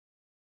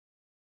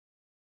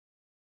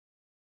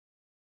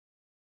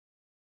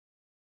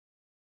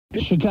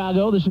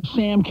Chicago, this is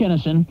Sam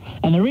Kinison,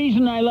 and the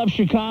reason I love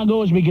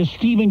Chicago is because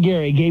Steve and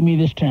Garry gave me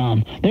this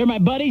town. They're my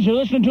buddies. You're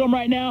listening to them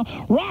right now.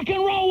 Rock and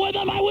roll with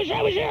them. I wish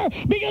I was here,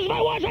 because if I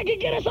was, I could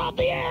get us off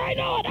the air. I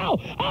know it.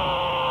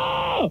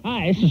 Oh!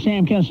 Hi, this is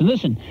Sam Kinison.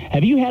 Listen,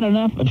 have you had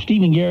enough of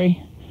Steve and Garry?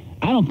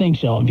 I don't think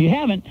so. If you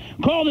haven't,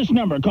 call this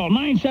number. Call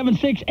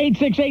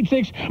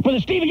 976-8686 for the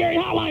Steve and Garry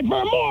hotline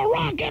for more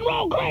rock and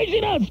roll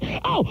craziness.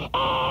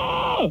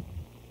 Oh!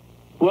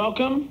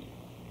 Welcome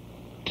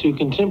to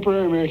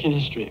contemporary American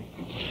history.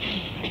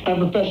 I'm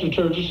Professor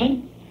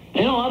Turgison.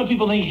 And a lot of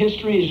people think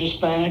history is just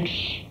facts.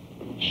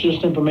 It's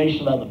just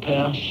information about the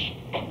past.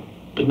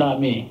 But not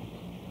me.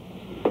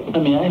 I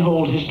mean, I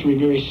hold history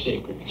very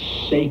sacred.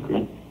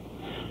 Sacred.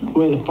 The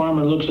way the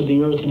farmer looks at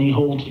the earth and he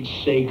holds it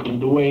sacred.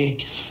 The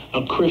way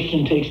a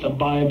Christian takes the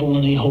Bible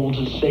and he holds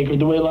it sacred.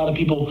 The way a lot of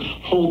people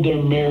hold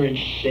their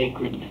marriage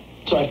sacred.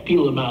 So I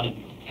feel about it.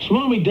 So why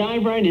don't we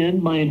dive right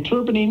in by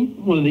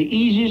interpreting one of the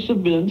easiest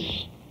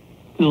events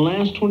in the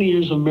last 20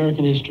 years of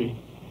American history.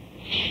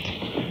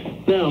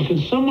 Now, can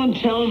someone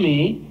tell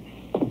me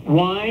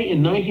why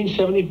in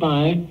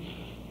 1975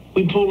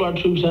 we pulled our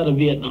troops out of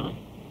Vietnam?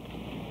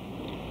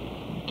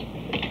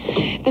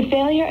 The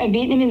failure of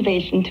Vietnam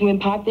invasion to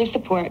impart their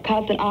support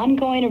caused an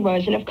ongoing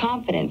erosion of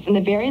confidence in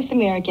the various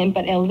American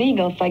but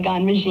illegal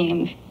Saigon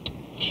regimes.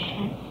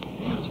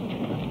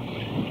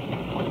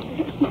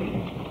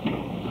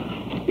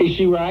 Is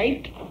she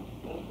right?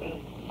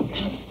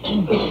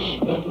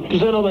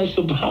 Because I know that's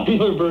the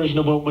popular version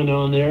of what went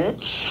on there.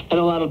 And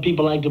a lot of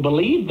people like to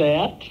believe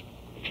that.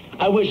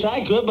 I wish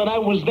I could, but I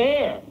was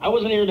there. I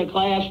wasn't here in the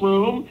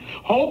classroom,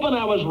 hoping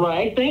I was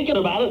right, thinking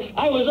about it.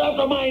 I was up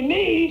to my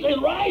knees in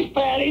rice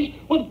paddies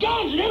with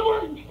guns, and then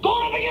we're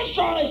going up against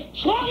Charlie,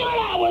 slugging it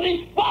out with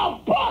him, while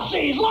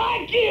pussies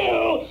like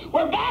you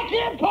were back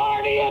here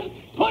partying,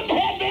 putting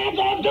headbands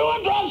on,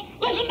 doing drugs,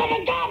 listening to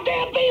the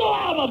goddamn Beatle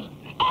albums.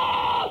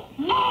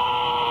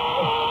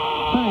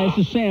 Hi,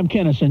 this is Sam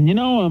Kinison. You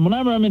know,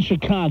 whenever I'm in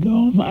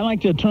Chicago, I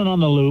like to turn on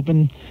the loop,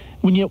 and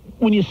when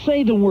you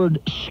say the word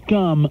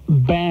scum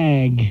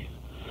bag,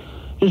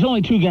 there's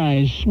only two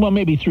guys, well,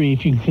 maybe three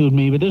if you include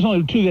me, but there's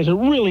only two guys that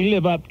really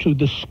live up to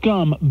the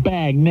scum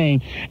bag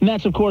name, and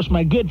that's, of course,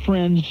 my good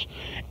friends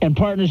and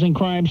partners in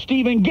crime,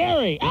 Steve and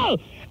Garry. Oh,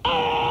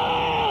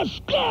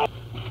 scum!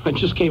 I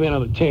just came in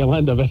on the tail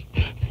end of it.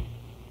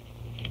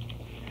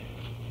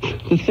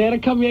 Did Santa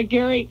come yet,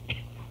 Garry?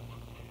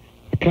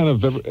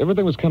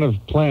 Everything was kind of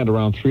planned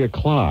around 3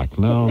 o'clock.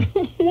 No.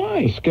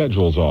 Why? The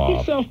schedule's off.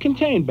 He's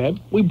self-contained, babe.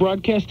 We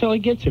broadcast till he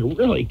gets here.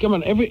 Really, come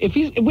on. If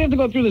we have to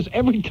go through this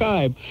every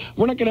time,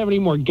 we're not going to have any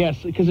more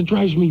guests because it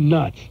drives me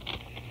nuts.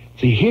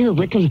 See, here,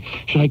 Rick comes.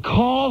 Should I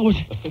call?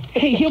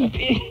 Hey,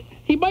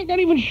 he might not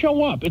even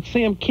show up. It's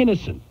Sam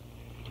Kinison.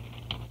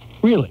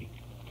 Really.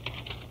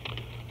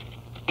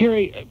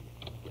 Garry,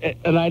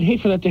 and I'd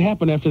hate for that to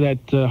happen after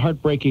that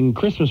heartbreaking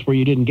Christmas where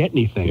you didn't get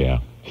anything.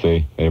 Yeah.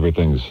 See,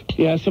 everything's...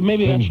 Yeah, so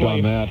maybe that's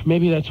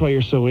why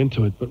you're so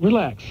into it. But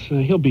relax,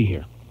 he'll be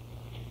here.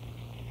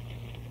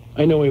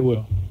 I know he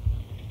will.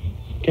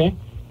 Okay?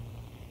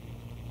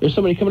 There's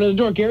somebody coming in the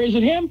door. Garry, is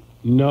it him?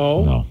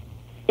 No. No.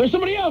 There's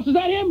somebody else. Is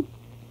that him?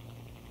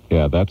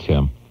 Yeah, that's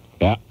him.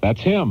 Yeah, that's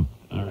him.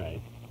 All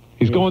right.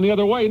 He's going the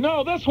other way.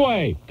 No, this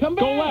way. Come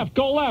back. Go left.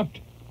 Go left.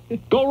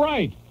 Go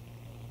right.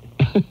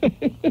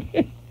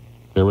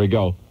 Here we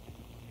go.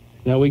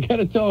 Now, we got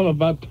to tell him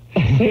about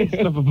saying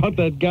stuff about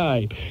that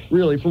guy.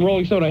 Really, from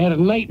Rolling Stone, I had a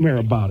nightmare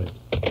about it.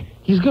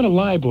 He's going to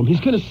libel him. He's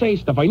going to say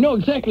stuff. I know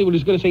exactly what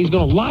he's going to say. He's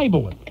going to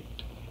libel him.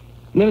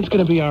 And then it's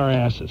going to be our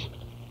asses.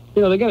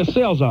 You know, they got a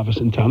sales office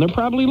in town. They're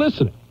probably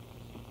listening.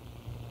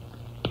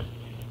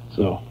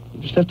 So,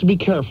 you just have to be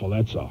careful,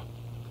 that's all.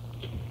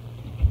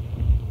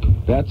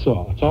 That's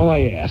all. That's all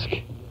I ask.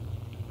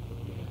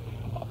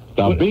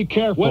 Now, be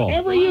careful.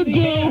 Whatever you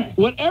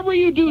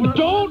do,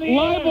 don't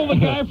libel the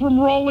guy from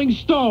Rolling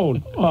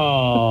Stone.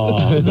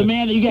 Oh, the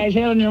man that you guys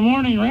had on your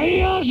morning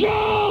radio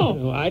show.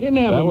 Well, I didn't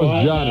have that.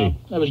 Was Johnny.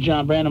 That was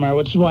John Brandemeyer,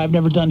 which is why I've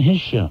never done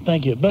his show.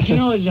 Thank you. But you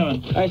know what he's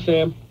doing. Hi,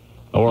 Sam.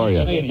 How are you?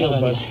 Hey, you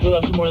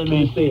love you more than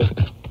me. See you.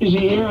 Is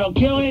he here? I'll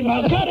kill him.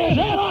 I'll cut his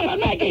head off and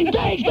make him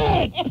taste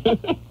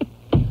it.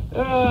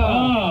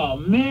 Oh,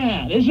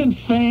 man. Isn't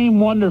fame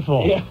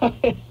wonderful? Yeah.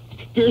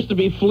 Appears to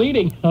be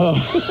fleeting. Oh.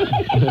 Just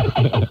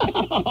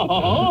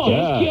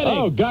kidding.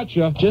 Oh,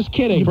 gotcha. Just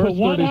kidding. You put First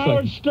one 30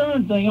 Howard seconds.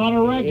 Stern thing on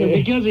a record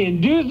because he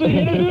introduced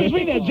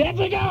me to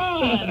Jessica.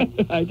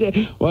 I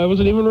did. Well, I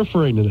wasn't even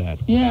referring to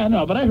that. Yeah,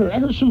 no, but I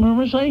heard some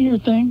rumors. I hear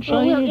things.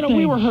 Well,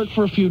 we were hurt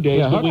for a few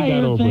days, but we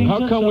got over it.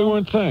 How come we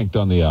weren't thanked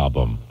on the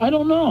album? I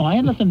don't know. I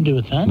had nothing to do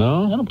with that.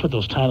 No? I don't put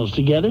those titles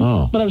together.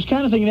 Oh. But I was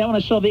kind of thinking that when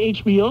I saw the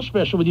HBO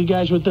special with you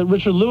guys with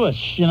Richard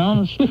Lewis, you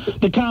know,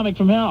 the comic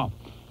from hell.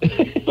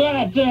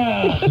 But,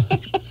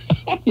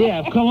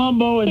 yeah, if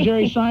Columbo and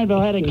Jerry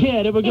Seinfeld had a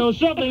kid, it would go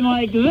something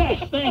like this.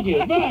 Thank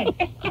you. But,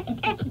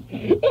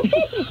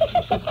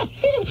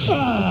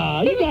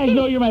 you guys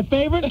know you're my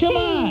favorite. Come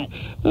on.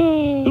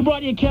 Who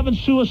brought you Kevin's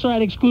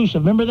Suicide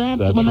exclusive? Remember that?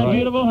 That's Wasn't that right.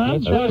 beautiful, huh?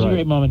 That's that was right. a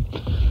great moment.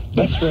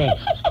 That's right.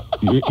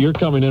 You're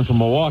coming in from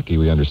Milwaukee,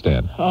 we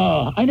understand.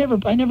 Oh, I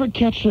never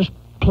catch this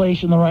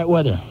place in the right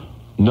weather.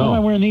 No. What am I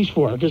wearing these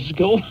for? Because it's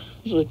cold.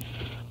 There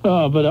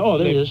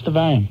it is, the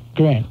volume.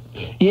 Great.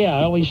 Yeah,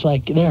 I always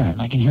there,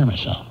 and I can hear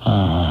myself.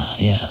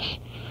 Yes.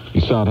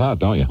 You sound hot,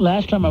 don't you?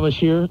 Last time I was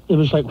here, it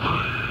was like,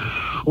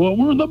 well,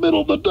 we're in the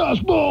middle of the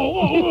Dust Bowl.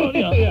 Oh,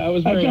 Yeah, it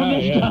was very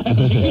hot.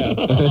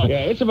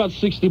 Yeah, it's about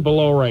 60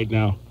 below right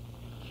now.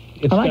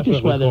 It's I like this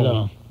definitely weather,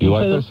 cold. though. You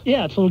like this?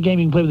 Yeah, it's a little game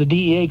you can play with the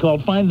DEA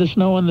called Find the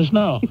Snow in the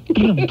Snow.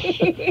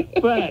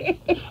 But...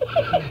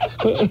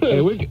 Hey,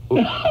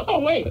 Oh,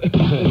 wait.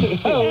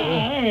 Oh,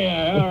 there we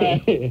are. All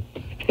right.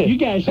 You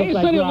guys look Hey, it's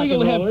like not rock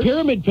illegal and to have rollers.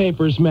 pyramid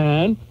papers,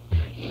 man.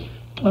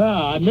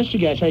 I missed you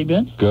guys. How you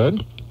been?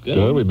 Good.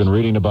 Good. We've been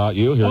reading about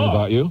you, hearing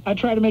about you. I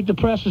try to make the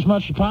press as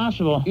much as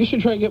possible. You should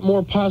try to get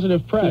more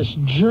positive press. This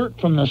jerk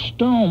from the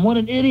Stone. What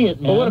an idiot,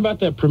 man. Well, what about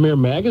that Premier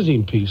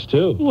Magazine piece,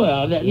 too?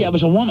 Well, it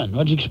was a woman.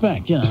 What'd you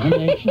expect? You know, I'm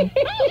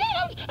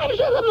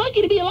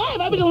lucky to be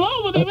alive. I've been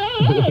alone with him.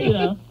 You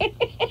know,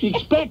 you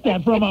expect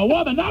that from a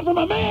woman, not from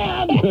a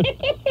man.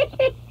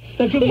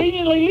 That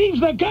conveniently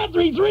leaves the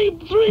country three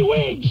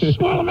weeks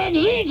while the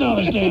magazine's on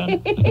his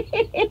stand.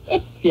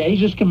 Yeah, he's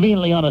just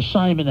conveniently on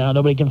assignment now.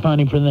 Nobody can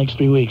find him for the next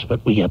 3 weeks,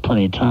 but we got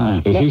plenty of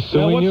time. Is he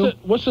suing you?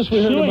 What's this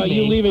we heard Suing about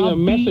you me? leaving I'll a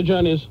message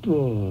on his...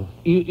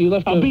 You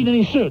left I'll beat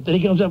any suit that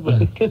he comes up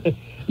with.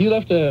 You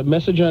left a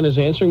message on his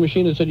answering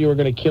machine that said you were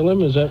going to kill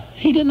him? Is that...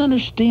 He didn't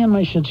understand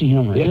my sense of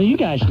humor. Yeah. You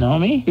guys know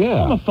me.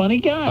 Yeah. I'm a funny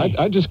guy.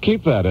 I just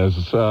keep that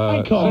as...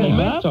 I called him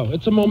up. Memento.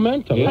 It's a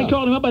memento. Yeah. I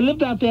called him up. I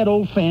lived out that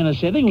old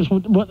fantasy. I think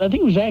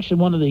it was actually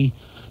one of the...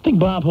 I think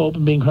Bob Hope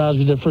and Bing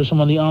Crosby did first one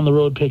of the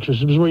on-the-road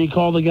pictures. It was where you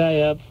call the guy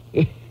up.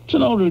 It's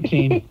an old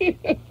routine.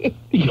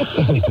 You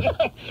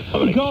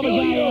call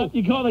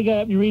the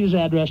guy up, you read his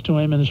address to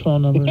him and his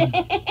phone number.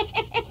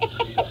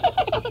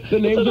 The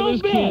names of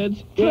his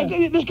kids. Yeah.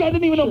 This guy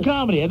didn't even know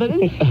comedy.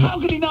 How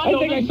could he not know? I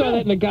think I saw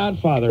that in The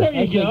Godfather. There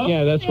you go.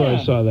 Yeah, that's where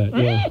I saw that.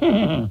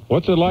 Yeah.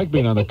 What's it like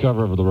being on the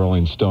cover of the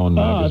Rolling Stone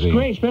magazine? It's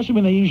great, especially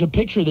when they use a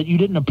picture that you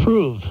didn't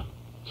approve.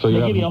 So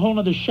They give you a whole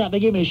other shot. They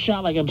gave me a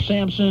shot like I'm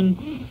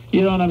Samson,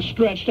 and I'm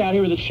stretched out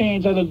here with the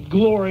chains. I look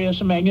glorious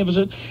and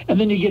magnificent. And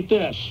then you get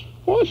this.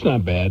 Well, it's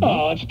not bad.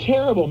 Oh, it's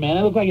terrible, man.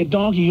 I look like a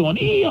donkey going,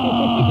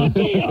 Eon,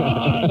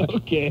 Eon.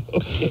 Okay.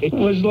 It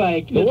was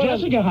like,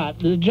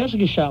 the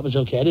Jessica shot was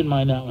okay. I didn't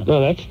mind that one.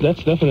 No, that's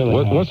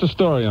definitely hot. What's the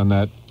story on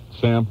that,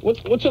 Sam?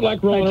 What's it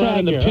like rolling around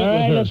in the pit All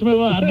right, with her? let's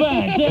move on.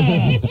 But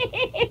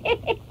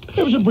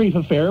it was a brief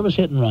affair. It was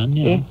hit and run,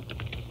 you know.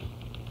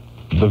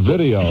 The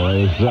video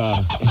is...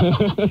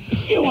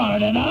 You wanted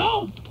to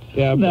know?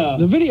 Yeah, No.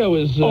 the video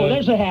is...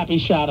 There's a happy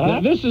shot,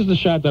 huh? This is the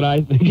shot that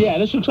I think... Yeah,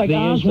 this looks like the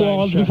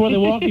Oswald inside shot. before they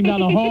walked him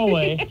down the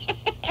hallway.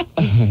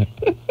 And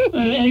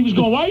he was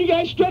going, why are you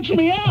guys stretching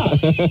me out?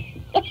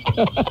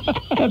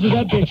 That's what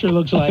that picture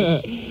looks like.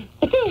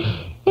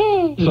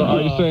 So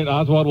are you saying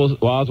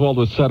Oswald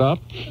was set up?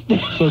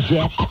 So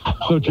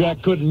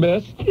Jack couldn't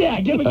miss? Yeah,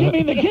 give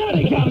me the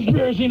Kennedy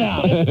conspiracy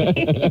now.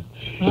 I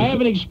have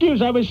an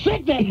excuse. I was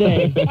sick that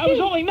day. I was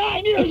only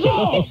 9 years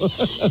old.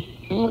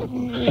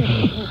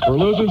 We're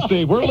losing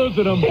Steve. We're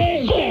losing him.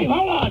 Hey, Steve,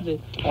 hold on.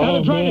 Now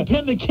they're trying to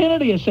pin the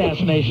Kennedy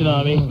assassination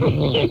on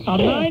me. I'm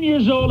 9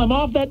 years old. I'm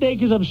off that day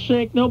because I'm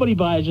sick. Nobody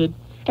buys it.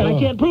 And I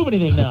can't prove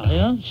anything now, you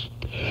know?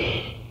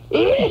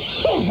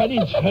 I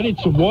need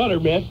some water,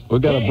 man. We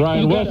got a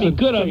Brian You got me Wilson.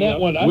 good on that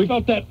one. I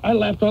felt that. I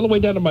laughed all the way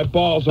down to my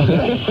balls on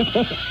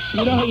that.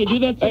 You know how you do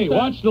that Hey, sometimes?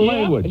 watch the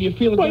language. And you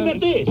feel it Wait, down not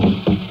this.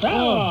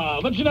 Oh,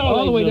 but you know,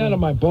 all the way down to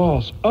my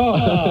balls. Oh,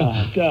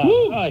 God.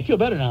 Oh, I feel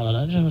better now,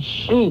 then.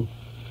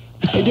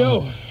 I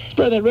do. It's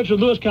better than Richard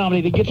Lewis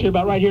comedy that gets you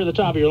about right here at the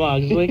top of your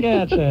lungs.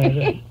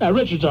 It's like,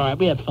 Richard's all right.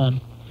 We had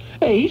fun.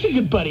 Hey, he's a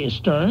good buddy of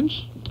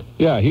Stern's.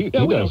 Yeah, he we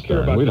does. don't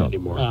care about we that don't.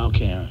 anymore. Oh,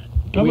 okay, all right.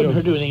 I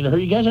wouldn't do anything to hurt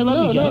you guys. I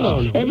love you guys.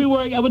 No.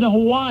 Everywhere I went to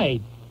Hawaii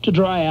to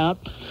dry out.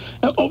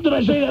 Oh, did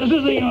I say that? Is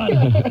this thing on?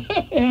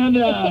 And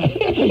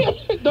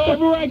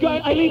everywhere I go,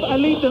 I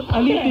leave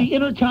the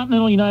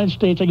intercontinental United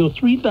States. I go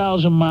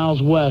 3,000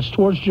 miles west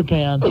towards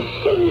Japan.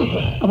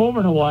 I'm over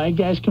in Hawaii.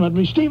 Guys come up to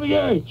me, Stephen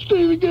Garry,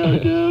 dude.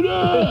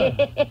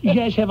 You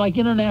guys have like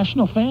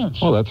international fans.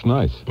 Oh, that's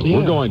nice. Yeah.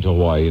 We're going to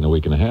Hawaii in a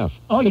week and a half.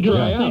 Oh, you do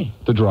dry that?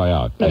 To dry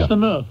out. That's the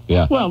move.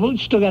 Yeah. Well, we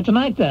still got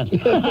tonight then.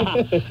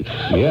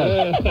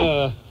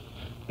 Yes.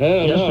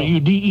 Yes, for you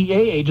DEA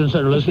agents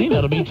that are listening,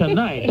 that'll be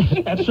tonight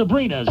at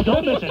Sabrina's.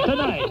 Don't miss it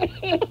tonight.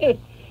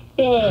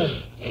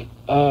 Yeah.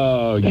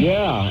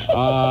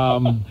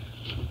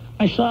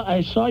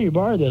 I saw your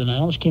bar the other night. I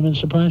almost came in and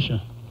surprised you.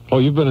 Oh,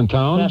 you've been in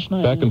town? Last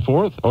night, Back yeah. and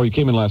forth? Oh, you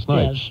came in last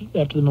night? Yes,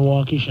 after the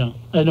Milwaukee show.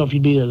 I don't know if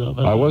you'd be there, though.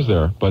 But I was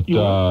there, but You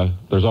were?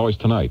 there's always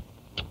tonight.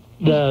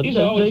 He's always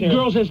the here.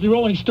 girls, as the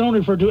Rolling Stone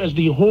referred to as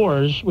the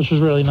whores, which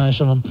was really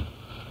nice of them.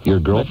 Your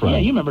But, girlfriend.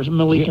 yeah, you remember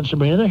Malik and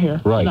Sabrina. They're here.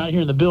 Right. Not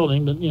here in the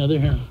building, but, they're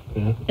here.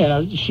 Yeah.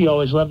 And she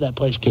always loved that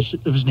place because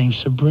it was named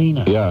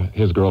Sabrina. Yeah,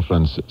 his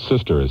girlfriend's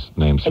sister is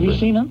named Have Sabrina. you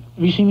seen them?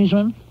 Have you seen these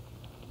women?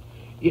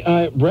 Yeah,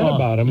 I read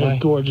about him. They're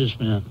gorgeous,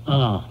 man.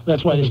 Oh,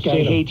 that's why this Haven't guy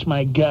seen 'em. hates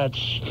my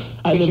guts.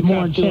 I Because live you more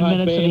got in two 10 hot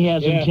minutes than he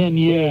has babes. in 10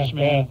 years, Yeah,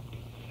 man.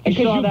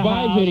 Because saw you the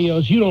buy house.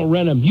 videos, you don't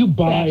rent them. You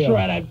buy That's them.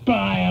 right, I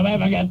buy them. I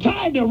haven't got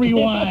time to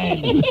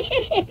rewind.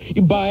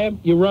 You buy them,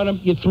 you run them,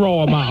 you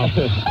throw them out.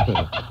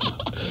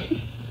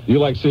 You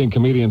like seeing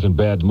comedians in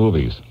bad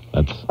movies.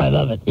 I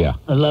love it. Yeah.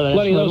 I love it.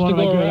 Plenty of That's those one to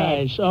of my go great around.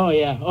 eyes. Oh,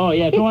 yeah. Oh,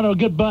 yeah. If you want a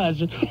good buzz,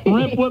 rip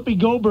Whoopi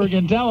Goldberg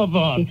and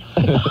telephone.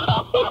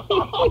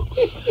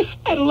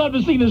 I'd love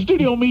to see the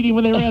studio meeting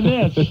when they ran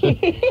this.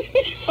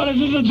 What, is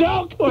this a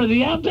joke? Or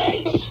the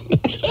outtakes?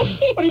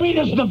 What do you mean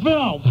this is the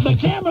film? The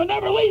camera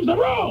never leaves the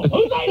room.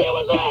 Whose idea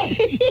was that?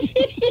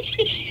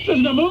 This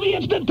is the movie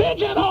Instant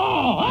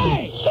Pigeonhole.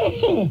 Hey!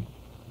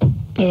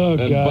 Oh,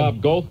 And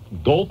God. Bob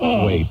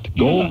Goldthwait.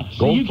 Yeah.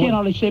 See, you can't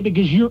hardly say it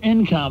because you're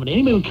in comedy.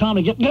 Anybody with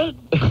comedy get good.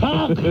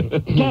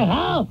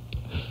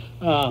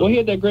 Well, he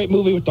had that great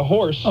movie with the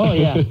horse. Oh,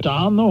 yeah.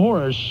 Don the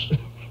Horse.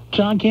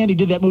 John Candy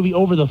did that movie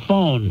over the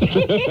phone.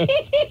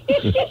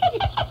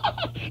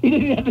 He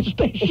didn't have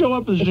to show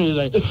up and say,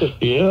 like,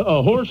 yeah,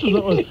 a horse is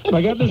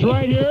I got this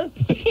right here?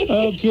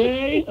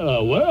 Okay.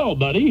 Well,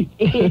 buddy.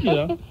 You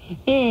know.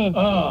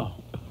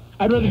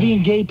 I'd rather be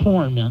in gay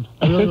porn, man.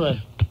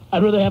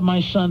 I'd rather have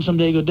my son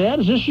someday go, Dad,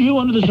 is this you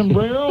under the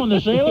sombrero and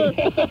the sailor?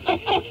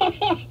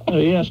 Oh,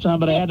 yes, Tom,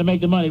 but I had to make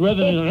the money.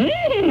 Rather than,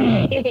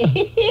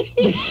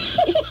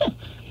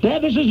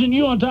 Dad, this isn't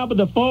you on top of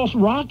the false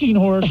rocking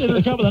horse in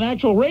the cup with an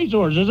actual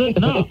racehorse, is it?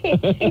 No.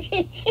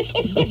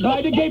 No,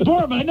 I did gay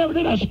porn, but I never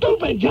did a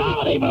stupid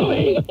comedy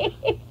movie.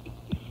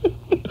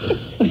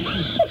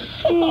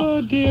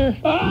 Oh, dear.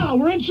 Oh,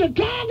 we're in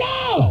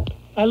Chicago.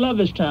 I love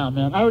this town,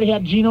 man. I already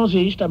had Gino's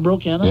East. I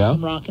broke in. Yeah?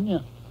 I'm rocking, yeah.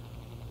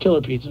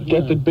 Killer pizza.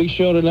 Got the big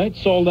show tonight,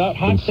 sold out,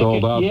 hot Been ticket.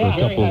 sold out for a Yeah,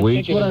 couple of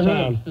weeks. That's what I in heard.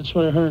 town. That's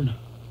what I heard.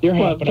 You're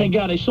Well, happening. thank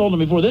God they sold them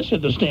before this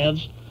hit the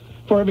stands.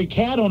 For every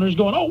cat owner's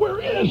going, oh, where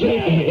is he?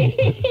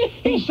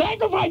 He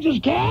sacrificed his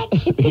cat?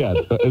 Yeah.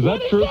 Is that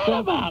What is true, that Sam?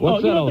 about?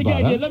 What's you that know all what the guy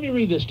about, huh? did? Let me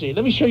read this to you.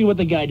 Let me show you what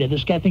the guy did.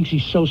 This guy thinks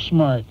he's so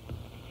smart.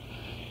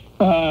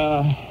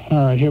 All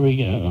right, here we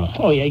go.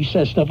 Oh, yeah, he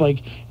says stuff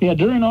like, yeah,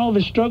 during all of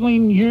his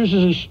struggling years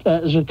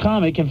as a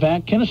comic, in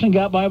fact, Kinison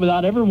got by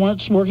without ever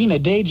once working a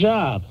day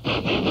job.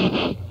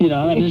 You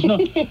know, and there's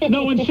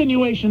no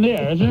insinuation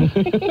there, is there?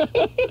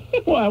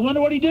 Well, I wonder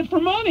what he did for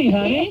money,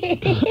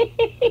 honey.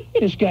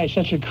 This guy's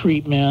such a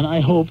creep, man. I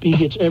hope he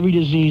gets every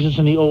disease that's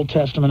in the Old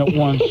Testament at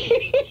once.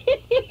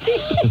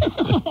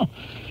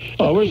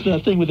 Oh, where's the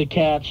thing with the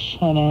cats?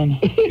 Hold on.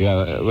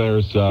 Yeah,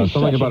 there's something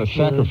such about a a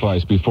jerk.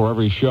 sacrifice before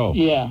every show.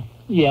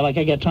 Yeah, like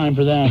I got time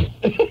for that.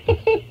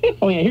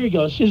 Oh, yeah, here he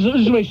goes. This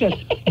is what he says.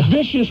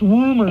 Vicious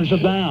rumors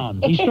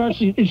abound. He starts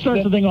the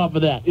thing off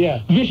with that.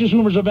 Yeah. Vicious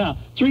rumors abound.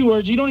 3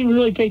 words, you don't even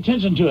really pay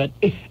attention to it.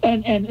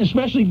 And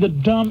especially the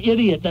dumb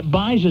idiot that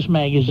buys this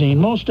magazine,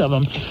 most of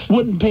them,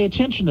 wouldn't pay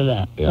attention to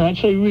that. Yeah. All right,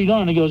 so you read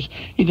on, he goes,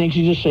 he thinks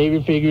he's a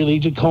savior figure,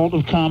 leads a cult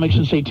of comics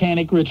and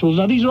satanic rituals.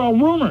 Now, these are all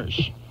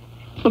rumors.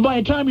 But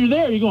by the time you're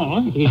there, you're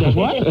going, huh? He does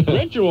what?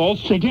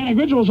 Rituals? Satanic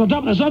rituals on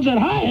top of the Sunset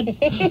Hyatt?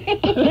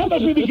 That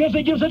must be because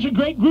they give such a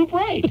great group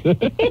rate.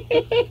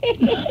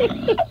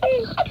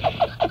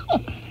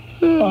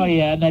 Oh,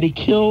 yeah, and that he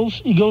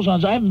goes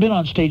on. I haven't been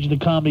on stage at the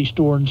Comedy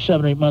Store in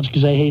 7 or 8 months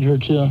because I hate her,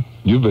 too.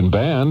 You've been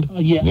banned.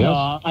 Yeah, Yes.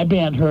 no, I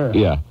banned her.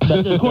 Yeah.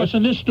 But, of course,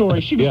 in this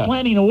story, she was Yeah.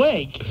 planning a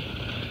wake.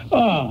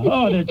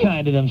 Oh, they're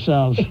kind to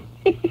themselves.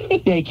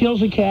 Yeah, he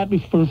kills a cat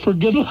for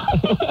good luck.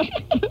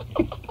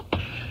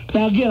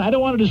 Now, again, I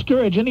don't want to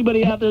discourage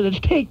anybody out there that's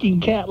taking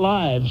cat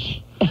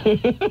lives.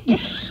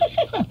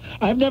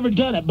 I've never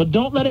done it, but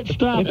don't let it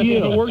stop you.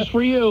 If it works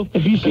for you,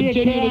 If you see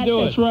continue a cat, to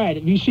do that's it. right.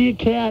 If you see a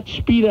cat,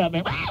 speed up.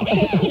 You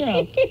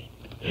know,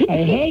 I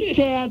hate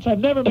cats. I've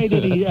never made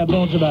any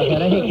bones about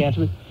that. I hate cats.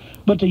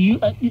 But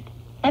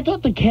I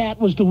thought the cat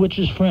was the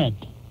witch's friend.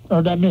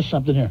 Or did I miss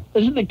something here?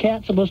 Isn't the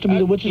cat supposed to be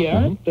the witch's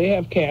friend? They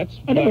have cats.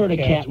 I never black heard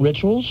of cats. cat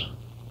rituals.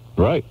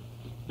 Right.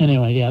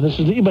 Anyway, yeah,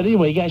 but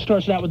anyway, you guys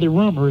starts out with the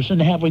rumors,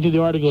 and halfway through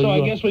the article, So you I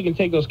go, guess we can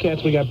take those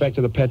cats we got back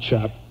to the pet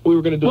shop. We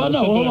were going to do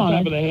something hold on on.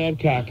 top of the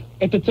Hancock.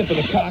 At the tip of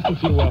the cock,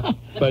 if you will.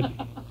 But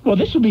well,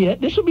 this would be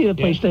it. This would be the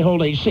place they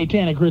hold a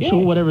satanic ritual,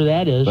 Yeah. whatever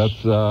that is.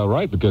 That's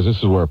right, because this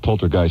is where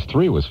Poltergeist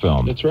 3 was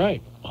filmed. that's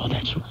right. Oh,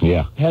 that's right.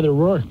 Yeah. Heather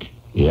Rourke.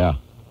 Yeah.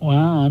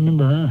 Wow, I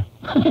remember her.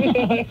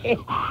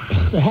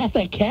 Half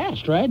that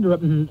cast, right? They're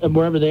up in,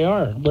 wherever they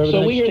are, wherever So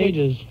the we next hear stage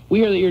is. We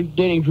hear that you're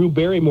dating Drew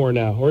Barrymore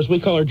now, or as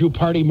we call her, Drew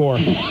Partymore.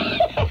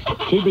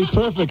 She'd be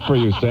perfect for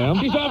you, Sam.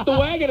 She's off the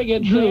wagon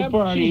again, Drew Sam.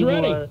 Partymore. She's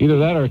ready. Either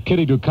that or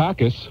Kitty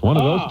Dukakis, one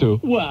of those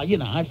two. Well, you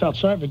know, I felt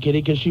sorry for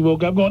Kitty because she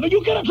woke up going,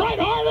 you could have tried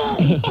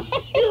harder.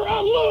 You're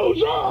a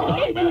loser.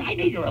 Hey, man, I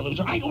knew you were a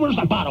loser. Where's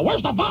the bottle?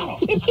 Where's the bottle?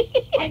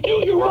 I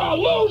knew you were a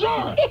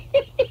loser.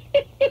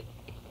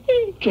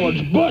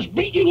 George Bush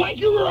beat you like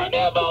you were an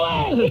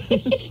invalid. You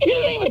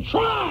didn't even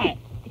try.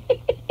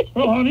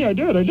 Well, honey, I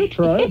did. I did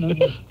try.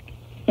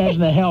 Imagine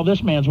the hell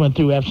this man's went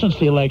through since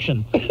the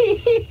election.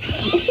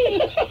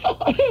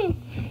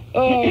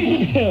 Oh,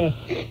 yeah.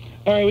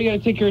 All right, we got to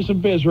take care of some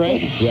biz,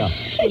 right? Yeah.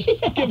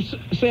 Give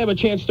Sam a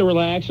chance to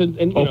relax and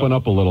open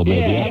up a little,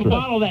 maybe. Yeah, after. a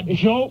bottle of that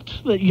jolt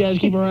that you guys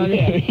keep around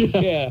here.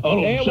 Yeah. Oh,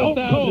 AM Jolt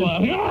 1000.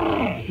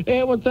 Cola.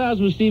 AM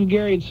 1000 with Steve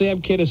Garry and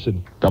Sam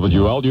Kinison.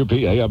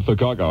 WLUP AM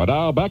Chicago.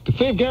 Now back to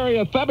Steve Garry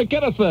and Sam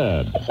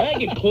Kinison.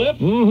 Thank you, Cliff.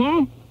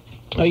 Mm-hmm.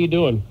 How you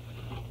doing?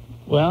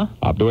 Well,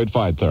 I'm doing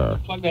fine, sir.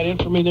 Plug that in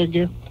for me there,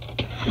 Gear.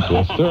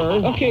 Yes,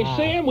 sir. Okay,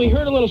 Sam, we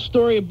heard a little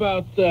story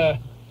about the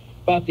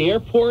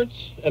airports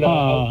and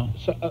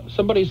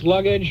somebody's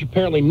luggage,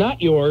 apparently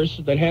not yours,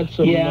 that had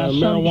some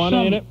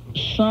marijuana in it.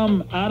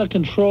 Some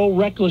out-of-control,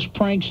 reckless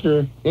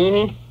prankster.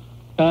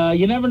 Mm-hmm.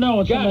 You never know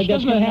when something like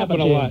that's going to happen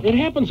a lot. It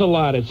happens a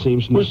lot, it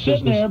seems. We're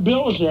sitting there.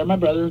 Bill was there. My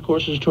brother, of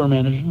course, is tour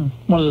manager.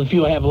 One of the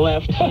few I have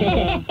left.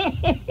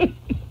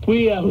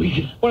 We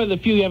one of the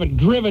few you haven't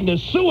driven to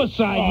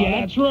suicide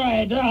yet. That's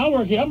right. I'm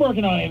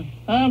working on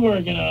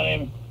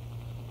him.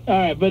 All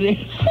right, but it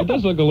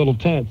does look a little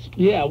tense.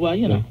 Yeah, well,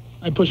 you know,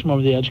 I push him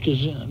over the edge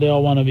because they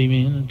all want to be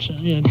me. And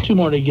it's, 2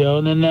 more to go,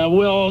 and then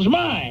Will's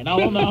mine.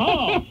 I'll own the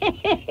home.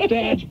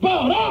 Dad's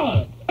boat. All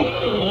of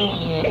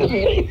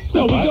it.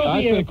 No,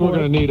 I think we're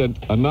going to need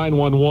a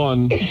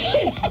 911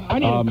 I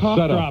need a cough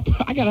setup.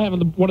 drop. I got to have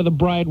one of the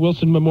Bryant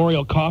Wilson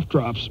Memorial cough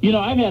drops. You know,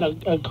 I've had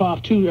a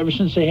cough, too, ever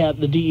since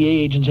the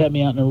DEA agents had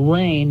me out in the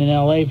rain in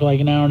L.A. for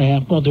like an hour and a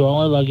half, going through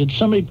all our luggage.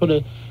 Somebody put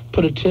a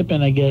tip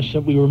in, I guess,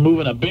 that we were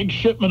moving a big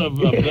shipment of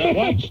that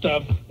white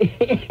stuff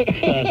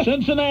to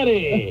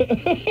Cincinnati.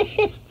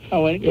 I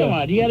went, come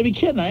on, you got to be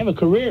kidding. I have a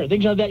career.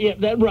 Things aren't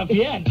that rough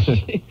yet.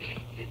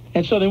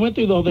 And so they went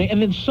through the whole thing.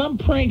 And then some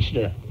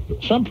prankster,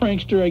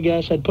 I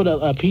guess, had put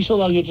a piece of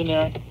luggage in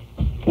there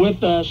with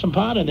some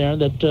pot in there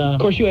that...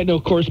 of course, you had no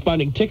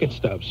corresponding ticket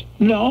stubs.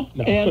 No.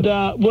 And,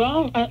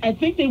 well, I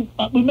think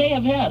we may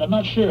have had. I'm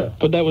not sure.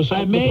 But that was...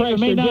 I may or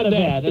may not have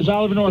had, as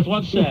Oliver North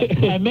once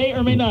said. I may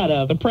or may not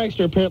have. The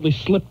prankster apparently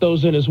slipped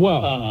those in as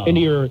well, into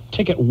your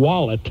ticket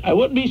wallet. I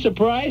wouldn't be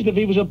surprised if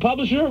he was a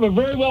publisher of a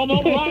very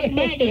well-known rock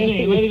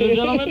magazine, ladies and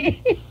gentlemen.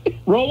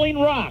 Rolling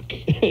Rock.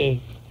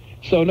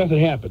 So nothing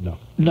happened, though.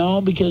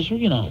 No, because,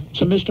 it's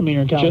a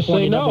misdemeanor in California, Just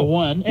say no. number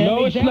one. And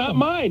no, it's not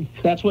mine.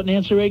 That's what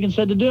Nancy Reagan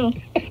said to do.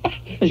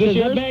 Is this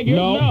yours?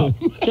 No.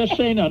 Just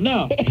say no.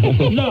 No.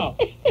 No.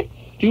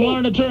 Do you want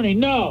an attorney?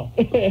 No.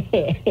 Do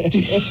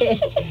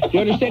you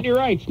understand your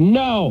rights?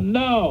 No.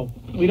 No.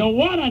 We don't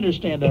want to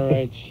understand our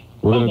rights.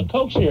 The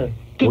Coke's here.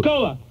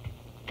 Coca-Cola.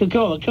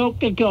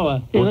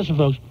 Coca-Cola. Here, listen,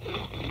 folks.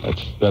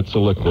 That's a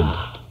liquid.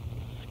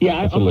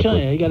 Yeah, I'm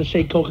telling you got to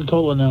say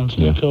Coca-Cola now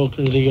instead of Coke,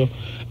 or they go,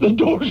 the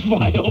door's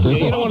wide open.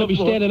 You don't want to be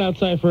standing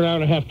outside for an hour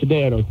and a half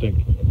today, I don't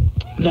think.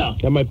 No.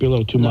 That might be a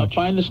little too much.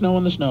 Find the snow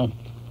in the snow.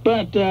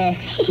 But, God,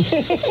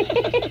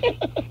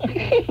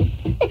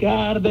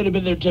 if they'd have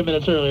been there 10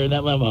 minutes earlier in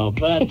that limo.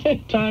 But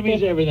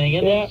timing's everything,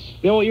 isn't it?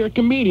 Yeah, well, you're a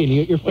comedian.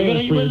 You're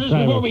famous for your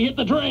timing. Before we hit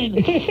the train.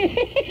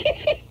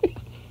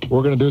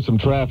 We're going to do some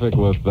traffic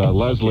with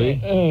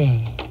Leslie.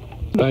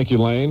 Thank you,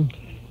 Lane.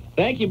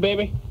 Thank you,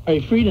 baby. Are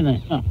you free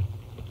tonight? Oh.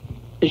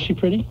 Is she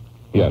pretty?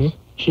 Yes.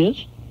 She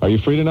is? Are you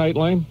free tonight,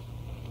 Lane?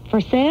 For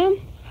Sam?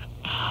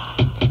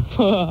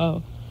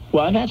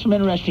 Well, I've had some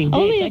interesting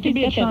dates. Only I if can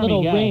be a he's got that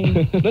charming little guy.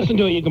 ring. Listen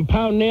to it. You can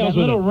pound nails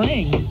with little it.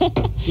 ring.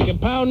 You can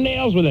pound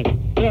nails with it.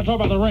 We're not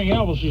talking about the ring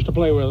Elvis used to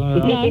play with.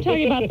 No, I'm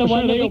talking about the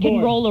one that we can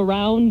roll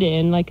around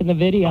in, like in the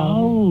video.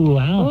 Oh,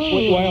 wow.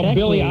 While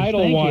Billy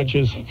Idol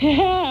watches.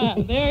 Yeah,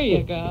 there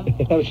you go.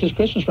 That was his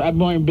Christmas. I'm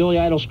wearing Billy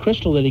Idol's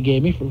crystal that he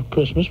gave me for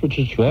Christmas, which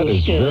is That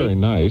is scary. very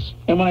nice.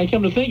 And when I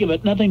come to think of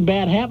it, nothing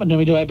bad happened to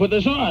me until I put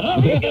this on. Oh,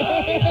 my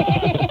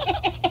God.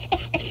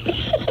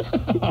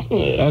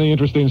 Any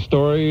interesting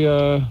story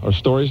or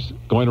stories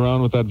going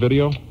around with that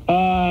video?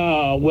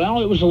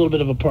 Well, it was a little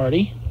bit of a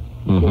party.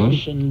 Of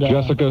course, and,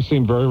 Jessica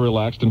seemed very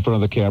relaxed in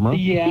front of the camera.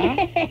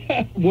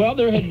 Yeah. Well,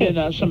 there had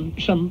been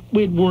some.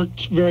 We'd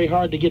worked very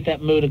hard to get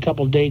that mood a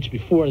couple dates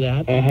before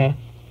that.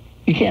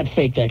 You can't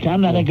fake that.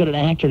 I'm not that good an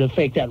actor to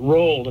fake that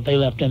role that they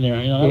left in there.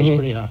 That was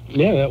pretty hard.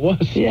 Yeah, that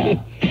was.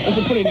 Yeah. That's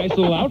a pretty nice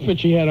little outfit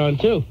she had on,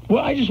 too.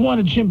 Well, I just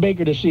wanted Jim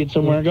Baker to see it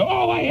somewhere and go,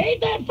 oh, I hate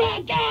that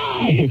fat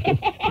guy!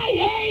 I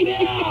hate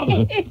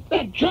him!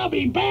 That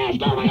chubby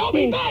bastard! I hope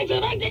he dies!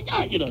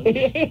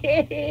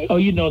 Oh,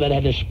 you know that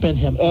had to spin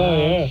him.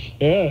 Oh,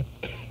 yeah.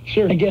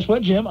 Sure. And guess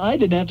what, Jim? I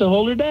didn't have to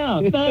hold her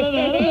down.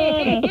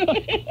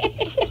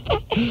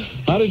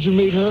 How did you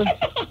meet her?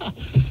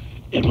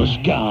 It was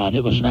God.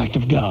 It was an act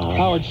of God.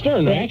 Howard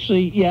Stern, right?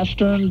 Actually, yeah,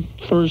 Stern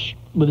first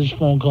with his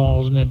phone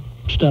calls and that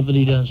stuff that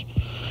he does.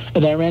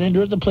 And I ran into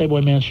her at the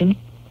Playboy Mansion.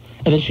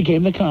 And then she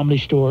came to the Comedy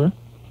Store.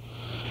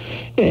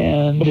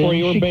 And before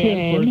you were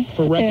banned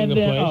for wrecking the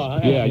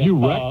place. You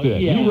wrecked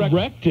it. Yeah. You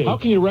wrecked it. How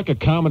can you wreck a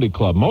comedy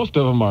club? Most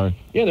of them are...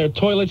 Yeah, they're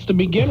toilets to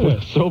begin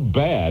with. So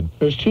bad.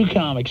 There's 2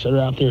 comics that are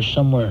out there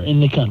somewhere in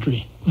the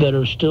country that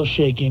are still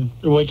shaking.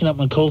 They're waking up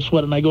in a cold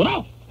sweat, and I go,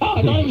 oh,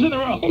 I thought he was in the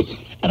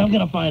room. And I'm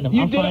going to find him.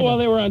 You did it while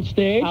they were on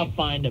stage? I'll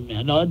find him,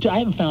 man. No, I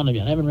haven't found him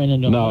yet. I haven't ran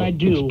into him. No, when I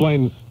do,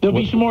 explain... There'll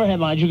be some more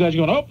headlines. You guys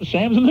going, oh,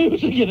 Sam's in the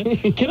news again.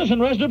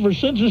 Kinison arrested for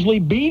senselessly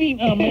beating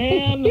a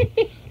man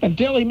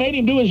until he made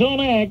him do his own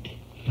act.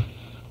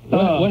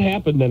 What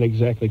happened then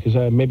exactly?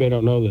 Because maybe I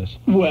don't know this.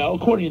 Well,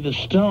 according to the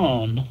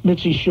Stone,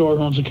 Mitzi Shore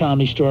owns a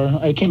comedy store.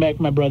 I came back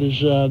from my brother's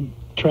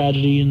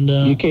tragedy, and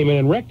you came in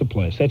and wrecked the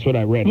place. That's what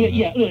I read.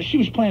 Yeah, she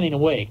was planning a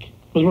wake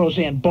with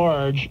Roseanne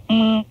Barge.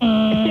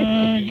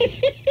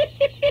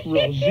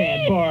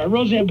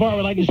 Roseanne Barr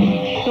would like to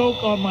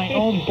choke on my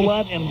own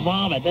blood and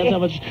vomit. That's how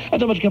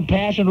much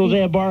compassion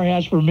Roseanne Barr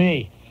has for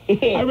me.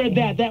 I read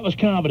that. That was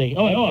comedy.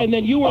 And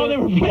then you were... they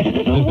were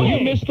planning a wake.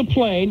 You missed the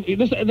plane.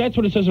 That's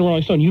what it says in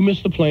Rolling Stone. You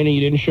missed the plane and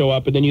you didn't show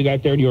up, and then you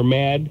got there and you were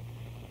mad.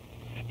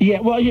 Yeah,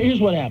 well, here's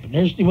what happened.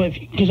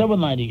 Because I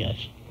wouldn't lie to you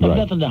guys. I have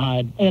nothing to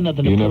hide. I had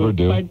nothing to prove. You never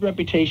do. My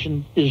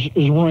reputation is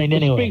ruined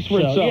anyway. It speaks for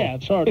itself. Yeah,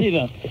 it's hard.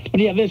 When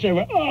you have this,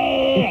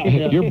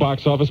 everybody... Your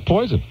box office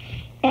poison.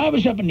 I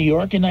was up in New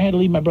York, and I had to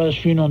leave my brother's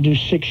funeral and do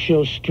 6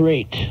 shows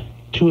straight,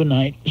 2 a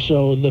night.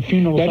 So the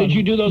funeral was Now, did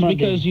you do those Monday.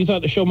 because you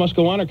thought the show must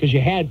go on or because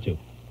you had to?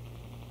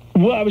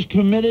 Well, I was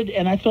committed,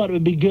 and I thought it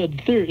would be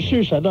good.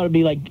 Seriously, I thought it would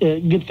be like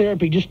good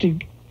therapy just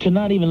to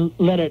not even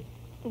let it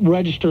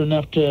register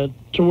enough to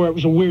where it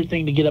was a weird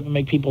thing to get up and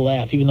make people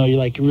laugh, even though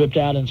you're ripped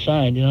out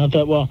inside. I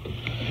thought, well,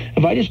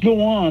 if I just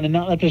go on and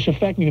not let this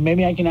affect me,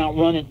 maybe I can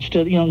outrun it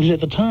instead. Because at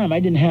the time I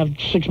didn't have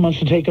 6 months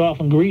to take off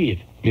and grieve.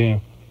 Yeah.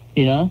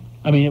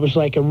 I mean, it was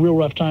like a real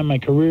rough time in my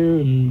career,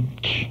 and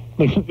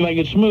like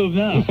it's smooth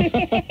now.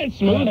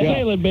 Smooth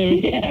sailing,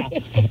 baby. Yeah.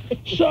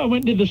 So I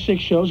went and did the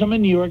 6 shows. I'm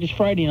in New York. It's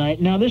Friday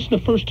night. Now, this is the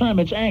first time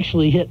it's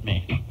actually hit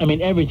me. I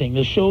mean, everything.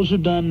 The shows are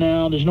done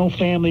now. There's no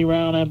family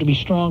around. I have to be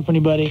strong for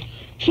anybody.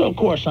 So, of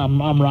course,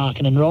 I'm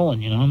rocking and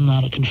rolling, I'm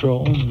out of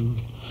control. And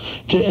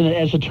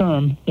as a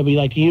term that we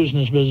like to use in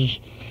this business.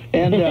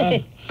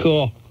 And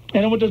cool.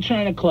 And I went to the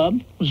China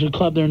Club. It was a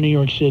club there in New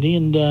York City,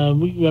 and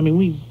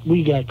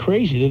we got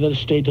crazy. They let us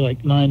stay till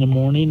 9 in the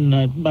morning,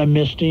 and I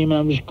missed him.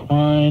 I was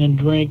crying and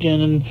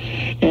drinking,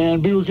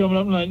 and people were coming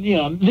up,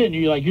 and then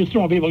you're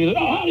throwing people. You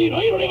how do you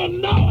know? You don't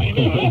even know him.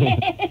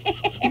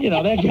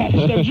 That kind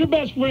of stuff. It's your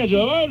best friend.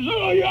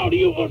 How do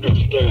you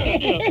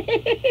understand?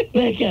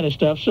 That kind of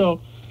stuff.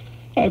 So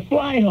I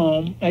fly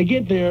home, I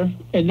get there,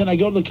 and then I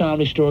go to the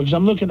Comedy Store, because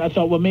I'm looking, I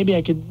thought, well, maybe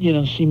I could,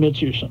 see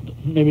Mitzi or something.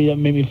 Maybe that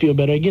made me feel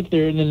better. I get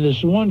there, and then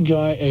this one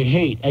guy I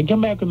hate. I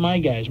come back with my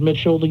guys,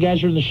 Mitchell, the guys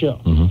who are in the show.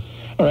 Mm-hmm.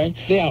 All right?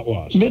 The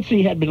Outlaws.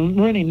 Mitzi had been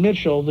running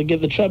Mitchell to get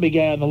the chubby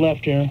guy on the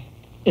left here,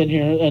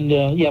 and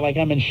like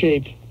I'm in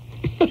shape.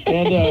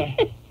 And,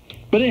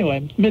 but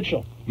anyway,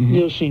 Mitchell,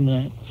 you've seen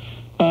that.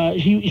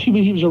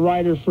 He was a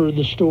writer for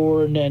the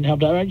store and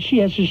helped out. Right? She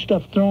has his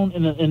stuff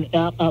thrown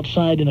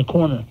outside in a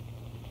corner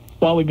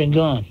while we've been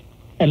gone,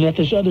 and let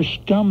this other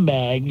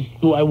scumbag,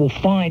 who I will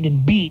find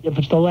and beat if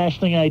it's the last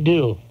thing I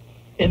do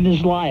in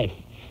this life.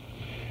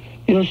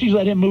 She's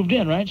let him moved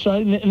in, right?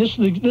 So this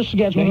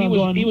guy's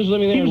going. He was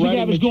living there and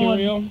writing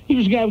material. He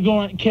was the guy who was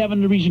going.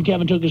 Kevin, the reason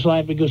Kevin took his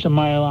life because of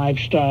my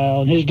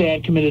lifestyle, and his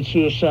dad committed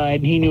suicide,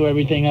 and he knew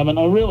everything. I went,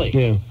 oh really?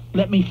 Yeah.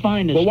 Let me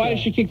find this. But why guy.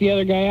 did she kick the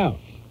other guy out?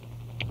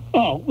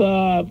 Oh,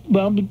 well,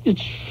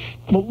 it's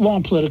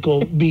long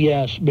political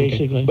BS,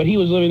 basically. Okay. But he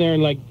was living there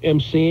and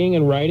emceeing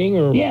and writing,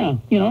 or yeah,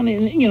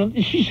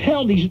 she's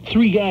held these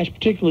 3 guys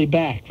particularly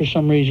back for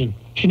some reason.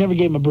 She never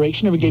gave them a break.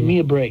 She never gave me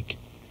a break.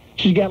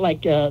 She's got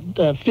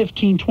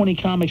 15, 20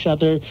 comics out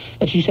there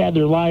that she's had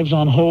their lives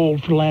on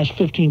hold for the last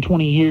 15,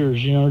 20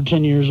 years, or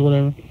 10 years, or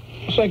whatever.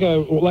 It's like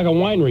a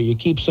winery. You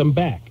keep some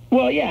back.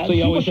 Well, yeah. So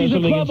you always have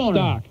something in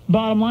stock.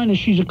 Bottom line is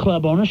she's a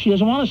club owner. She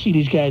doesn't want to see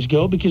these guys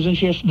go because then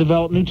she has to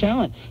develop new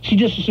talent. She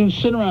just as soon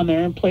sit around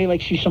there and play like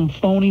she's some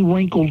phony,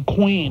 wrinkled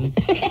queen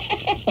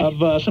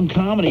of some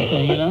comedy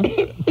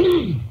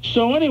thing,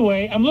 So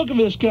anyway, I'm looking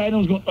for this guy,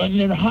 and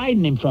they're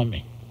hiding him from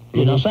me.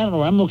 So I don't know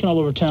where. I'm looking all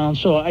over town.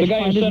 So I the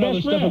guy find who his said all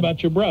best the friend. stuff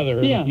about your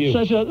brother. Yeah. You. So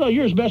I said, oh,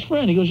 you're his best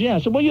friend. He goes, yeah. I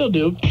said, well, you'll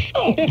do.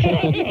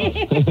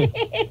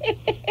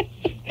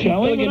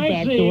 Tell him when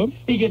I see him,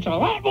 he gets a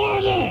lot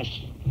more than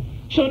this.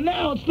 So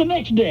now it's the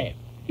next day.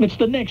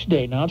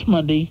 Now it's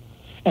Monday,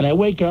 and I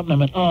wake up and I'm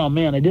like, oh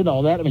man, I did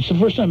all that. I mean, it's the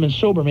first time I've been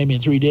sober maybe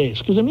in 3 days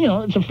because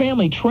it's a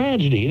family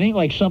tragedy. It ain't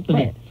like something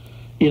that.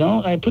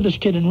 I put this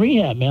kid in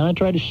rehab, man. I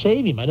tried to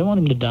save him. I didn't want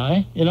him to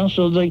die,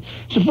 So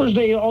it's the first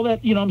day, all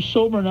that, I'm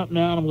sobering up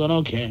now, and I'm going,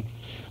 okay,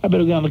 I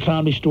better go down to the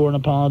Comedy Store and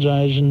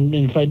apologize. And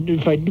if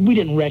we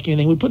didn't wreck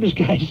anything. We put this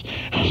guy's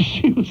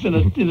shoes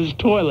in his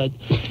toilet,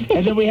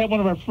 and then we had one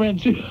of our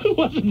friends who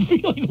wasn't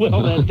feeling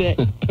well that day.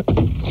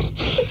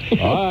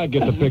 I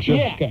get the picture.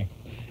 Yeah. Okay.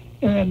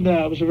 And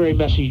it was a very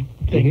messy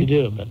thing to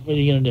do, but what are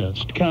you going to do?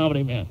 It's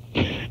comedy, man.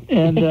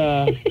 And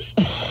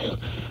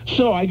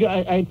so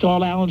I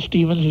called Alan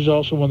Stevens, who's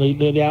also one of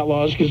the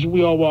Outlaws, because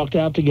we all walked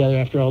out together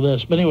after all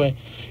this. But anyway,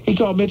 he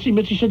called Mitzi.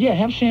 Mitzi said, yeah,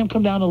 have Sam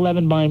come down to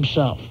 11 by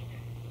himself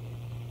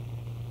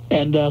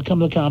and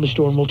come to the Comedy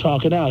Store and we'll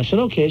talk it out. I said,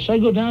 okay. So I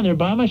go down there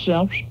by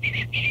myself.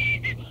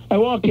 I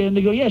walk in.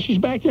 They go, yeah, she's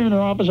back there in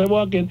her office. I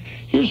walk in.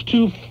 Here's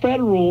 2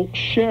 federal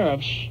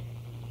sheriffs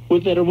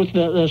with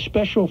the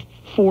special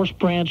force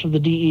branch of the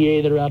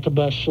DEA that are out to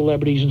bust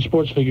celebrities and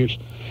sports figures.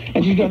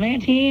 And she's going,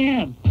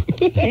 Anti-M.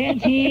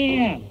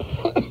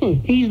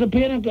 He's the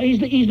pinnacle.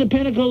 He's the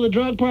pinnacle of the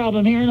drug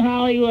problem here in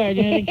Hollywood.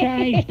 The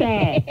county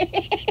star.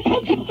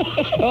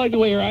 I like the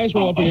way your eyes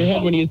roll up in your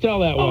head when you tell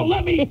that one. Oh,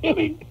 let me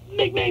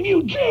nickname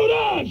you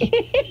Judas.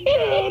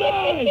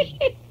 Judas.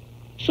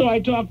 So I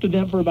talked to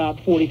them for about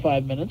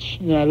 45 minutes,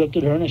 and I looked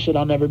at her and I said,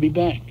 I'll never be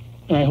back.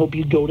 And I hope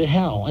you go to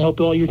hell. I hope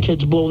all your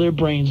kids blow their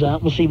brains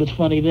out. We'll see what's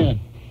funny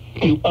then.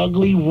 You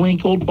ugly,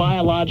 wrinkled,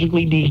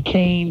 biologically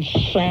decaying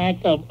sack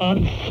of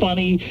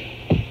unfunny...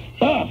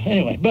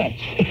 anyway, but...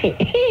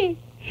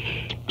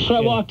 So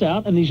I walked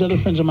out, and these other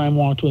friends of mine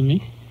walked with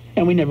me,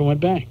 and we never went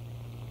back.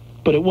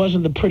 But it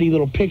wasn't the pretty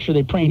little picture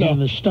they painted in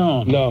the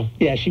stone. No.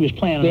 Yeah, she was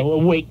planning a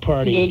wake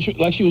party.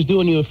 Like she was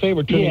doing you a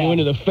favor, turning you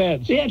into the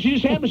feds. Yeah, she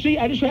just happened to see...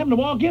 I just happened to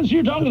walk in, see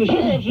her talking to the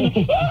sheriff.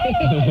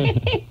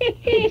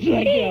 It's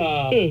like,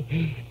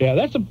 Yeah,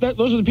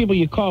 those are the people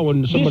you call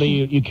when somebody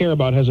you care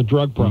about has a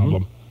drug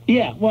problem.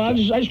 Yeah, well, I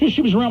just wish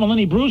she was around when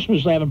Lenny Bruce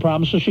was having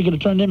problems so she could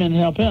have turned him in and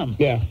help him.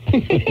 Yeah.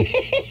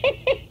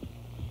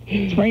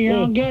 Spray your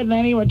own good,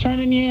 Lenny. We're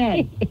turning you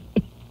in.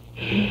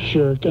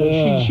 Sure.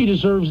 She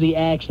deserves the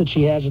axe that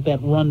she has at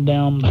that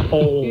rundown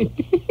hole.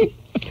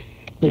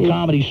 The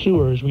comedy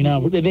sewers.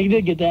 They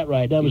did get that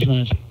right. That was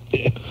nice.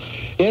 Yeah,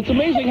 it's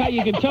amazing how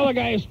you can tell a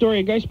guy a story.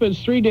 A guy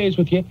spends 3 days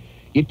with you.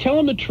 You tell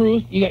him the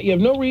truth. You have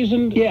no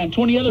reason. Yeah, and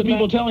 20 other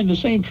people telling the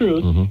same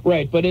truth. Mm-hmm.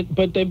 Right,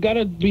 but they've got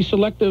to be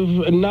selective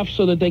enough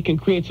so that they can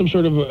create some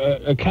sort of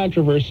a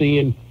controversy.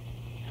 And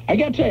I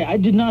got to tell you, I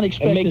did not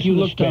expect make this you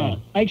with look stone.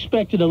 bad. I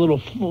expected a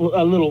little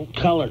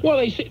color. Well,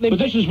 but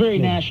this is very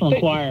National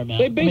Enquirer, man.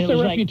 They base their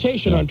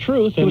reputation on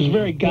truth. It was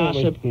very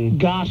gossip,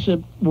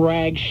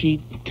 rag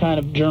sheet kind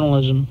of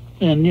journalism,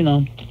 and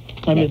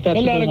I mean, that's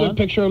and not a good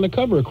picture on the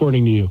cover,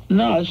 according to you.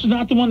 No, this is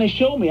not the one they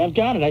showed me. I've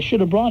got it. I should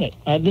have brought it.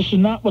 This is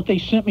not what they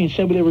sent me and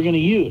said they were going to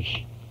use.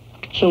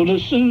 So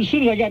as soon as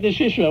I got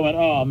this issue, I went,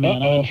 oh,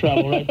 man, I'm in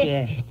trouble right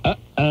there.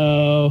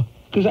 Uh-oh.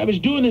 Because I was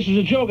doing this as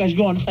a joke. I was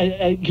going,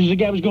 because the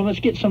guy was going, let's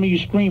get some of you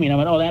screaming. I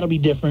went, oh, that'll be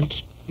different.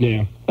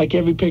 Yeah. Like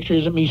every picture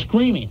isn't me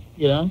screaming,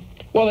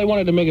 Well, they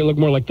wanted to make it look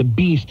more like the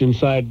beast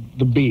inside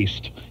the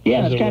beast.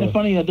 Yeah, it's kind of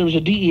funny that there was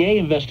a DEA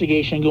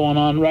investigation going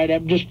on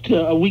just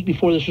a week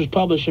before this was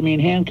published. I mean,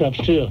 handcuffs,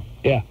 too.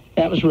 Yeah.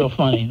 That was real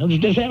funny.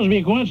 This happens to be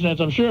a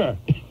coincidence, I'm sure.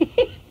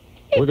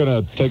 We're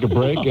going to take a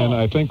break, and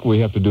I think we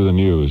have to do the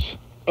news.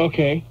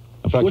 Okay.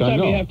 In fact, what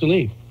time do you have to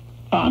leave?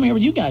 I'm here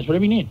with you guys,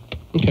 whatever you need.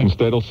 You can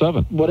stay till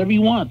 7. Whatever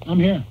you want, I'm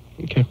here.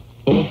 Okay.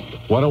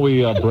 Why don't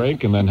we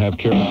break and then have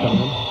Carrie come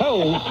in?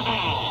 Oh.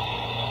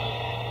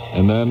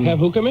 And then... Have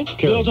who come in?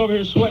 Bill's over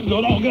here sweating,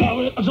 going, oh,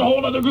 God, it's a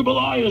whole other group of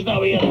lawyers now.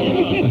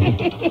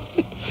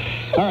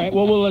 All right,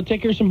 well, we'll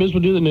take care of some biz.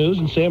 We'll do the news,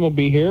 and Sam will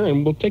be here,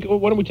 and why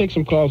don't we take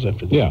some calls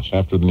after the news? Yeah,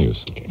 after the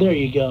news. Okay. There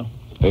you go.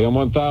 AM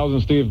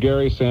 1000, Steve,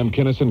 Garry, Sam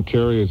Kinison.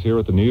 Carrie is here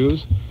at the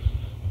news.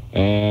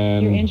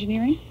 And... You're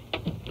engineering?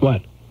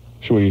 What?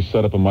 Should we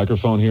set up a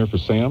microphone here for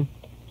Sam?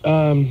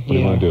 What do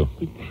you want to do?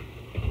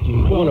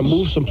 I want to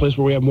move someplace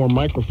where we have more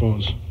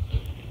microphones.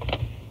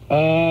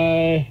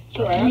 Sorry,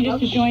 Can we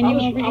just join you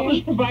over here? I'll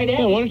just provide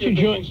Yeah, why don't you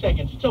join?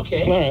 Seconds. It's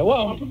okay. All right,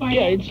 well,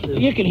 yeah,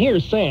 you can hear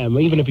Sam,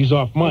 even if he's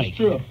off mic. That's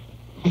true.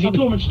 I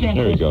told him to stand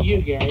There you close go. to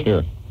you, Gary.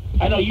 Here.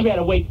 I know you had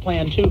a wake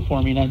plan, too,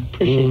 for me, and I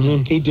appreciate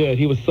it. He did.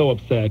 He was so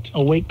upset.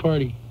 A wake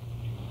party.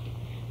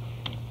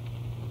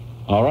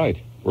 All right.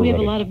 We have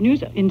a lot of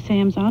news in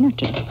Sam's honor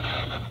today.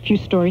 A few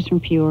stories from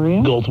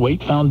Peoria.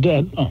 Goldthwait found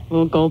dead. Oh. A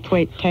little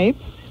Goldthwait tape.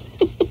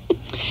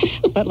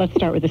 But let's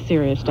start with the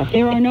serious stuff.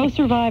 There are no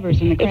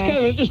survivors in the crash. It's kind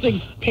of an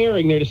interesting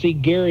pairing there to see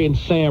Gary and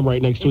Sam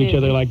right next to each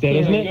other like that,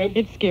 isn't it?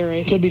 It's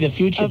scary. Could be the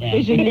future, A man.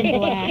 vision in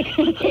black.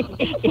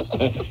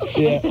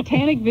 A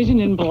satanic vision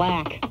in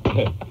black.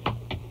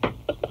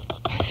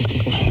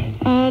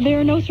 There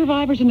are no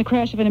survivors in the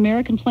crash of an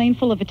American plane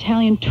full of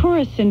Italian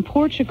tourists in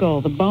Portugal.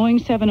 The Boeing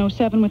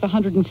 707 with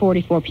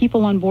 144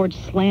 people on board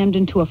slammed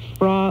into a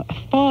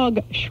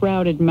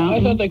fog-shrouded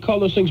mountain. I thought they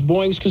called those things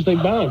Boeings because they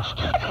bounced.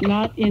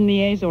 Not in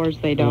the Azores,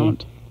 they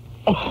don't.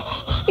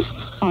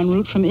 En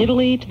route from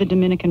Italy to the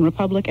Dominican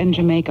Republic and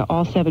Jamaica,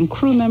 all 7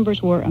 crew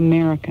members were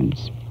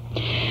Americans.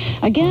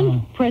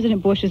 Again,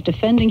 President Bush is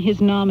defending his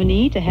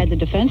nominee to head the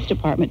Defense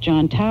Department,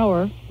 John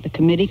Tower. The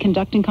committee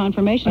conducting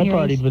confirmation hearings.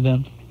 I partied with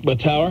them. But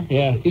Tower?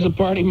 Yeah. He's a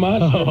party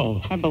monster.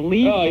 Oh. I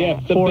believe Oh, yeah.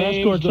 that. The 4 babes,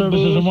 escort the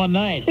services booze. in one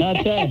night.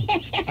 I tell you.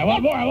 I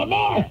want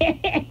more.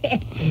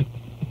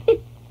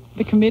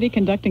 The committee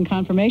conducting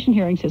confirmation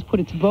hearings has put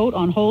its vote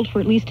on hold for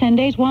at least 10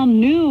 days while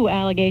new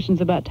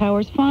allegations about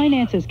Tower's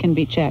finances can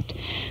be checked.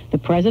 The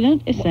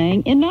president is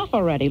saying, enough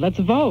already. Let's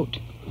vote.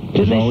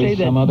 Did they say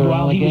that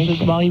while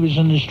he was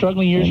in the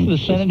struggling years for the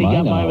Senate, he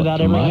got by without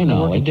ever having to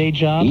work a day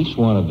job? Each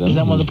one of them Is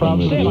that one of the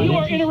problems? Sam, you are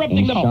finances?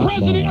 interrupting the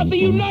President of the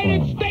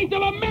United States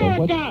of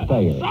America!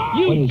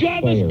 You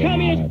godless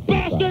communist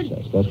bastard!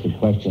 That's the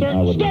question I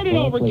would Start it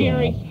over, rhetorically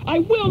Gary. ask I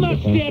will in not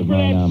defense stand of for my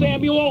that, nominee.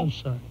 Samuel. I'm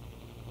sorry.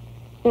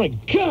 Oh, my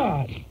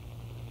God.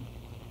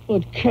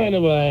 What kind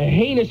of a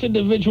heinous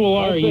individual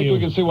are you? I think we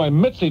can see why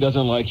Mitzi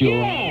doesn't like you.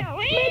 Yeah,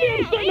 maybe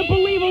I'm starting to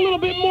believe a little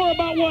bit more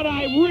about what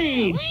I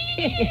read.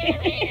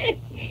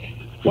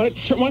 Why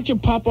don't you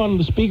pop on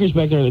the speakers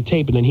back there on the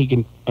tape, and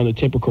then on the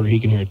tape recorder, he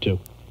can hear it too.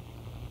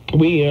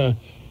 We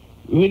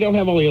don't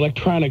have all the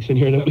electronics in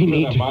here that we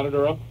need. That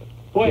monitor up?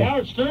 Boy,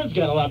 Howard Stern's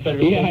got a lot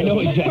better. Yeah, I know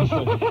he does.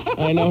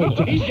 I know he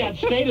does. He's got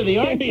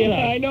state-of-the-art. Yeah,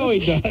 I know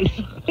he does.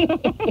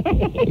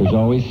 There's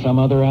always some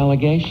other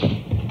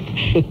allegation.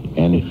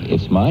 And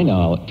it's to my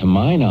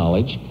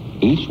knowledge,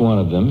 each one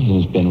of them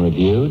has been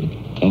reviewed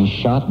and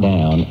shot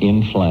down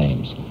in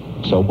flames.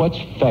 So what's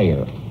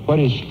fair? What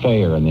is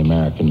fair in the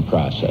American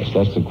process?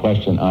 That's the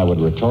question I would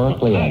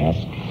rhetorically ask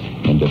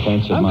in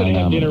defense of my I'm going to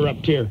have to nominee.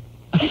 interrupt here.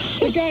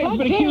 The guy has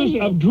been accused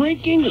of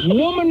drinking,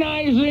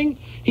 womanizing.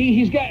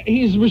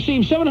 He's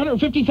received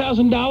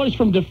 $750,000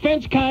 from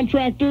defense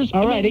contractors.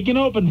 All right, he can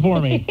open for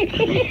me.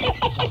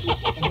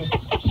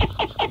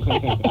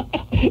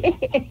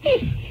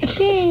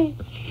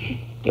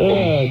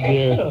 Oh,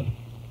 dear.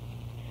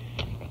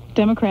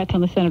 Democrats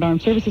on the Senate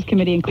Armed Services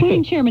Committee,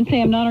 including Chairman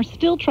Sam Nunn, are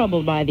still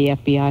troubled by the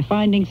FBI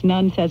findings.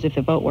 Nunn says if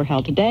the vote were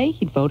held today,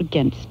 he'd vote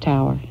against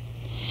Tower.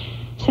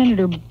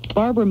 Senator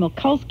Barbara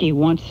Mikulski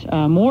wants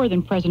more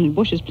than President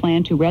Bush's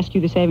plan to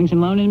rescue the Savings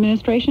and Loan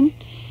Administration.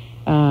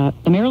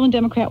 The Maryland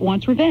Democrat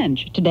wants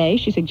revenge. Today,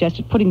 she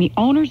suggested putting the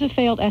owners of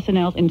failed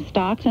S&Ls in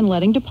stocks and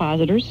letting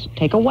depositors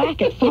take a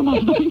whack at some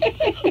of them.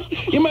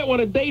 You might want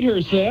to date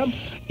her, Sam.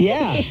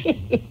 Yeah.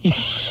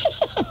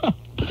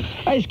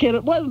 I just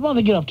can't. Why don't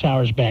they get off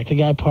Tower's back? The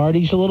guy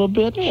parties a little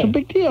bit. It's a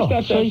big deal.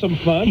 Let's have some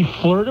fun. He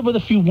flirted with a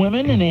few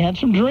women, and they had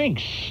some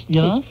drinks,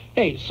 you know?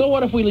 Hey, so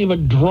what if we leave a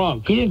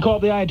drunk? He didn't call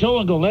up the Ayatollah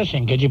and go,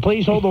 listen, could you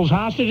please hold those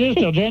hostages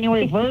till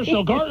January 1st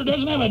so Carter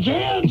doesn't have a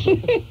chance?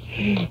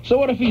 So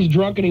what if he's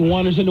drunk and he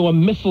wanders into a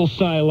missile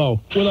silo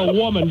with a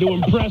woman to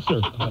impress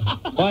her?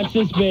 Watch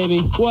this,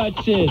 baby.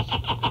 Watch this.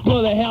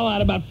 Blow the hell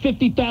out of about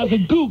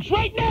 50,000 gooks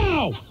right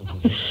now!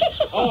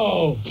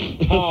 Oh,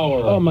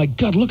 Tower. Oh, my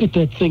God, look at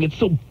that thing. It's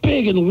so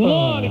big and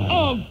long.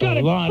 Oh, God,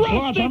 it's Launch,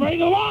 thrusting. I'm ready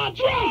to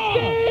launch.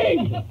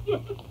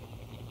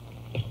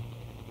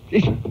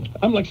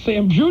 I'm like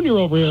Sam Jr.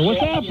 over here. What's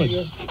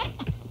happened?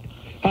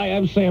 Hi,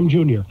 I'm Sam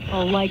Jr.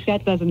 Oh, like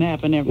that doesn't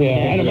happen every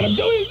day. I know, but I'm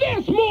doing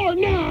this more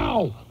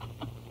now.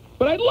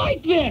 But I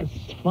like this.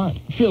 It's fun.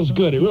 It feels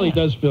good. It really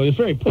does feel. It's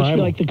very It's primal.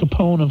 like the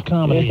Capone of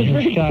comedy. It's in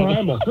very Chicago.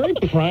 primal. Very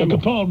primal.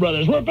 The Capone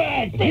brothers, we're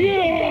back.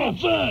 Yeah.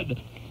 Son.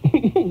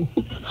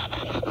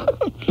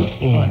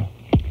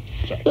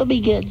 It'll be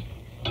good.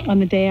 On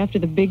the day after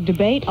the big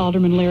debate,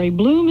 Alderman Larry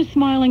Bloom is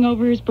smiling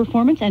over his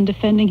performance and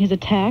defending his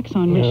attacks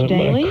on Rich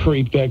Daley. What a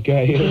creep that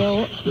guy is.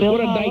 Bill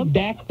What a Hollab.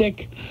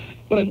 didactic,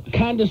 what a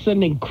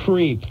condescending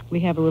creep. We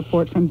have a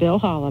report from Bill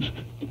Hollab.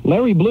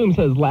 Larry Bloom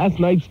says last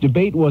night's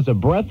debate was a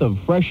breath of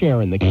fresh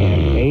air in the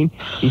campaign.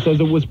 He says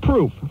it was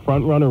proof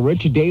frontrunner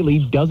Rich Daley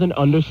doesn't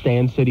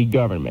understand city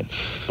government.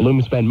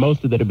 Bloom spent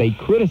most of the debate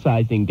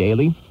criticizing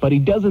Daley, but he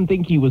doesn't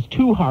think he was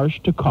too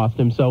harsh to cost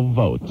himself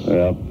votes.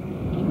 Well,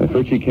 if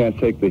Richie can't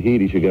take the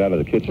heat, he should get out of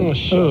the kitchen.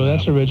 Oh,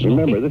 that's original.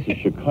 Remember, this is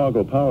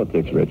Chicago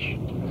politics, Rich.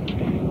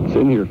 It's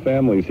in your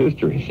family's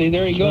history. See,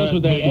 there he goes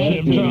with that Adam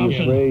attitude. Thompson.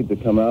 Be afraid to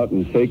come out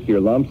and take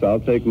your lumps. I'll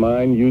take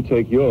mine, you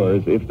take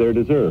yours, if they're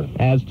deserved.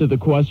 As to the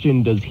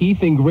question, does he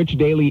think Rich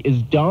Daley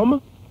is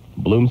dumb?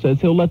 Bloom says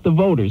he'll let the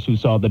voters who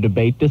saw the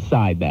debate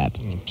decide that.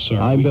 Sorry,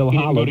 I'm Bill he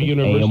didn't go Hollab, to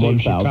University AM of 1000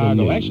 Chicago.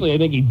 News. Actually, I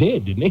think he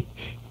did, didn't he?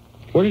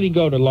 Where did he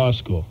go to law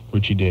school,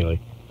 Richie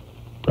Daley?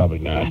 Probably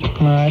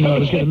not. I know I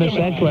was going to miss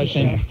that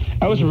question.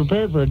 I wasn't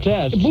prepared for a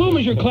test. Bloom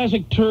is your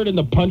classic turd in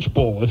the punch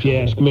bowl, if you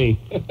ask me.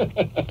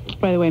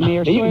 By the way,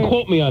 Mayor You can Sawyer...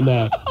 quote me on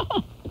that.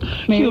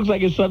 She looks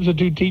like a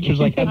substitute teacher's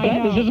like, I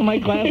know. this isn't my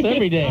class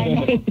every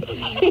day.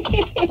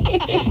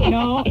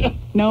 No,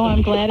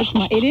 I'm glad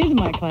it is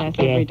my class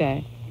every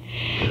day.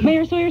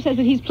 Mayor Sawyer says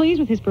that he's pleased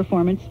with his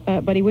performance,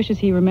 but he wishes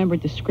he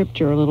remembered the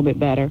scripture a little bit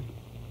better.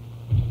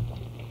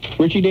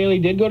 Richie Daley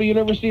did go to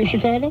University of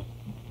Chicago?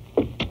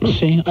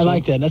 See, I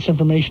like that. That's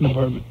information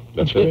department.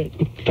 That's great.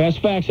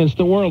 Fast facts,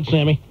 instant world,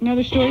 Sammy.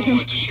 Another story from...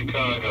 went to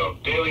Chicago.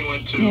 Daley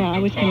went to... Yeah, I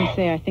was going to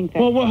say, I think that...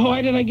 Well,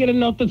 why did I get a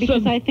note that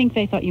because says... I think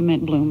they thought you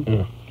meant Bloom.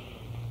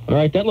 All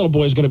right, that little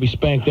boy's going to be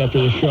spanked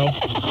after the show.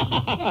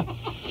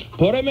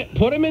 Put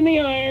him in the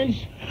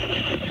irons.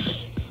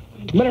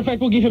 Matter of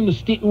fact, we'll give him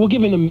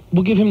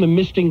the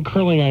misting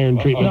curling iron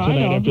treatment No, I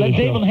tonight know. after Let the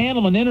David show.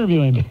 Handelman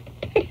interview him.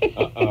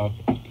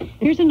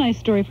 Here's a nice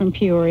story from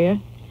Peoria.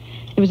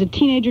 There was a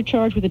teenager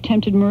charged with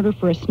attempted murder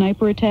for a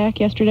sniper attack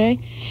yesterday.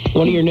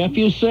 One of your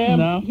nephews, Sam?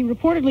 No. He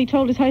reportedly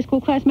told his high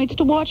school classmates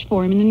to watch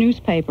for him in the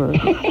newspaper.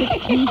 I'm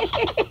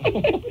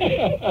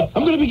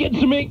going to be getting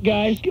some ink,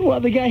 guys. Well,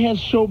 the guy has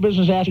show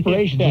business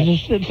aspirations.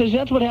 It says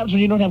that's what happens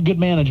when you don't have good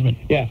management.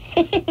 Yeah.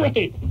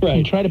 Right.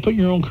 You try to put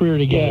your own career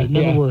together. It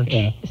never works.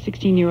 Yeah. The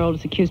 16-year-old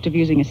is accused of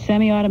using a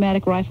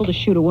semi-automatic rifle to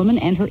shoot a woman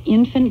and her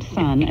infant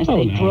son as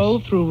they nice.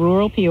 drove through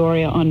rural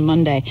Peoria on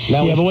Monday.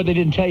 But what they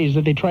didn't tell you is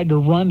that they tried to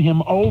run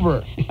him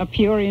over. A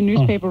Peoria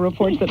newspaper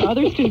reports that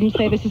other students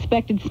say the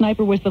suspected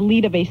sniper was the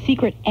lead of a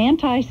secret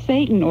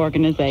anti-Satan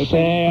organization.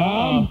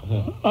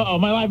 Uh-oh,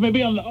 my life may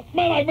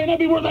not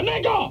be worth a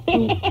nickel.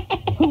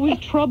 Who was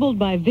troubled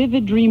by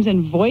vivid dreams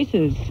and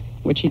voices,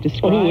 which he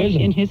described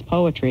in his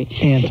poetry.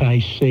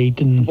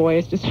 Anti-Satan. The boy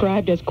is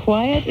described as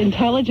quiet,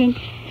 intelligent,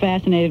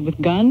 fascinated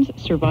with guns,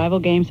 survival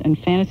games, and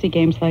fantasy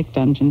games like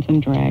Dungeons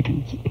and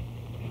Dragons.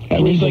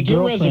 That reads like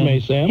your resume,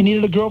 Sam. He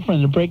needed a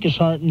girlfriend to break his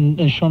heart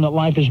and show him that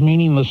life is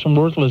meaningless and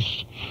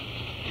worthless.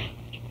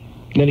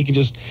 Then he can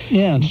just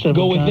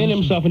go within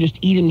himself and just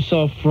eat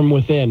himself from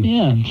within.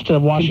 Yeah, instead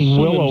of watching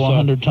Willow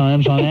 100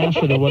 times on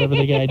acid or whatever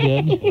the guy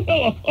did.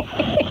 The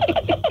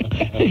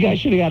guy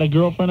should have got a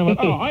girlfriend and went,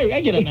 I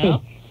get it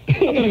now. I'm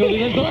going to go do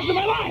this the rest of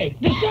my life.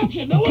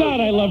 Deception. No God,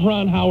 I love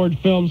Ron Howard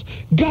films.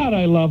 God,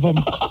 I love him.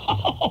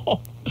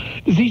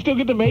 Does he still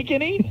get to make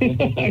any?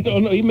 I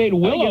don't know. He made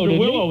Willow,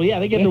 didn't he? Yeah,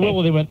 they get to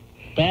Willow. They went,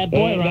 bad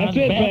boy, Ron. That's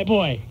it, bad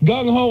boy.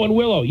 Gung-Ho and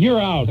Willow, you're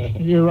out.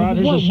 You're out.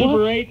 There's a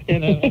Super 8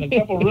 and a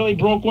couple really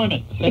broke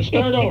women. Let's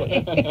start over.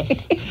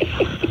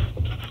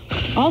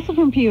 Also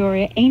from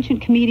Peoria,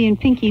 ancient comedian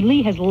Pinky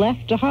Lee has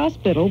left a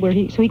hospital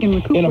so he can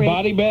recuperate in a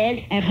body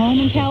bag at home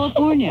in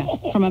California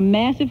from a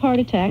massive heart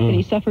attack that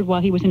he suffered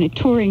while he was in a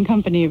touring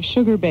company of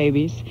sugar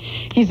babies.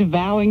 He's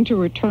vowing to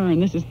return.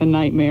 This is the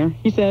nightmare.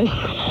 He says,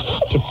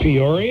 to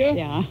Peoria?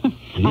 Yeah.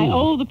 I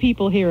owe the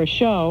people here a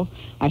show.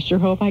 I sure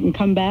hope I can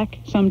come back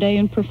someday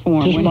and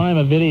perform. Just buy him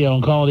a video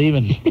and call it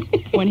even.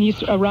 When he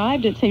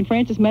arrived at St.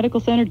 Francis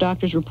Medical Center,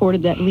 doctors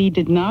reported that Lee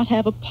did not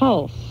have a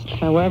pulse.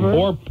 However,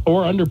 or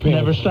underpants.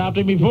 Never stopped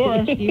him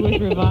before. He was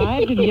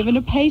revived and given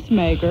a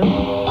pacemaker.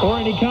 Or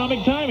any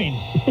comic timing.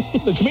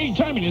 The comedic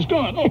timing is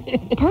gone.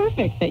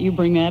 Perfect that you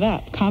bring that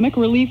up. Comic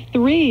Relief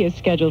 3 is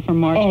scheduled for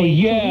March 8th.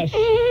 Yes.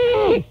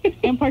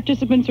 And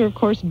participants are, of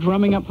course,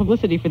 drumming up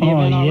publicity for the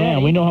event already. Yeah,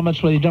 we know how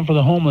much they've done for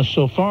the homeless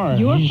so far.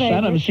 Your I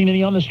favorite. haven't seen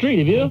any on the street,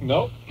 have you?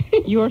 Nope.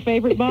 Your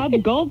favorite Bob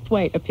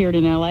Goldthwait appeared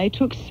in L.A.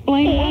 to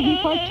explain why he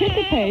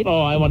participates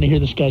Oh, I want to hear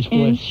this guy's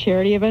in voice.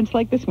 charity events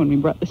like this one. We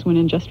brought this one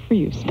in just for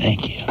you, Sam.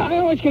 Thank you. I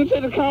always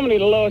consider comedy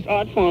the lowest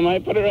art form. I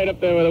put it right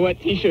up there with a wet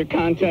T-shirt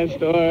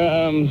contest or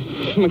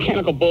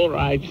mechanical bull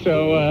ride.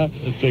 So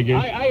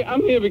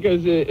I'm here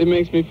because it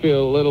makes me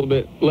feel a little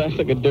bit less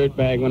like a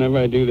dirtbag whenever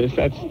I do this.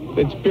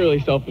 It's purely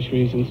selfish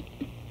reasons.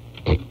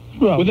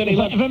 Well,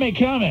 if I may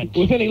comment.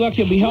 With any luck,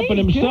 he'll be helping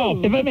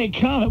himself. If I may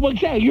comment. Well,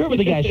 exactly. You heard what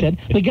the guy said.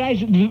 The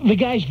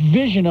guy's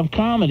vision of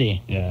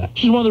comedy. Yeah.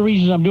 This is one of the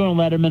reasons I'm doing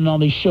Letterman and all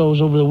these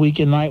shows over the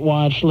weekend, Night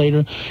Watch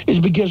later, is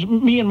because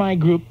me and my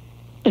group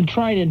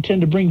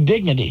intend to bring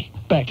dignity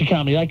back to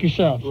comedy, like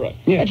yourself. Right.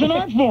 Yeah. It's an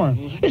art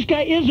form. This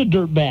guy is a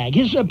dirtbag.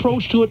 His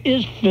approach to it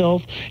is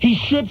filth. He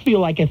should feel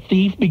like a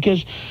thief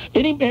because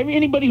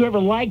anybody who ever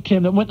liked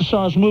him that went and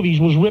saw his movies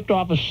was ripped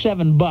off of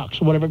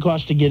 $7 or whatever it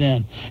costs to get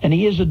in. And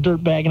he is a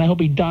dirtbag, and I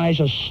hope he dies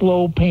a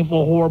slow,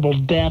 painful, horrible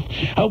death.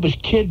 I hope his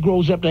kid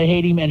grows up to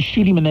hate him and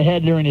shoot him in the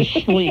head during his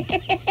sleep.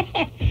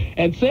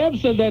 And Sam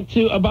said that,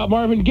 too, about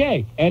Marvin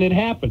Gaye, and it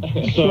happened.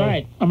 That's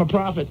right. I'm a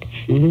prophet.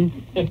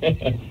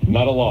 Mm-hmm.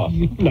 Not a loss.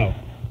 No.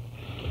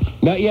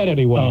 Not yet,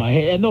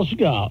 anyway. And those,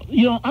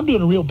 I'm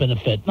doing a real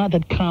benefit, not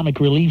that comic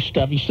relief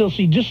stuff. You still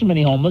see just as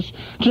many homeless,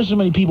 just as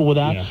many people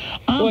without. Yeah.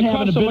 I'm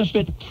having a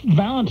benefit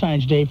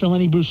Valentine's Day for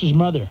Lenny Bruce's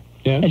mother.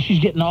 Yeah. And she's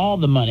getting all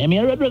the money. I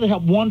mean, I'd rather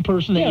help one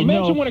person that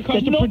imagine what it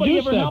costs to nobody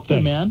produce ever that helped thing.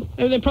 her, man.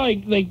 They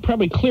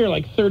probably clear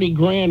like $30,000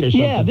 or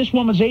something. Yeah, this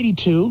woman's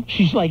 82.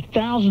 She's like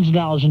thousands of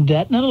dollars in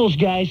debt. None of those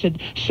guys that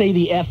say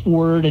the F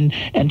word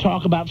and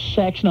talk about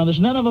sex and all this,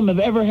 none of them have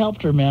ever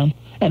helped her, man.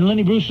 And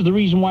Lenny Bruce is the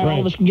reason why all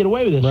of us can get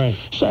away with this. Right.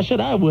 So I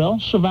said, I will.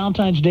 So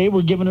Valentine's Day,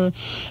 we're giving her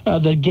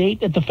the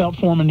gate at the Felt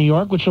Forum in New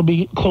York, which will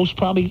be close,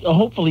 probably,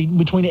 hopefully,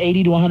 between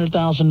 $80,000 to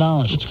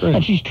 $100,000. That's great.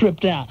 And she's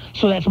tripped out.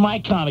 So that's my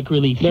comic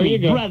relief. There you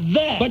go.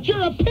 Brother. But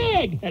you're a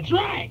pig. That's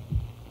right.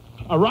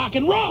 A rock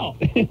and roll.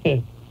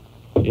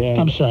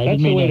 Yeah, I'm sorry.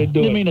 That's the way to do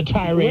it. Didn't mean to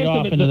tirade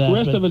off into that. The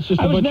rest of it's just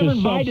a bunch of I was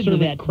never invited to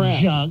that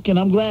crap. junk, and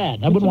I'm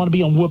glad. I wouldn't want to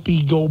be on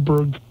Whoopi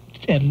Goldberg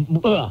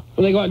and Well,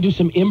 they go out and do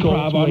some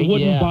improv on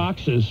wooden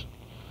boxes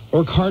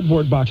or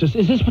cardboard boxes.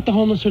 Is this what the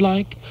homeless are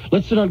like?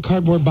 Let's sit on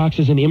cardboard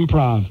boxes and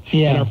improv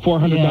in our $400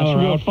 it's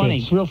real outfits.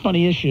 funny. It's a real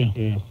funny issue.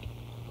 Yeah.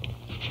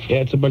 Yeah,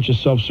 it's a bunch of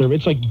self-service.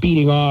 It's like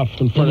beating off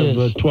in front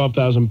of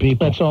 12,000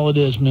 people. That's all it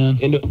is, man.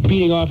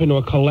 Beating off into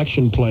a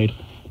collection plate.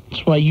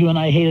 That's why you and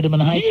I hated him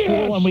in high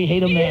school, and we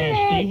hate him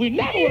now, Steve. We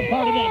never were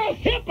part of that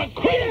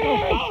hypocritical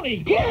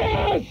phony.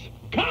 Yes!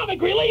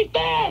 Comic relief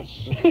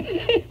this!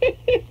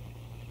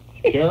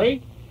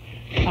 Garry?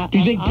 Do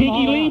you think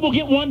Pinky Lee will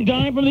get one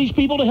dime from these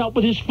people to help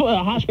with his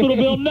hospital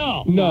bill?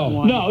 No.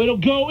 No, it'll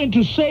go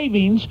into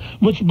savings,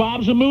 which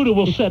Bob Zamuda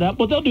will set up.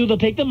 What they'll do, they'll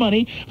take the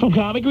money from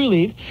Comic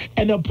Relief,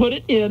 and they'll put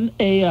it in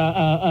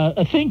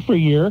a thing for a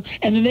year,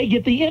 and then they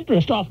get the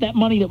interest off that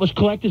money that was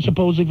collected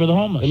supposedly for the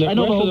homeless. I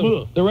know the whole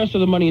move. The rest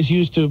of the money is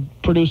used to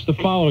produce the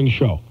following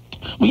show.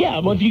 Well, yeah,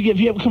 well, if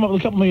you ever come up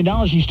with $2 million,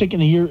 you stick it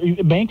in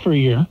the bank for a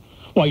year.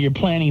 while you're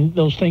planning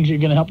those things you're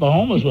going to help the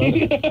homeless with.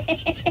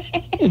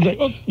 It's like,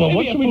 well,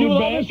 what should we do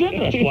with all this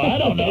interest? Well, I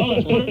don't know.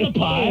 Let's put it in a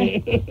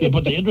pie. You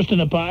put the interest in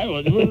a pie.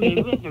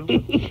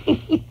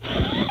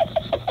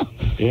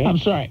 Yeah. I'm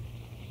sorry.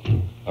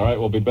 All right,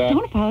 we'll be back.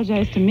 Don't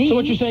apologize to me. So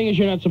what you're saying is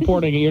you're not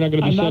supporting it. You're not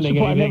going to be sending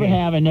anything. I never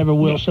have and never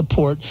will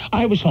support.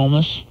 I was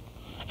homeless.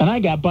 And I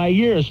got by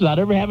years without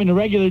ever having a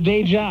regular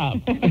day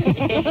job. Don't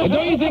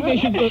you think they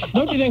should?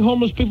 Don't you think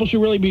homeless people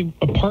should really be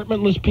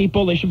apartmentless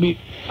people? They should be,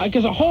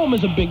 because a home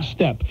is a big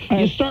step.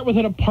 You start with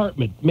an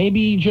apartment,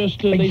 maybe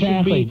just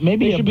exactly.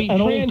 They should be an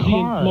transient old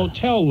car.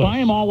 motel-less. Buy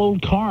them all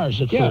old cars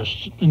at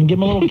first, and give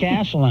them a little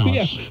gas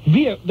allowance.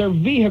 They're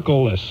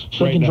vehicle-less,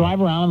 so they can drive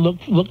around and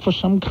look for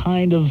some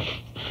kind of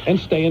and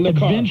stay in the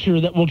adventure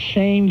that will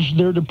change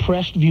their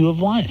depressed view of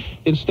life.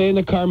 And stay in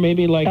the car,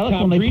 maybe like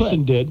Tom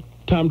Dreesen did.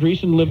 Tom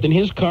Dreesen lived in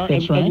his car,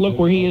 and look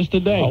where he is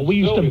today. Oh, we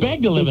used to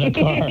beg to live in a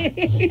car.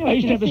 I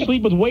used to have to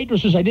sleep with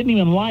waitresses I didn't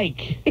even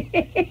like.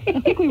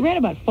 I think we read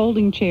about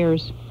folding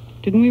chairs.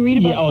 Didn't we read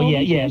about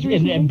folding chairs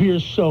recently? And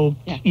beer-soaked.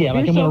 Yeah,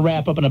 like I'm going to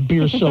wrap up in a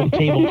beer-soaked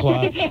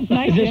tablecloth.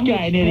 Nice this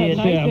guy an idiot?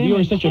 Sam, you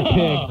are such a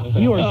pig.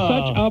 You are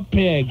such a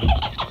pig.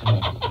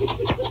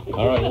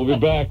 All right, we'll be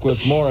back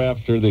with more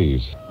after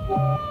these.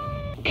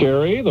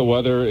 Carrie, the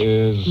weather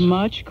is...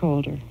 much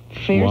colder.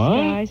 Fair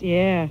skies,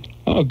 yeah.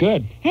 Oh,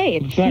 good. Hey,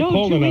 it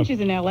snowed 2 inches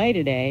in L.A.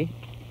 today.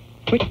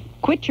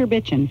 Quit your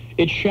bitching.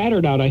 It's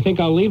shattered out. I think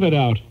I'll leave it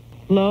out.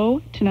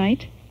 Low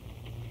tonight,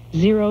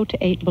 0 to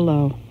 8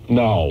 below.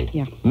 No.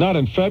 Yeah. Not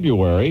in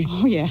February.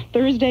 Oh, yeah.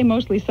 Thursday,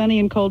 mostly sunny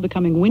and cold,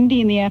 becoming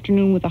windy in the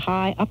afternoon with a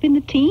high up in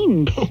the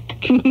teens.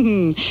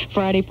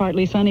 Friday,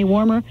 partly sunny,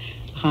 warmer.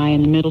 High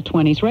in the middle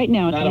 20s. Right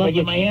now, it's not if I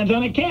get my hands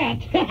on a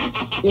cat. 13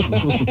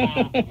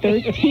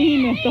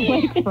 at the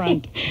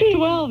lakefront.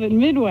 12 at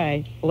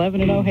Midway.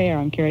 11 at O'Hare.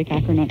 I'm Carrie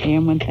Cochran on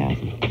AM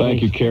 1000.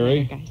 Thank you,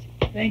 Carrie.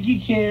 Thank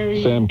you,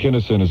 Carrie. Sam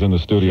Kinison is in the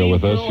studio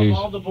with us. He's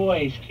all the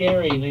voice.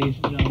 Carrie, ladies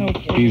and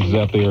gentlemen. He's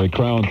at the Erie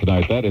Crown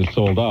tonight. That is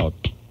sold out.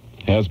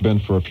 Has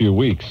been for a few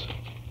weeks.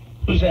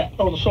 Who's that?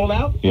 Oh, sold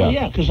out? Yeah. Oh,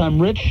 yeah, because I'm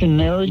rich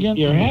and arrogant.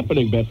 You're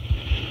happening, Ben.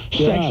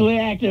 Sexually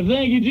active.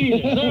 Thank you,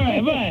 Jesus. All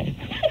right, bye.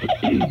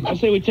 I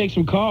say we take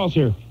some calls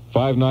here.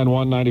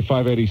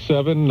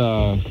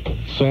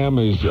 591-9587. Sam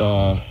is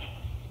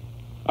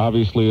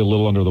obviously a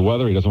little under the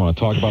weather. He doesn't want to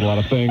talk about a lot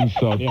of things,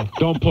 so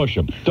don't push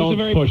him. Don't push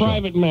him. He's a very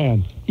private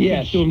man.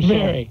 Yes,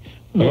 very.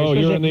 Hello,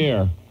 you're in the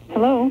air.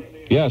 Hello?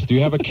 Yes, do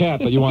you have a cat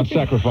that you want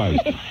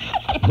sacrificed? You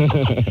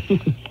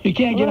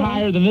can't get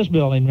higher than this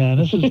building, man.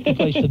 This is the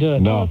place to do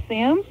it. No.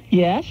 Sam?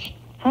 Yes?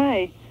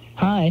 Hi.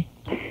 Hi.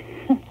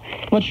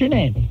 What's your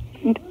name?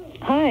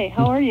 Hi,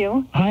 how are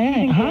you?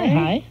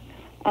 Hi.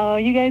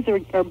 You guys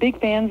are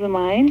big fans of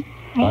mine.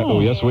 Oh,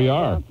 yes, we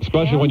are.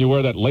 Especially when you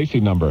wear that lacy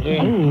number.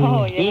 Yeah.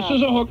 Oh, yeah. This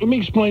is a hook. Let me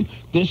explain.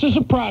 This is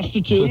a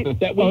prostitute.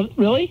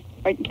 Really?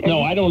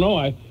 No, I don't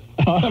know.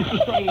 I'm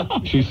just trying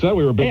to... She said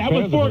we were big fans.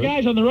 I'm with 4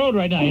 guys on the road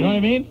right now. You know what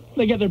I mean?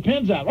 They get their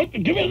pins out.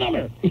 Give me a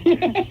number.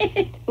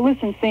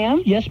 Listen,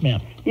 Sam. Yes,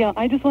 ma'am. Yeah,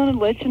 I just wanted to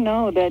let you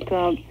know that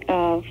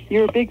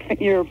you're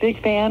a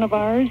big fan of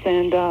ours,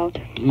 and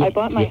I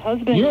bought my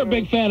husband. You're a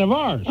big fan of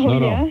ours. Oh,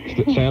 no.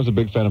 Sam's a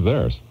big fan of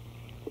theirs.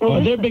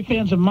 Well, they're big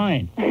fans of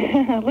mine.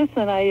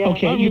 Listen,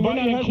 okay, you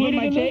bought your husband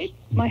my tape?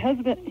 My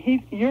husband,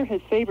 you're his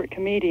favorite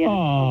comedian of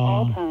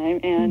all time,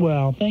 and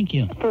well, thank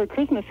you. For a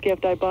Christmas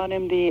gift, I bought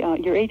him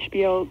your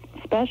HBO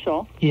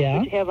special, which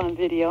you have on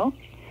video,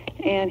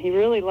 and he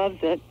really loves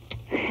it.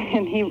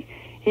 And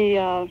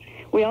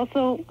we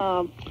also,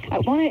 I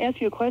want to ask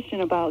you a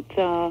question about.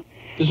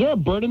 Is there a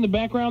bird in the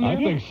background there? I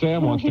think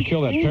Sam wants to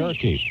kill that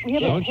parakeet. We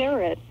have a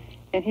parrot.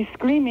 And he's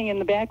screaming in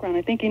the background.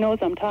 I think he knows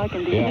I'm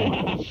talking to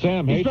you.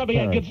 Sam hates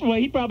parrots.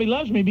 He probably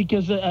loves me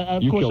because,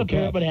 of course, a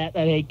parrot would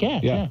hate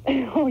cats. Yeah.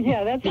 Oh,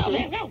 yeah, that's...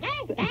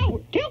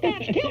 No, kill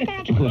cats.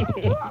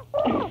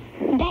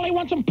 Polly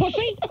wants some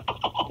pussy?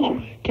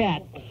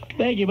 Cat.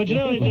 Thank you, but you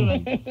know what I'm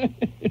doing.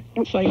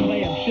 It's like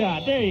laying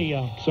shot. There you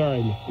go.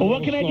 Sorry. Well,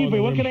 what can I do for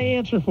you? What can I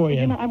answer for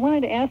you? I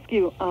wanted to ask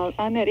you,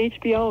 on that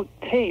HBO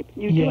tape,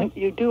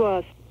 you do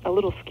a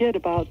little skit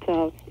about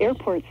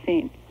airport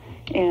scene.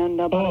 And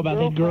about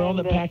the girl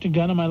that packed a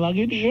gun in my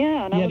luggage?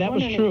 Yeah, and that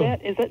was true.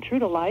 Is that true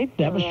to life?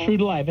 That was true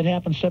to life. It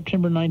happened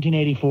September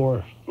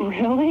 1984.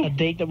 Really? A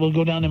date that will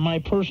go down in my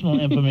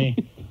personal infamy.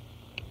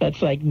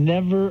 That's like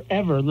never,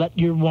 ever let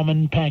your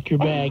woman pack your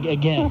bag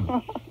again.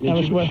 She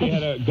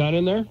had a gun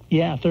in there?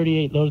 Yeah,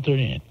 38, loaded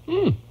 38.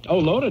 Oh,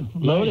 loaded.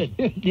 Loaded.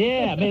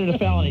 Yeah, made it a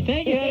felony.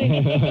 Thank you,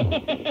 Eddie.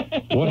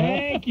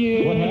 Thank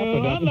you. What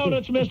happened?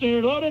 Unloaded,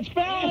 Mr. Loaded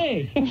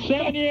felony.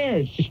 7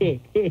 years.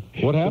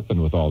 What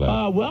happened with all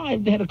that? Well, I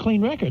had a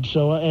clean record,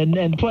 so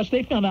and plus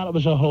they found out it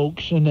was a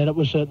hoax and that it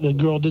was the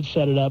girl did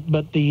set it up,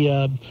 but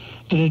the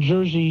New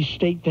Jersey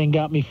state thing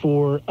got me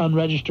for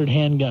unregistered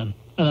handgun.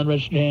 An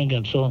unregistered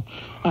handgun, so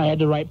I had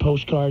to write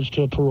postcards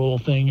to a parole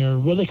thing, or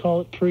what do they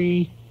call it,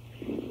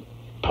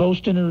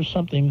 posting or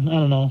something. I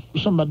don't know.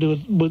 Something to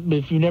do with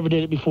if you never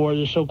did it before,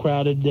 they're so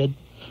crowded that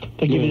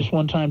They give you this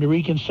one time to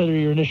reconsider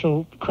your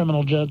initial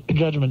criminal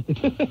judgment.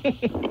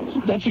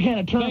 That's the kind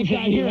of terms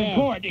that you hear in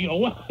court. You go,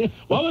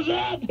 what was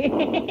that?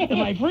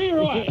 Am I free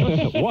or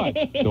what? What?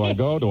 Do I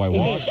go? Do I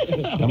walk?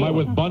 Am I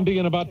with Bundy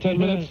in about 10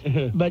 minutes?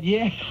 But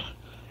yeah.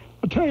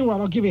 I'll tell you what,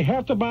 I'll give you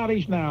half the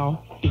bodies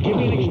now. Give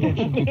me an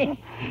extension.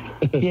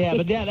 Yeah,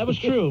 but that was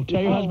true.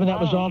 Tell your husband that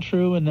was all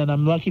true, and then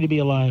I'm lucky to be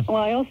alive.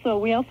 Well,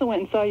 we also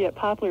went and saw you at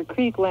Poplar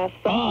Creek last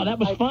summer. Oh, that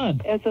was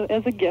fun. As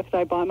a gift,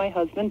 I bought my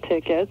husband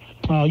tickets.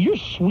 Oh, you're a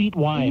sweet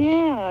wife.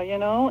 Yeah, you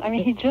know, I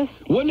mean, he just...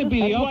 Wouldn't it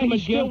be the That's why ultimate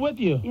he's still gift? with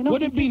you. You know,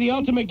 Wouldn't it be the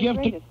ultimate gift?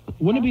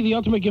 Wouldn't it be the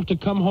ultimate gift to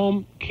come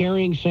home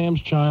carrying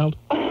Sam's child?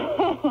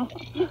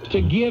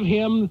 To give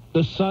him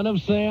the son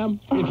of Sam,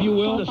 if you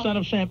will. The son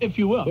of Sam, if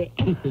you will.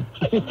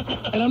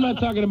 And I'm not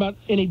talking about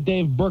any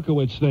Dave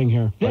Berkowitz thing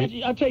here.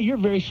 I'll tell you, you're a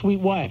very sweet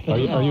wife. Are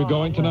you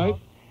going tonight?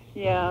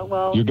 Yeah,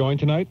 well... You're going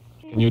tonight?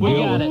 Can you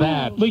deal with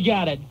that? We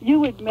got it. You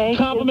would make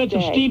Compliments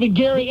of Steve and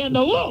Gary and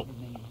the Loop.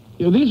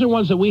 You know, these are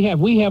ones that we have.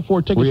 We have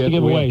 4 tickets to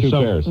give away. We have 2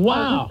 pairs.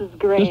 Wow. Oh, this is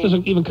great. This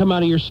doesn't even come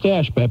out of your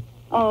stash, Beb.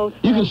 Oh,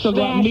 you can still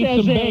go out and meet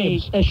some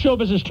babes. A show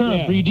business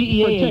term for you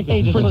DEA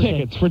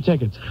agents. For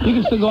tickets. You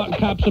can still go out and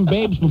cop some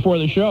babes before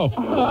the show with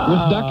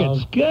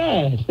ducats.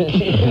 Good.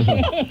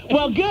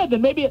 Well, good.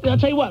 Then maybe, I'll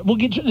tell you what,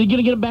 you're going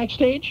to get them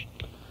backstage?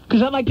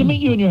 Because I'd like to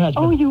meet you and your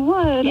husband. Oh, you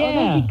would? Yeah. Oh,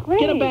 that'd be great.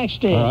 Get them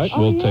backstage. All right,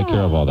 we'll take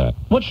care of all that.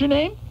 What's your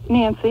name?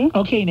 Nancy.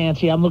 Okay,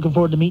 Nancy, I'm looking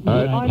forward to meeting you.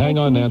 All right, hang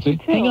on, Nancy.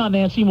 Hang on,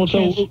 Nancy.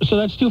 So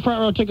that's 2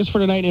 front row tickets for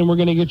tonight, and we're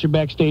going to get your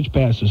backstage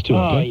passes, too,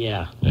 okay? Oh,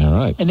 yeah. All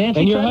right. And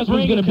Nancy, your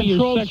husband's going to be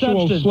your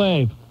sexual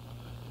slave.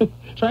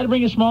 Try to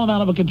bring a small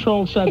amount of a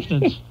controlled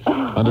substance.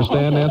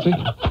 Understand, Nancy?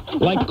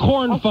 Like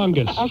corn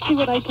fungus. I'll see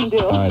what I can do.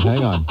 All right,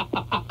 hang on.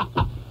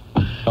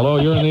 Hello,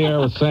 you're in the air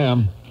with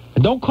Sam.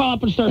 And don't call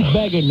up and start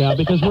begging now,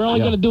 because we're only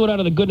going to do it out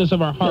of the goodness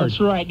of our hearts.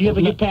 That's right. You have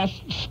to get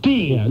past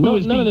Steve, who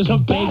is none of this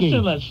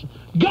compassionless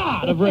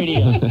God of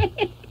radio.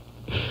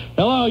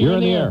 Hello, you're in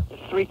the air.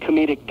 3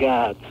 comedic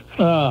gods.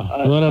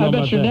 I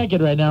bet you're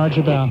naked right now, aren't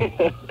you, pal?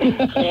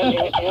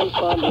 and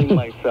fondling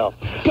myself.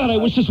 God, I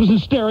wish this was in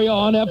stereo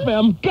on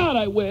FM. God,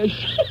 I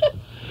wish.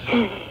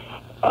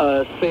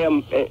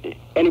 Sam,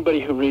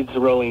 anybody who reads the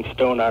Rolling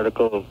Stone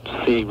article will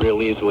see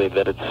real easily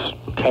that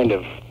it's kind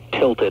of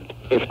tilted,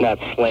 if not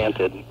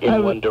slanted,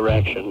 in one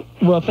direction.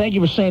 Well, thank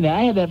you for saying that.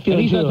 I had that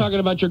feeling, and he's too. not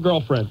talking about your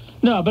girlfriend.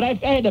 No, but I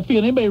had that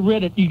feeling. Anybody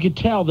read it, you could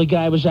tell the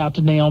guy was out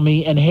to nail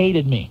me and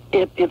hated me.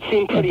 It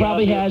seemed pretty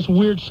probably obvious. has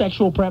weird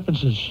sexual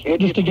preferences.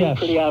 It just a guess.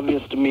 seemed pretty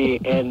obvious to me.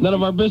 And none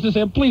of our business.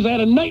 And please, I had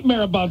a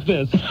nightmare about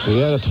this. We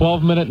had a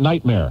 12-minute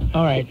nightmare.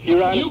 All right.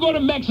 You go to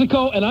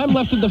Mexico, and I'm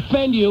left to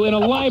defend you in a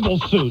libel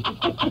suit.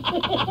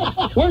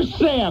 Where's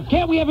Sam?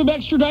 Can't we have him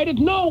extradited?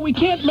 No, we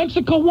can't.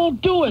 Mexico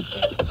won't do it.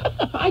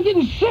 I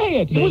didn't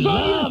say it. It was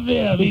on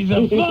your... him. He's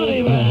a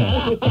funny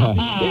man.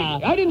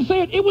 I didn't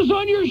say it. It was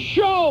on your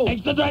show.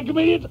 Extradite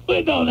comedians?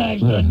 We don't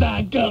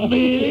extradite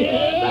comedians.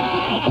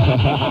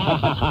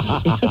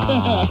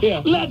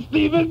 Let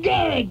Stephen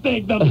Garry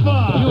take the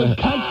fun.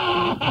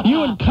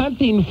 You and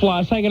Cunting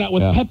Floss hanging out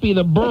with Pepe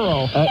the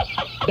Burro.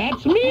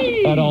 That's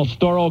me. At El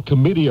Storo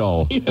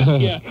Comedio.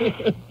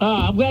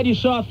 I'm glad you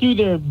saw through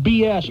their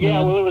BS, man.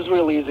 Yeah, well, it was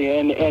real easy,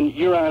 and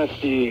your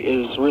honesty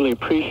is really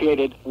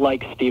appreciated,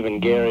 like Stephen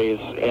Gary's,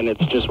 and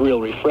it's just real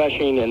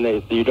refreshing,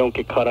 and you don't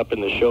get caught up in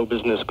the show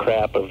business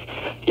crap of,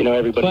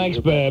 everybody. Thanks,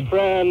 your babe. best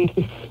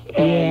friend.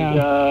 And,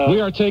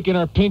 we are taking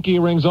our pinky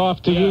rings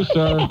off to you,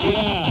 sir.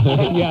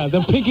 Yeah,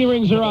 the pinky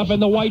rings are off,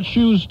 and the white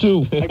shoes,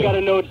 too. I got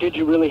to know, did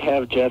you really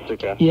have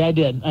Jessica? Yeah, I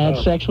did. I had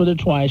sex with her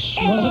twice.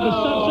 Was it the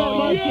Sunset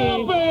Marquee? Yeah,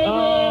 baby.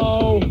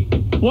 Oh.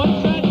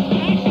 What's that?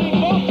 Actually,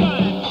 both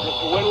times.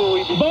 When will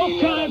we be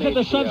Both times at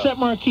the Sunset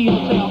Marquee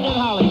Hotel in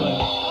Hollywood.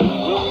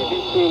 Will we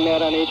be seeing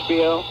that on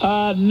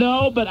HBO?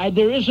 No, but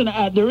there is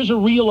a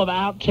reel of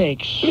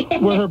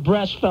outtakes where her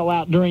breast fell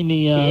out during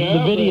the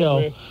video.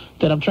 Baby.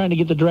 That I'm trying to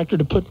get the director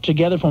to put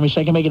together for me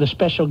so I can make it a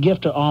special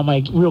gift to all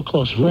my real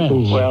close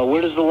friends. Well,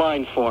 where does the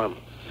line form?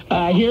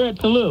 Here at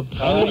the Loop.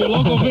 Your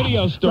local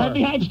video store. Right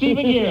behind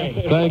Stephen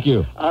Gary. Thank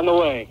you. On the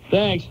way.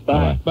 Thanks.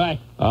 Bye. Bye.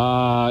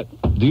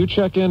 Do you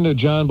check into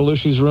John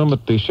Belushi's room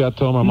at the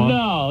Chateau Marmont?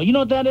 No. You know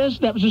what that is?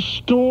 That was a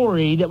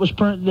story that was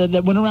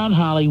that went around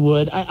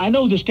Hollywood. I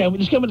know this guy.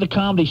 This guy went to the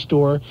Comedy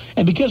Store,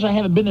 and because I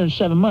haven't been there in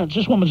 7 months,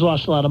 this woman's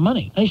lost a lot of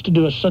money. I used to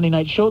do a Sunday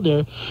night show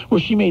there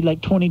where she made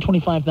like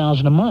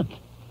 $25,000 a month.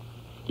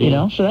 You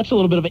know, so that's a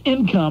little bit of an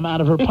income out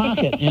of her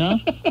pocket,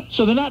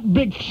 So they're not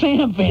big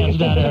Sam fans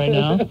down there right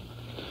now.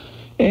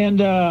 And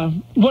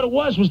what it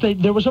was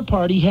there was a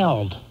party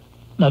held.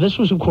 Now, this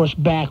was, of course,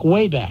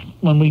 way back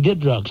when we did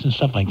drugs and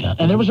stuff like that.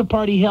 And there was a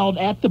party held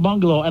at the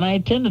bungalow, and I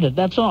attended it.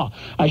 That's all.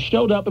 I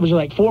showed up. It was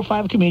like 4 or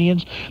 5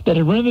 comedians that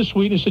had rented the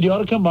suite and said, you ought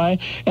to come by.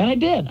 And I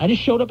did. I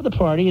just showed up at the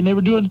party, and they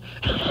were doing...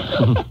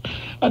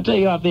 I'll tell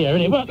you off the air.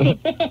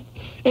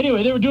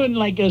 Anyway, they were doing,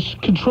 like,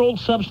 controlled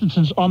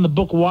substances on the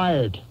book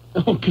Wired.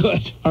 Oh,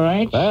 good. All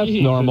right? That's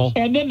normal.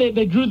 And then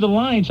they drew the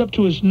lines up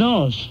to his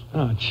nose.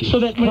 Oh, jeez.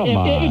 So that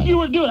if you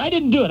were doing it, I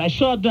didn't do it. I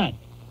saw it done.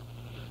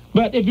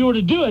 But if you were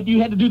to do it,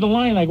 you had to do the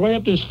line like right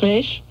up to his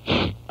face.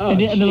 And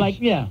they're like,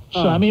 yeah.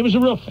 So, I mean, it was a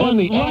real fun,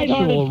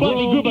 lighthearted,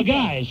 funny group of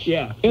guys.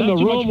 Yeah. In the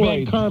room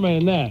bad karma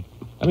in that.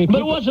 I mean,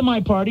 but it wasn't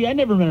my party. I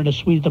never rented a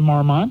suite at the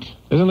Marmont.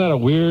 Isn't that a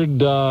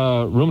weird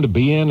room to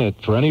be in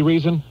for any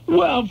reason?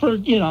 Well,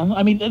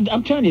 I mean,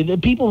 I'm telling you, the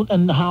people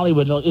in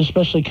Hollywood,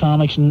 especially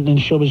comics and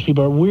showbiz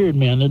people, are weird,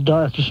 man. They're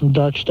dark. There's some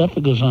dark stuff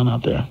that goes on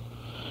out there.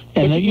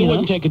 And you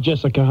wouldn't take a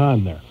Jessica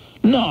Hahn there.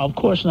 No, of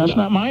course not. That's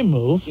not my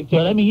move.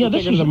 But, I mean,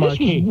 this was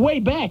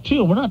way back,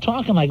 too. We're not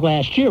talking like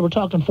last year. We're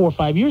talking 4 or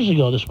 5 years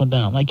ago this went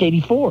down, like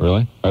 84.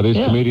 Really? Are these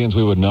comedians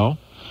we would know?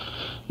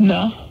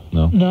 No.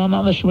 No,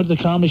 not unless you went to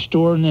the Comedy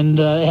Store and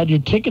had your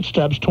ticket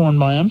stubs torn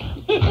by them.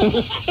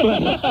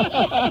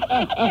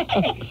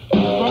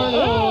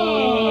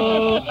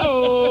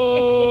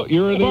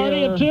 You're in the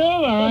Party air. of 2?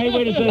 All right,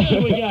 wait a second.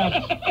 What we got?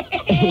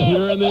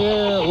 You're in the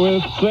air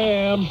with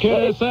Sam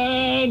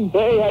Kinison.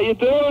 Hey, how you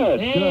doing?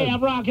 Hey, good.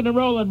 I'm rocking and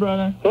rolling,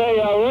 brother. Hey,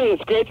 all right.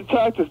 It's great to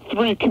talk to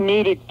 3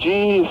 comedic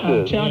geniuses.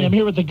 I'm telling you, I'm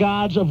here with the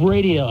gods of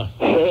radio.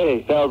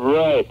 Hey, all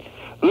right.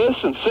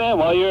 Listen, Sam,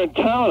 while you're in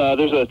town,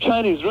 there's a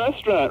Chinese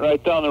restaurant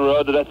right down the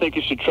road that I think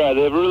you should try.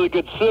 They have really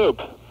good soup.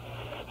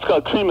 It's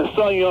called Cream of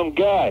Some Young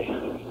Guy.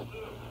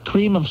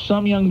 Cream of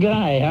Some Young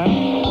Guy, huh?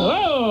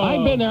 Whoa!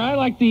 I've been there. I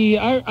like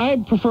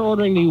I prefer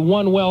ordering the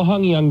one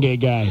well-hung young gay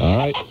guy. All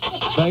right.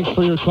 Thanks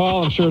for your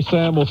call. I'm sure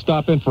Sam will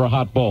stop in for a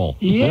hot bowl.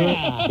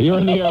 Yeah. You're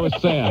in the air with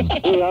Sam.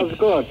 Hey, how's it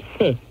going?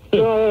 I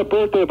had a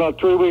birthday about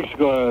 3 weeks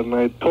ago, and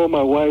I told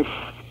my wife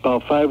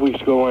about 5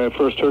 weeks ago when I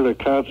first heard a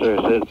concert,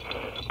 I said,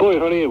 boy,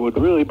 honey, it would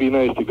really be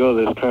nice to go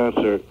to this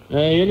concert.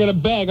 Hey, you're going to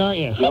beg, aren't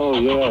you? Oh,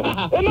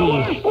 yeah. In the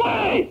worst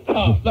way!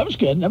 Oh, that was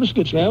good. That was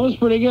good. That was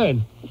pretty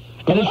good.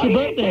 And it's your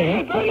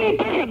birthday, huh? I need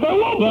tickets. I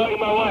won't bring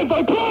my wife,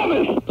 I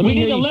promise. We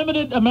need a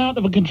limited amount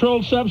of a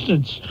controlled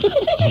substance.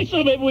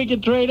 So maybe we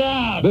can trade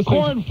out. This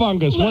corn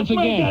fungus, once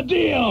Let's again. make a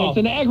deal. It's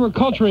an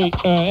agricultural,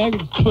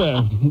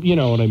 you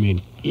know what I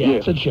mean. Yeah,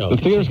 it's a joke.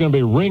 The theater's going to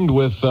be ringed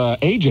with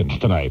agents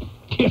tonight.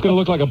 It's going to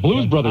look like a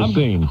Blues Brothers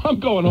scene. I'm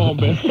going home,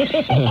 Ben.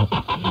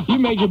 You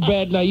made your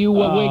bed. Now you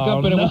wake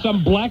up and it was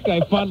some black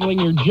guy fondling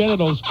your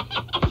genitals,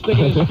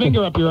 sticking his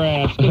finger up your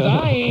ass. Because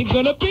I ain't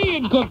going to be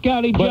in Cook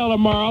County Jail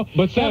tomorrow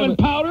having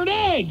powdered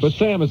eggs. But,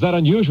 Sam, is that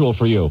unusual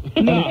for you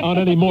on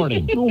any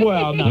morning?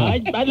 Well, no.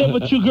 I live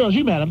with 2 girls.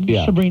 You met them.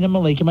 Yeah. Sabrina,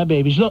 Malika, my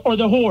babies. Or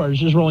the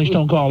whores, as Rolling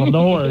Stone called them. The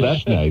whores.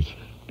 That's nice.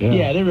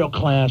 Yeah, they're real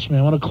class,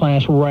 man. What a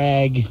class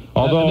rag.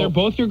 Although they're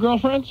both your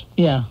girlfriends?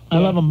 Yeah, I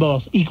love them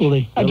both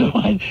equally. I had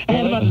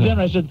them at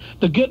dinner. I said,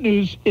 the good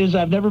news is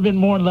I've never been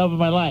more in love with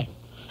my life.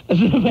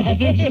 The bad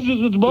news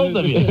is with both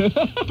of you.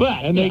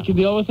 But they can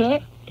deal with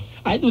that?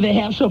 They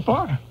have so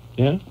far.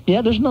 Yeah?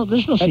 Yeah, there's no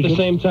secret. At the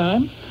same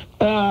time?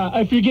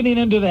 If you're getting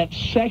into that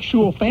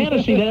sexual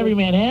fantasy that every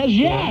man has,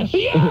 yes!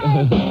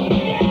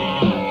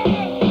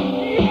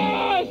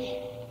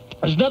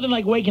 There's nothing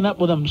like waking up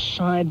with them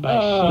side by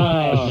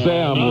side.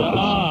 Sam.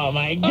 Oh,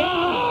 my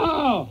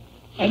God.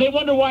 And they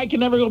wonder why I can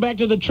never go back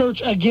to the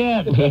church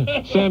again.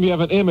 Sam, you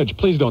have an image.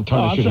 Please don't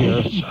tarnish it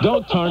here.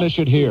 Don't tarnish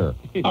it here.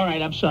 All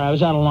right, I'm sorry. I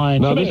was out of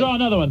line. Somebody draw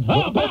another one.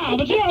 Oh, pow!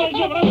 But yeah,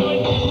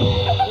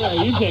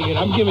 you take it.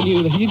 I'm giving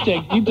you. You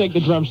take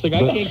the drumstick. I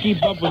can't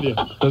keep up with you.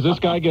 Does this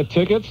guy get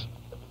tickets?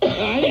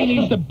 I think he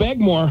needs to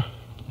beg more.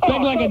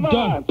 Beg like a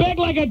dog. Beg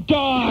like a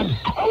dog.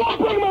 I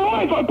won't bring my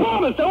wife, I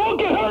promise. I won't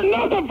get her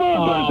nothing for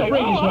her birthday.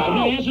 Bring his wife.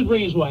 No, he has to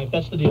bring his wife.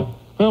 That's the deal.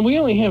 Well, we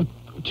only have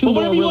 2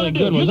 more really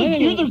good ones.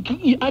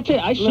 I tell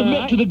you, I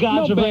submit to the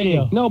gods of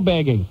radio. No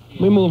begging.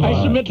 We move on.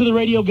 I submit to the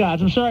radio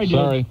gods. I'm sorry, dude.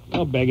 Sorry.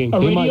 No begging. A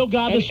radio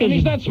god decision. And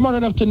he's not smart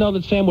enough to know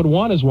that Sam would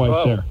want his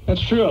wife there. That's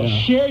true.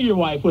 Yeah. Share your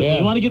wife with me.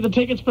 You want to get the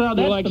tickets for that?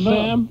 You're like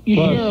Sam, you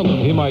share a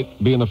little. He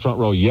might be in the front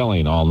row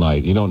yelling all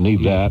night. You don't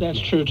need that.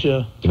 That's true,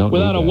 too.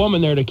 Without a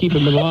woman there to keep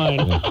him in line.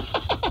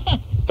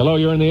 Hello,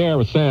 you're in the air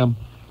with Sam.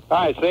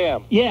 Hi,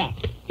 Sam. Yeah.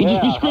 He'd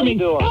just be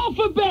screaming,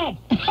 Alphabet!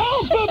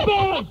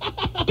 Alphabet!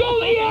 Do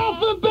the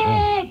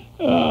alphabet!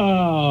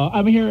 Oh,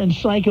 I'm here in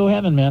psycho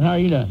heaven, man. How are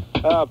you doing?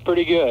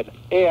 Pretty good.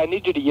 Hey, I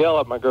need you to yell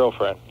at my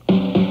girlfriend.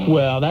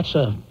 Well, that's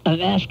an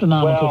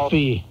astronomical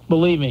fee.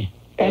 Believe me.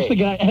 Ask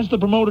the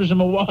promoters in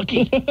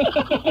Milwaukee.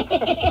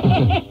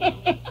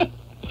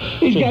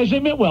 These guys,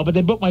 they meant well, but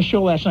they booked my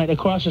show last night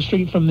across the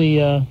street from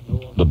the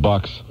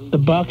Bucks. The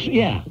Bucks,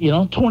 yeah.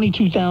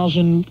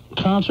 22,000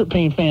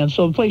 concert-paying fans.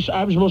 So the place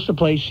I was supposed to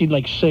play seated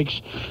like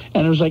 6,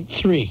 and there was like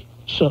 3.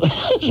 So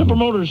there's a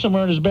promoter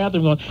somewhere in his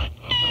bathroom going,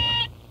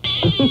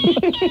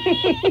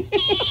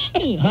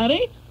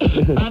 honey,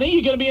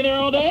 you gonna be in there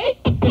all day?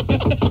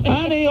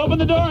 Honey, open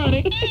the door,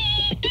 honey.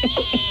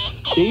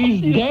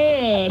 He's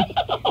dead.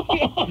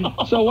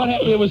 So what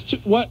happened? It was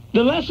what?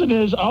 The lesson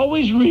is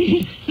always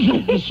read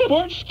the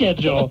sports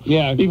schedule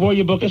before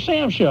you book a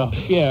Sam show.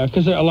 Yeah,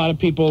 because a lot of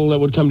people that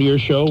would come to your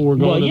show were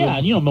going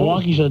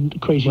Milwaukee's a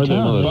crazy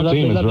town.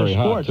 They love their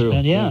sports,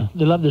 man. Yeah,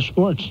 they love their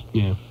sports.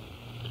 Yeah.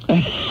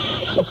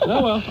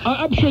 Oh, well,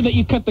 I'm sure that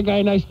you cut the guy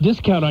a nice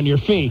discount on your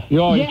fee.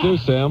 You always do,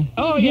 Sam.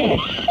 Oh, yeah.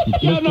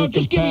 No,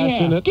 just give me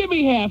half. Give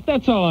me half.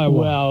 That's all I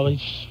want. Well,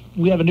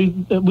 we have a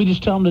new. We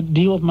just tell them to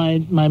deal with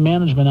my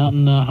management out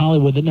in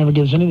Hollywood that never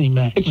gives anything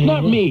back. It's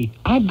not me.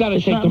 I've got to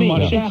take the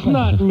money. Exactly. It's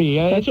not me.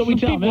 That's what we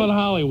tell people them. in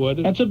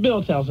Hollywood. That's what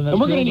Bill tells them. And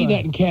we're going to need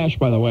that in cash,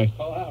 by the way.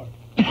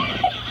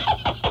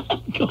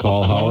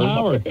 Call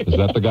Howard. Is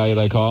that the guy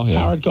they call? Yeah.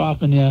 Howard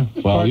Kaufman, yeah.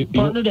 Well,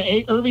 partner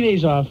to Irving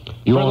Azoff.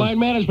 Frontline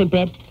management,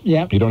 Pep.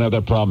 Yeah. You don't have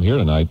that problem here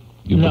tonight.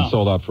 You've been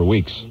sold out for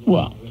weeks.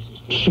 Well,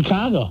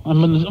 Chicago.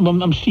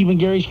 I'm Stephen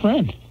Garry's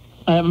friend.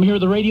 I'm here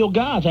with the radio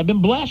gods. I've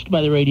been blessed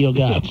by the radio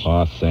gods.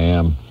 Oh,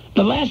 Sam.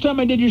 The last time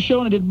I did your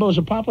show, and was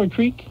it Poplar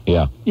Creek?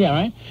 Yeah. Yeah,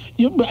 right?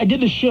 I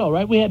did the show,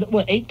 right? We had,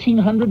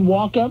 1,800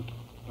 walk up?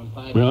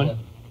 Really?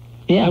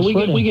 Yeah,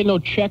 we get no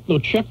check. No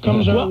check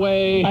comes our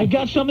way. I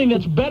got something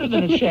that's better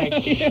than a check.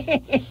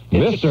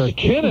 Mr.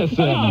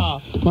 Kinison.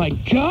 Oh, my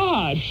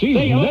God. She's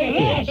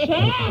naked.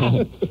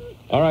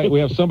 All right, we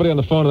have somebody on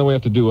the phone, and then we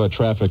have to do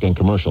traffic and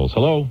commercials.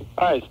 Hello?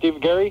 Hi,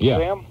 Stephen Garry? Yeah.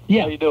 Sam?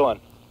 Yeah. How you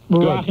doing?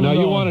 Good. Now,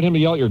 you wanted him to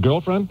yell at your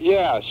girlfriend?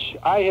 Yeah,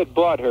 I had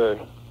bought her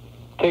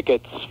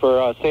tickets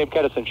for Sam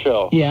Kinison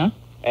show. Yeah.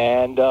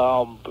 And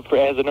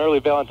as an early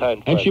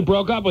Valentine's present. And she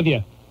broke up with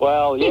you?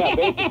 Well, yeah,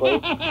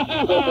 basically. So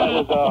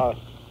that was a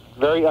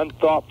very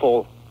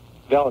unthoughtful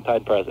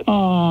Valentine present.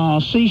 Oh,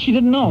 see, she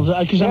didn't know.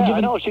 I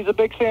know. She's a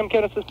big Sam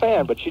Kinison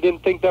fan, but she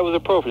didn't think that was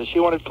appropriate.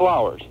 She wanted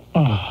flowers.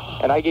 Oh.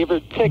 And I gave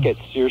her tickets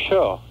to your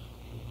show.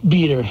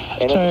 Beat her.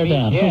 Tie her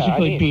down.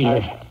 Physically beat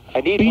her. I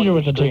need beat one her of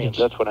with the screams. tickets.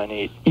 That's what I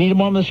need. You need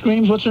one of the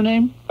screams? What's her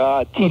name?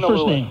 Tina first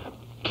Lewis. name.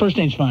 First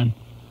name's fine.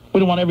 We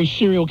don't want every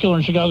serial killer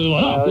in Chicago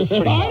going, I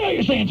know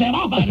you're saying, Sam,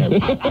 I'll find her.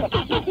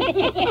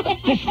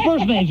 Just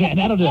first name's man,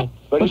 that'll do it.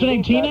 But what's her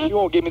name, Tina? You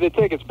won't give me the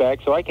tickets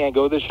back, so I can't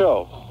go to the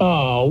show.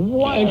 Oh,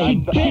 what a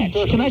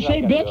bitch. Can I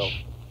say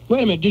bitch?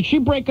 Wait a minute. Did she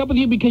break up with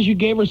you because you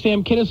gave her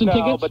Sam Kinison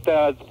tickets?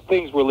 No, but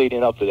things were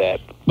leading up to that.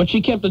 But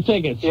she kept the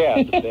tickets. Yeah.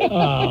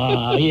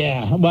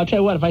 Yeah. Well, I'll tell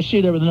you what, if I see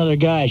her there with another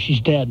guy, she's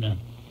dead, man.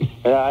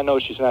 Yeah, I know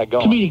she's not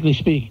going. Comedically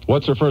speaking.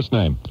 What's her first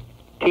name?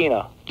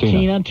 Tina,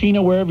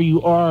 wherever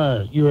you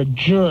are, you're a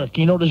jerk.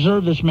 You don't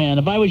deserve this man.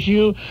 If I was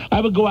you,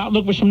 I would go out and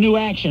look for some new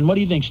action. What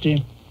do you think,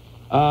 Steve?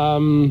 I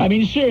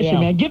mean, seriously,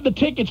 man, give the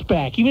tickets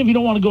back. Even if you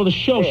don't want to go to the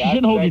show, she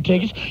shouldn't hold your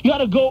tickets. You ought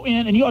to go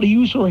in and you ought to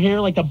use her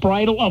hair like the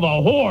bridle of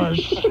a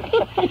horse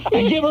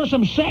and give her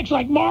some sex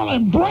like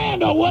Marlon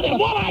Brando would in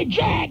One-Eye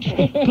Jacks.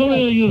 Come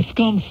here, you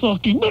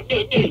scum-sucking.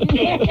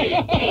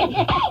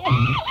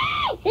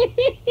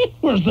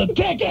 Where's the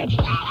tickets?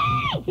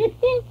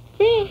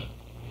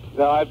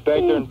 No, I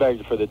begged her and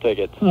begged her for the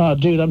tickets. Oh,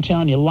 dude, I'm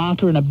telling you,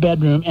 lock her in a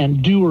bedroom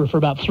and do her for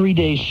about 3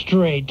 days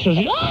straight. So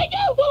she's, will I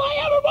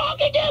ever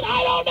walk again?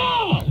 I don't know.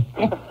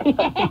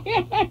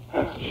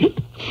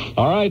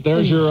 All right,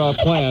 there's your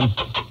plan.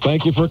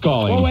 Thank you for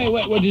calling. Oh, wait,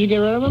 what, did you get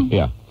rid of him?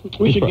 Yeah.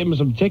 We should give him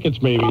some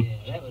tickets, maybe.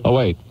 Oh,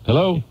 wait.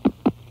 Hello?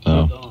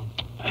 Oh.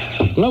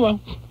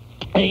 Well.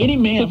 Hey, any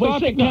man,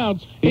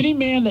 any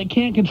man that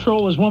can't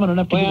control his woman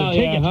enough to get the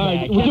tickets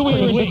back. Do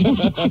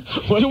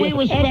we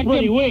respect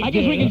him? Weak, I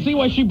guess we can see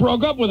why she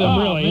broke up with him,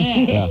 really.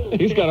 Man. Yeah,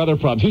 he's got other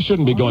problems. He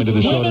shouldn't be going to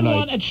the show tonight. Women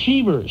want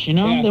achievers, you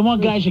know? Yeah. They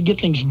want guys that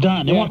get things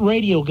done. They want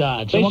radio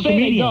gods. They want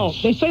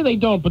comedians. They say they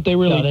don't, but they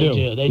really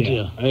do.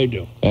 They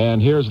do. And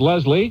here's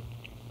Leslie.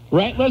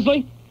 Right,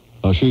 Leslie?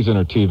 Oh, she's in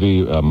her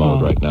TV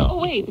mode right now. Oh,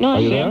 wait. No,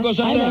 Sam goes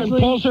out there and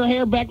pulls her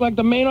hair back like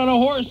the mane on a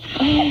horse.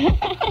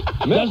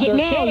 Does it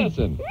now.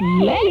 Kinison.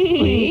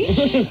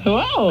 Leslie.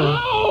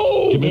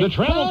 Whoa. Give me the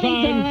travel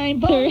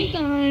time.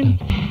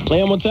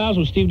 AM 1000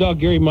 with Steve Dog,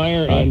 Gary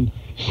Meyer, and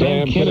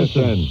Sam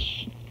Kinison.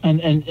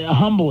 And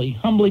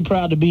humbly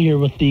proud to be here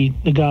with the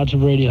gods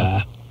of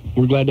radio.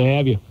 We're glad to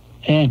have you.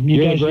 And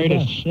You're guys the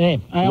greatest.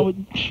 Hey,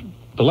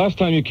 The last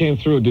time you came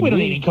through, we don't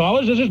need any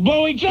callers. Let's just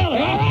blow each other.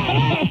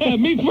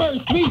 Me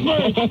first.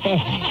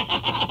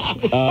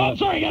 I'm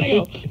sorry, gotta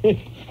go.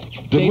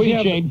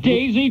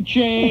 Daisy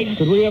chain.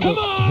 Did we have Come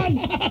on!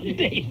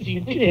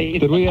 Daisy chain.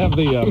 Did we have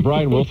the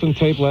Brian Wilson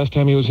tape last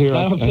time he was here?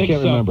 I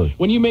can't remember.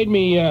 When you made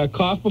me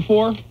cough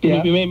before,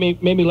 you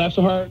made me laugh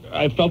so hard,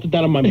 I felt it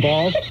down on my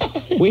balls.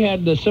 We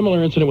had the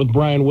similar incident with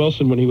Brian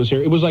Wilson when he was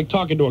here. It was like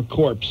talking to a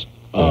corpse.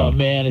 Oh,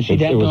 man. Is he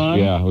that gone?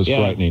 Yeah, it was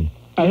frightening.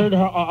 I heard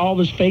all of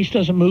his face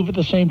doesn't move at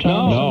the same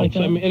time. No. Like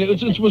I mean,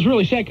 it was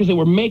really sad because they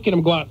were making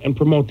him go out and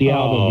promote the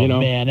album. You know,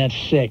 man, that's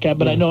sick.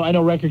 But I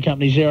know record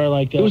companies they are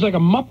like that. It was like a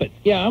Muppet.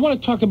 Yeah, I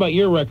want to talk about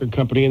your record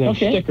company and that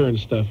sticker and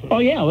stuff. Oh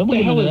yeah, what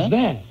the hell is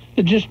that?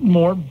 It's just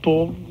more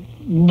bull.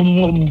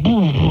 Employees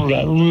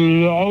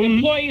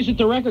at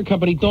the record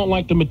company don't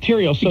like the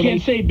material, so you can't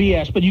say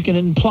BS, but you can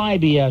imply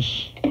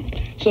BS.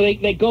 So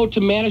they go to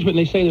management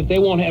and they say that they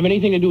won't have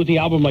anything to do with the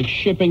album, like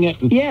shipping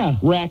it and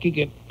racking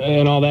it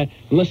and all that,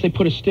 unless they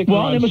put a sticker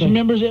on. Well, it was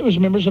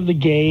members of the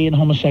gay and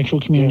homosexual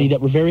community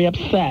that were very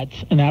upset,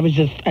 and I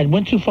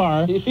went too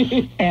far,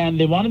 and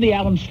they wanted the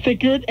album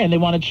stickered, and they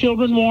wanted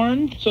children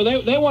warned. So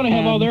they want to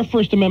have all their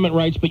First Amendment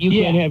rights, but you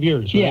can't have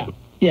yours, right?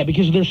 Yeah,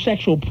 because of their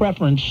sexual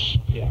preference.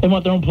 They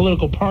want their own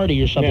political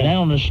party or something. I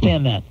don't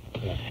understand that.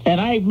 And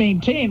I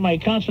maintain my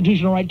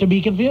constitutional right to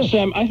be confused.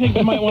 Sam, I think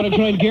you might want to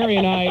join Gary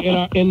and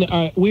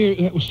I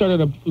we started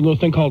a little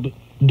thing called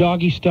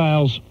doggy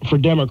styles for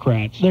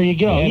Democrats. There you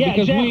go. And Yeah,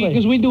 exactly.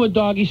 Because we do a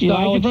doggy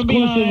style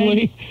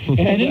exclusively. And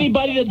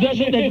anybody that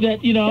doesn't,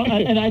 that you know,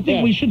 and I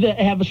think we should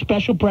have a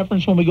special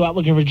preference when we go out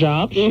looking for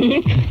jobs.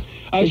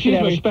 I should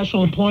have a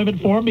special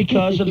employment for them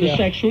because of the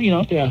sexual, you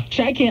know. Yeah.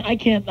 See, I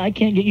can't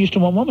get used to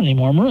one woman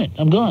anymore. I'm ruined.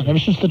 I'm gone. Ever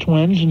since the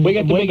twins. And we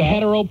got the big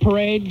hetero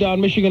parade on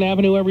Michigan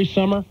Avenue every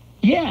summer.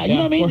 Yeah, you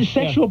know what I mean? The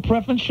sexual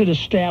preference should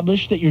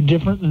establish that you're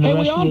different than the rest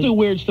of the... we all do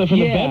weird stuff in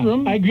the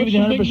bedroom. I agree with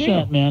you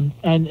 100%, man.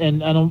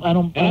 And I don't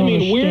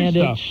understand weird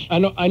stuff. I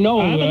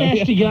know. I'm a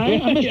nasty guy.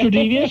 I'm Mr.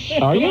 Devious.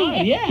 Are you?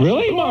 Yes.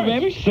 Really? Come on,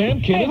 baby.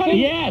 Sam Kinison?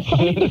 Yes.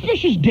 The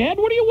fish is dead.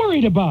 What are you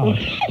worried about?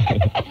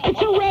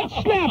 It's a red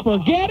snapper.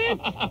 Get it?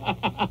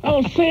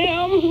 Oh,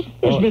 Sam.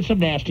 There's been some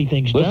nasty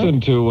things done. Listen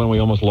to when we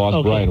almost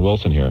lost Brian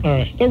Wilson here. All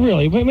right. But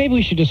really, maybe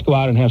we should just go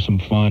out and have some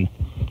fun.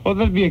 Well,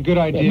 that'd be a good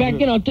idea. Back,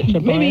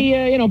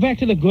 back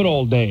to the good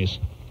old days.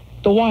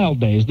 The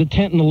wild days, the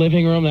tent in the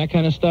living room, that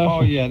kind of stuff.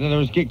 Oh, yeah, then there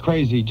was get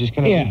crazy, just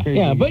kind of get crazy.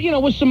 Yeah, but,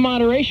 with some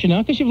moderation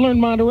now, because you've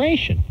learned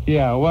moderation.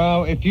 Yeah,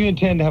 well, if you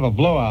intend to have a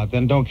blowout,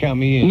 then don't count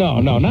me in.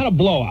 No, not a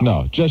blowout.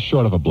 No, just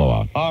short of a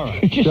blowout. All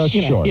right. just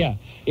short. Yeah.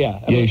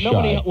 I mean,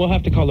 nobody will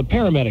have to call the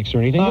paramedics or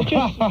anything,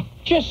 but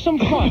just some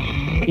fun,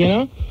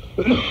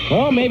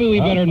 Well, maybe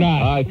we better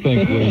not. I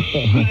think we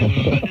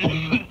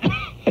should.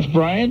 That's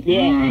Brian?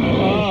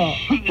 Yeah.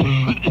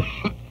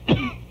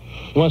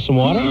 Want some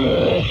water?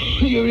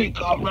 You didn't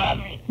cough right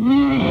me.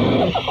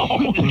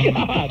 Oh,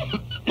 God.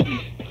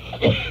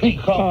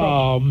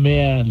 Oh,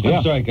 man. Yeah.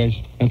 I'm sorry, guys.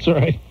 That's all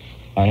right.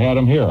 I had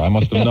him here. I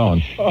must have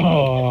known.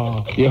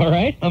 Oh. You all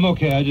right? I'm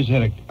okay.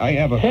 I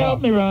have a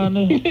Help me,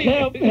 Rhonda.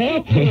 Help me,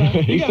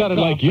 Rhonda. He sounded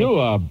like you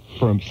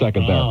for a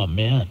second there. Oh,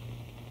 man.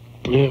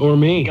 Yeah, or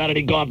me. Got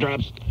any cough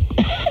drops?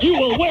 You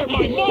will wear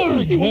my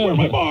mark. You will wear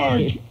my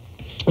mark.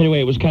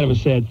 Anyway, it was kind of a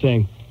sad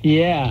thing.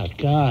 Yeah,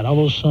 God, all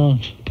those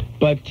songs.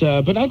 But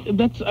I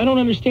don't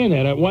understand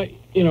that.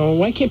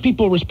 Why can't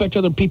people respect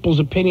other people's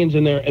opinions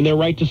and their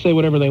right to say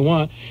whatever they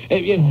want?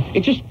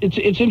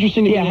 It's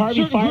interesting to me. Yeah,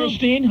 Harvey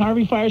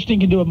Firestein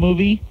can do a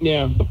movie.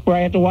 Yeah. Where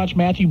I have to watch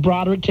Matthew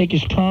Broderick take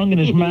his tongue in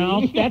his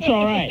mouth. That's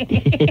all right.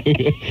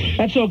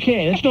 That's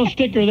okay. Let's no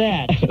sticker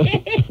that.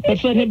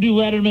 Let's let him do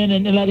Letterman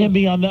and let him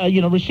be on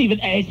the receive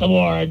an ACE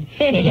award.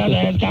 An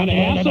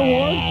ass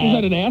award? Is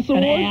that an ass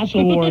award? An ass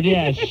award,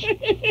 yes.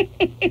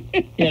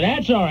 Yeah,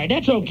 that's all right.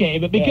 That's okay.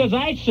 But because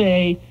they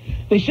say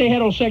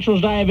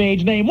heterosexuals die of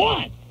AIDS, name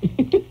one.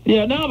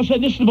 Yeah, now all of a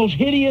sudden this is the most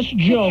hideous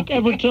joke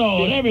ever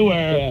told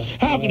everywhere. Yeah.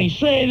 How can he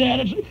say that?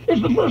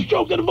 It's the first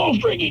joke that involves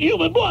drinking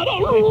human blood.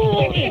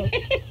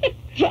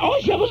 So all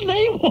I said was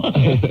name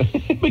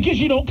one. Because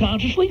you don't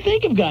consciously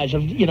think of guys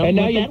of, and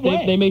now that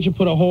way. They made you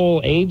put a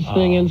whole AIDS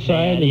thing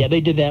inside. Yeah,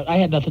 they did that. I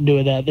had nothing to do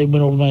with that. They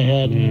went over my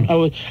head.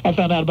 Mm. I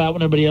found out about it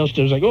when everybody else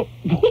did. I was like, oh,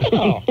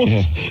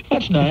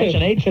 that's nice.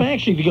 An AIDS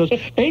fact sheet. Because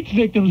AIDS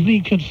victims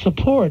need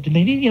support. And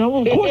they need, of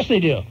course they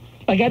do.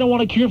 Like, I don't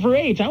want a cure for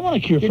AIDS. I want a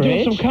cure for AIDS.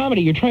 You're doing some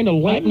comedy. You're trying to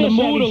lighten the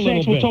mood a little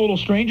bit. Sex with total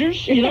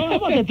strangers. I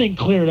want that thing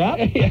cleared up.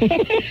 No,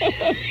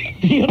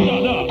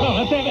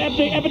 that's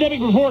epidemic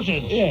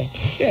proportions.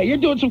 Yeah, you're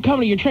doing some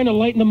comedy. You're trying to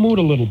lighten the mood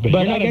a little bit.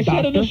 But like I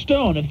said in the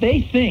Stone, if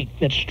they think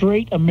that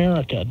straight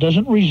America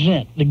doesn't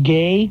resent the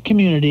gay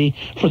community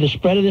for the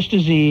spread of this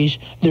disease,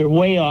 they're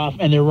way off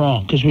and they're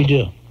wrong, because we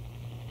do.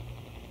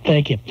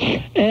 Thank you.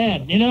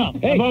 And,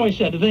 I've always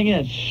said the thing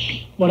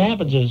is, what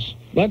happens is,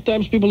 a lot of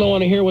times people don't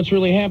want to hear what's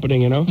really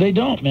happening, They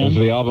don't, man. Is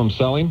the album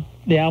selling?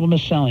 The album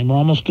is selling. We're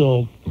almost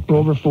gold. We're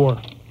over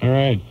 4. All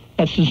right.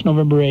 That's since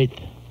November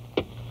 8th.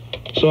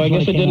 So I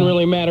guess it didn't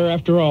really matter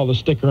after all, the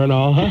sticker and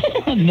all,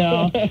 huh?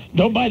 No.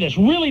 Don't buy this.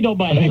 Really don't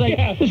buy this.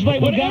 It's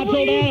like what God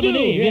told Adam and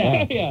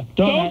Eve. Yeah.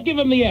 Don't give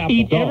him the apple.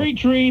 Eat every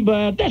tree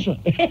but this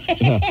one.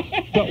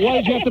 But why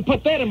did you have to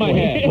put that in my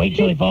head? Wait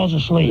till he falls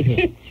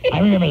asleep. I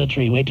remember the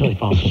tree. Wait till he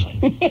falls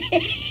asleep.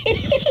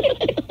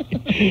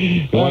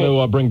 You want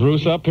to bring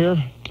Bruce up here?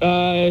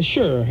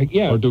 Sure,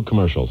 yeah. Or do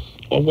commercials?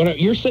 Well,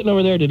 you're sitting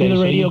over there today. The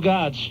radio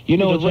gods. You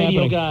know the what's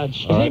radio happening. Gods.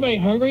 Is anybody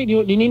hungry? Do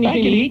you need anything I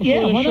can to eat.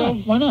 Yeah, before why the show?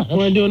 not? Why not?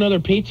 Want to do another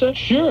pizza?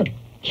 Sure.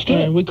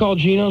 We call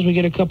Gino's. We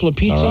get a couple of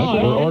pizzas. All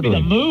right, we're ordering.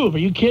 That'd be the move. Are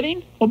you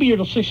kidding? We'll be here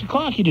till 6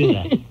 o'clock. You do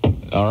that.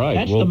 All right.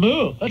 That's the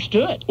move. Let's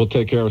do it. We'll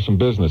take care of some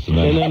business and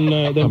then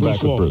come Bruce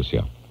back with Bruce.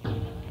 Yeah.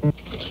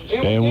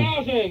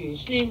 And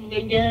Steve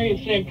and Garry and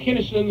Sam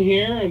Kinison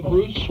here, and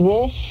Bruce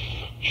Wolf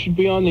should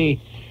be on the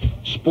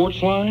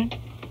sports line.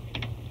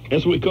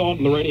 That's what we call it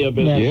in the radio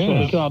business. That's what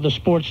we call the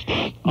sports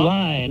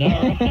line. All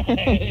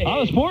right. On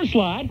the sports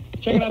line.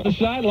 Checking out the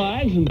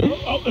sidelines. And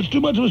it's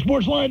too much of a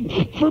sports line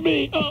for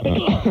me.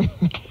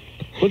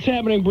 What's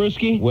happening,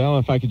 Brewski? Well,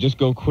 if I could just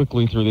go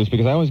quickly through this,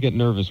 because I always get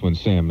nervous when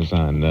Sam is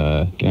on.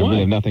 I really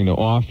have nothing to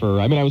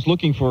offer. I mean, I was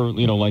looking for,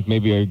 like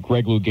maybe a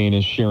Greg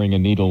Louganis sharing a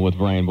needle with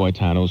Brian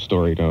Boitano's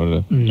story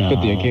to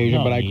fit the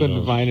occasion, but I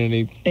couldn't find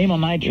any. Amyl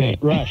nitrate,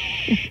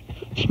 Rush.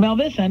 Smell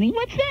this, honey.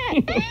 What's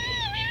that?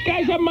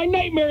 Guys, my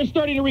nightmare is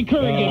starting to recur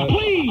again.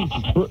 Please.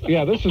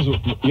 Yeah, this is.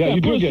 Yeah, you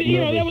do Bruce, get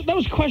nervous. That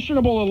was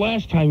questionable the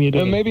last time you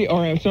did it. Maybe,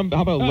 or how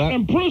about...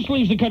 and Bruce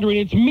leaves the country,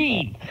 and it's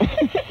me.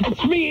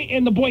 It's me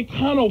and the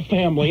Boitano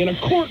family in a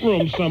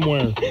courtroom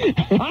somewhere.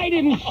 I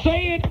didn't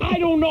say it. I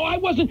don't know. I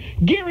wasn't.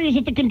 Gary was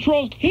at the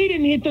controls. He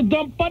didn't hit the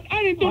dump button.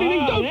 I didn't do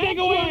anything. Don't take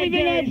away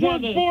everything I've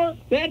worked for.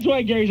 That's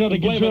why Gary's on the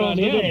controls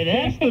today.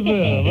 That's the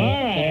move.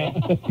 All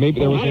right. Maybe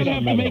there was. I don't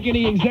have to make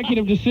any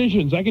executive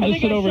decisions. I can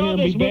just sit over here and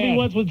be bad. I saw this movie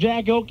once with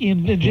Jack Oakey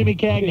and Jimmy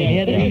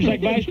Cagney. He was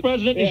like vice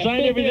president. He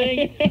signed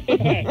everything.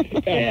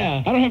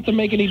 Yeah. I don't have to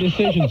make any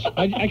decisions.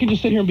 I can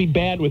just sit here and be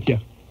bad with you.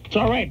 It's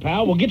all right,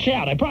 pal. We'll get you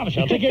out. I promise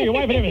you. I'll take care of your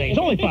wife and everything. It's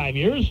only 5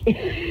 years.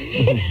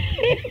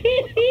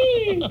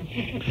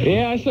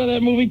 Yeah, I saw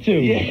that movie too.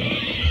 Yeah.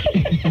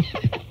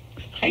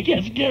 I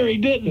guess Gary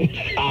didn't.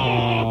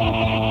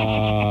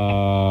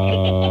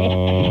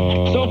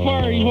 So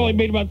far, you've only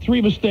made about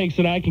 3 mistakes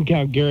that I can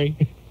count, Gary.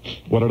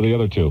 What are the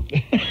other 2?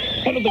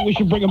 I don't think we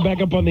should bring them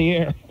back up on the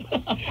air.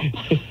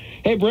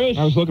 Hey, Bruce.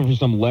 I was looking for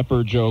some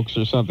leper jokes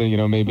or something,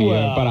 maybe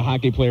about a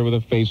hockey player with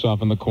a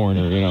face-off in the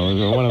corner,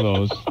 one of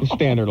those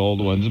standard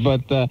old ones.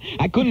 But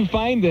I couldn't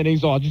find any,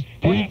 so I'll just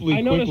briefly,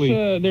 I noticed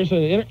there's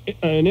an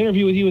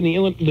interview with you in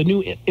the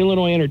new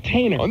Illinois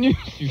Entertainer. Oh, you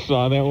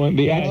saw that one?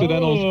 The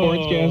accidental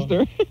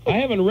sportscaster? I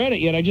haven't read it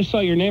yet. I just saw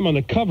your name on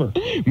the cover.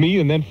 Me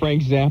and then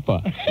Frank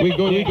Zappa. We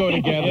go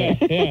together.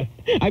 Yeah.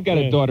 I've got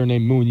a daughter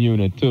named Moon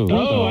Unit, too.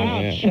 Oh,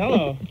 ouch.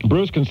 Hello.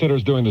 Bruce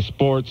considers doing the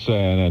sports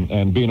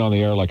and being on the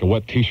air like a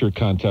wet T-shirt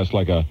contest,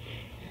 like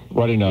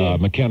riding a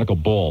mechanical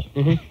bull.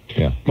 Mm-hmm.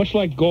 Yeah. Much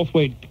like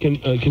Goldthwait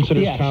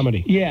considers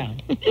comedy. Yeah.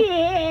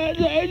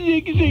 I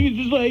think it's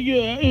just like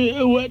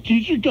a wet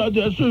T-shirt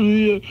contest.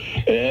 I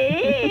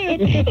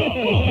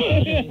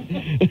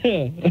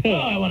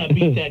want to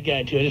beat that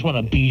guy, too. I just want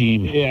to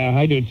beat him. Yeah,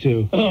 I do,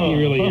 too. He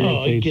really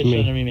irritates he gets me.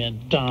 under me, man.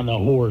 Don the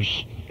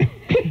horse.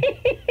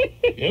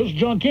 It was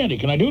John Candy.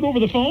 Can I do it over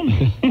the phone?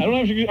 I don't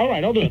have to. All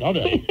right, I'll do it.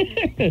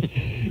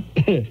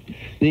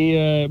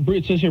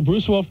 It says here,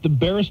 Bruce Wolf, the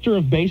barrister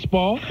of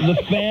baseball, the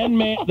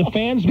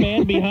fans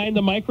man behind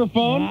the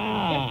microphone.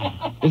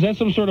 Is that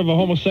some sort of a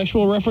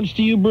homosexual reference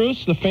to you,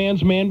 Bruce? The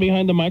fans man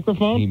behind the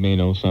microphone? He may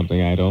know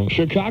something I don't.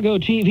 Chicago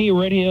TV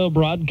radio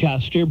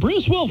broadcaster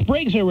Bruce Wolf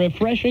brings a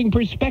refreshing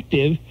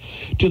perspective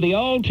to the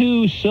all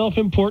too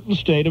self-important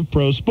state of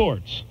pro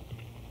sports.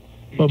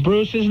 Well,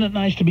 Bruce, isn't it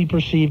nice to be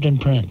perceived in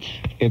print?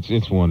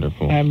 It's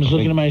wonderful. I was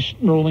looking at my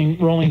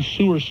rolling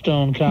sewer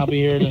stone copy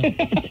here to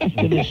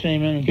do the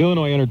same interview.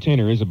 Illinois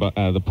Entertainer is about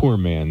the poor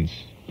man's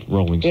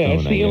Rolling Stone. Yeah,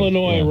 it's the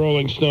Illinois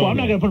Rolling Stone. Well, I'm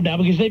not going to put them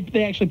down because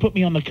they actually put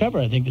me on the cover,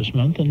 I think, this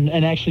month,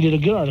 and actually did a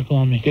good article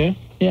on me. Yeah?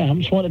 Yeah,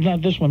 I'm just wanting,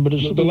 not this one, but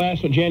it's the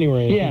last one,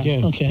 January.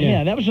 Yeah, okay.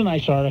 Yeah, that was a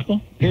nice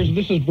article.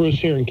 This is Bruce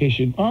here, in case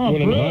you want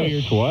to know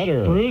your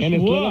sweater. Bruce, and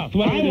his little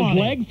sweater with his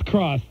legs him.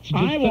 crossed, just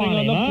I sitting want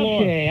on the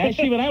floor. Okay, I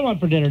see what I want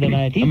for dinner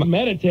tonight. He's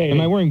meditating. Am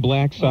I wearing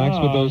black socks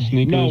with those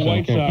sneakers? No,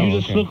 white socks. You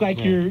just look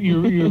like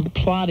you're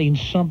plotting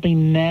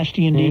something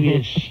nasty and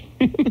devious.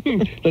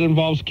 That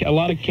involves a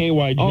lot of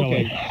KY jelly.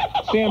 Okay.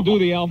 Sam, do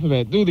the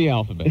alphabet. Do the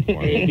alphabet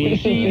for me. A, B,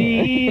 C,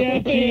 D, E,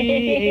 F, G,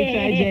 H,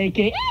 I, J,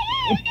 K.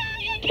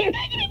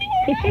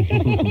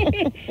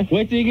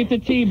 Wait till you get to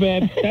T,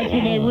 babe. That's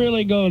when they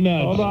really go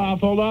nuts.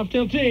 Hold off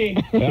till T.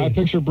 Yeah, I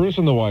picture Bruce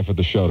and the wife at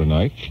the show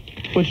tonight.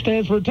 Which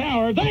stands for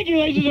tower. Thank you,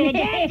 ladies and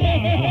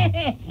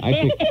gentlemen. I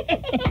think,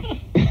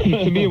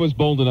 to me, it was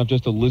bold enough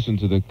just to listen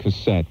to the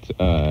cassette in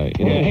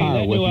the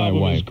car with my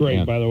wife. Was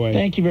great, by the way.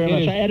 Thank you very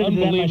much. I edited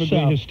that myself.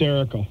 Unbelievably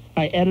hysterical.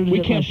 I edited it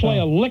myself. We can't play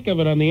a lick of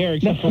it on the air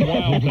except for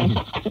Wild.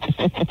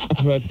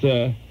 But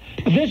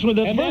this one,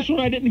 the first one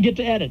I didn't get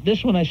to edit.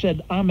 This one I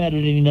said, I'm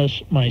editing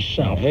this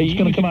myself. It's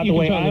going to come out the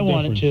way I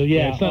want it to.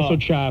 Yeah, it's not so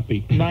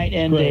choppy. Night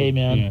and day,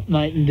 man. Yeah.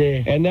 Night and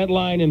day. And that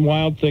line in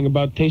Wild Thing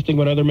about tasting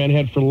what other men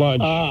had for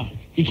lunch.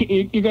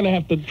 You're going to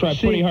have to try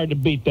pretty hard to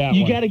beat that one.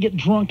 You got to get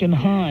drunk and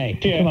high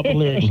to come up with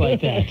lyrics like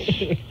that.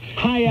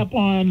 High up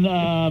on...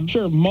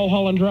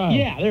 Mulholland Drive.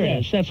 Yeah, there it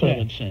is. That's what I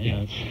would say.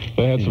 Yeah.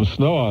 They had some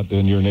snow out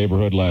in your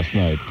neighborhood last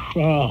night.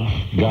 Oh.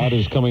 God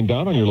is coming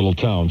down on your little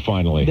town,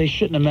 finally. They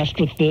shouldn't have messed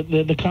with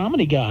the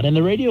comedy god and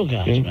the radio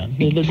guys, man.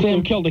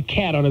 Sam killed a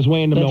cat on his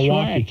way into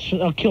Milwaukee.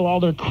 Right. I'll kill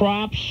all their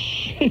crops.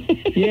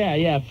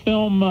 Yeah.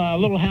 Film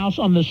Little House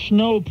on the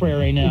Snow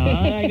Prairie now.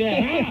 I like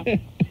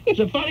that. Is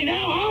it funny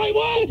now,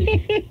 Hollywood?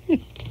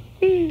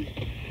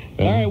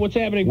 All right, what's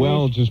happening, Bruce?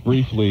 Well, just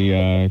briefly,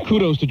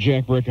 kudos to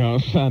Jack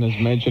Brickhouse on his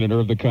mention at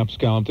Irv the Cups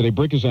column today.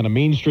 Brick is on a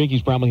mean streak.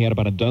 He's probably had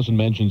about a dozen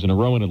mentions in a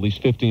row and at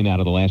least 15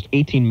 out of the last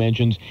 18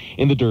 mentions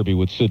in the Derby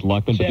with Sid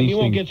Luckman. Sam, you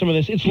won't get some of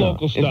this. It's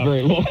local stuff. It's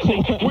very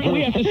local.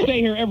 we have to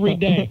stay here every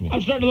day. I'm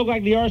starting to look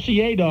like the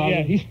RCA dog.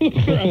 Yeah, he's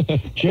looking around.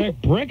 Jack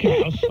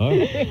Brickhouse.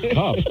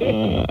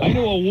 I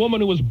knew a woman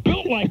who was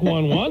built like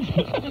one once.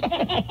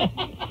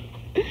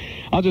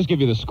 I'll just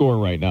give you the score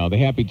right now. The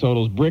happy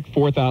totals: Brick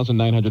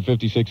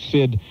 4,956,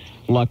 Sid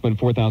Luckman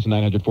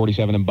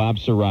 4,947, and Bob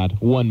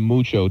Surratt, one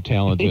mucho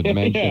talented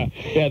mention.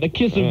 Yeah, the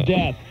kiss of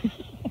death.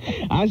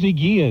 Ozzie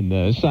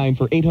Guillen signed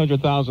for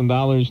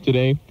 $800,000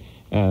 today.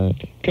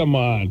 Come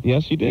on.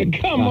 Yes, he did.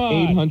 Come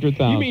on.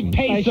 800,000. You mean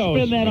pesos. I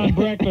spend that on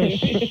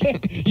breakfast.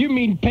 You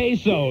mean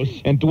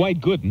pesos. And Dwight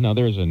Gooden, now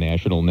there's a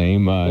national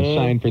name,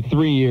 signed for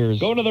 3 years.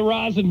 Go to the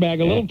rosin bag.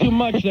 A little too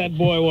much, that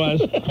boy was.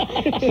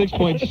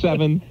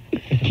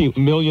 $6.7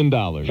 million.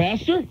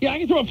 Faster? Yeah, I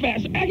can throw it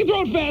faster. I can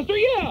throw it faster,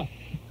 yeah.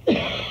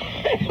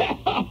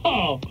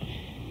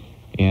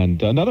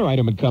 And another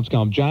item in Cubs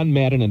column, John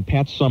Madden and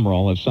Pat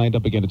Summerall have signed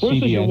up again at Bruce,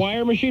 CBS. is your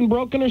wire machine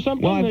broken or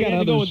something? Well, I've got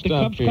other go with stuff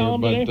the Cubs here,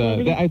 column but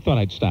today I thought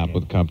I'd stop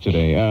with Cubs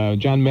today.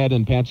 John Madden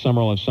and Pat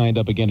Summerall have signed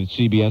up again at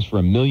CBS for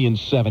 $1.7 million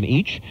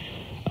each.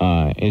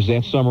 Is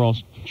that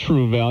Summerall's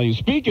True Value?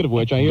 Speaking of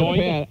which, I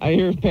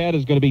hear Pat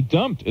is going to be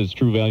dumped as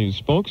True Value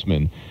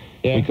spokesman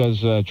because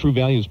True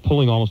Value is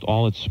pulling almost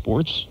all its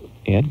sports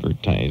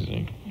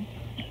advertising.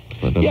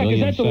 Yeah, because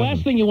that's the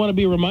last thing you want to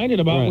be reminded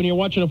about when you're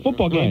watching a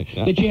football game,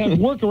 that you have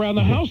work around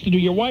the house to do.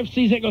 Your wife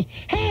sees that and goes,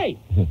 hey,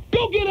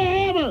 go get a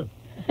hammer.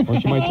 Or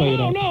she might tell you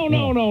that.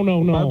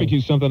 No. Barbecue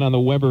something on the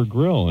Weber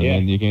grill, and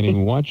then you can't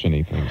even watch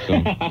anything. So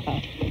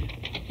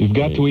You've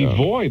got to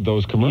avoid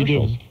those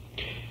commercials.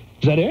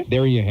 Is that it?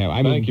 There you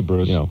have. Thank you,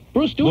 Bruce.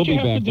 Bruce, do what you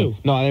have to do.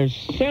 No, there's...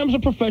 Sam's a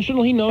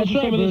professional. He knows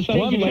some of this stuff.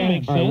 All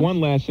right, one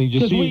last thing.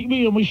 Because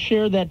we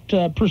share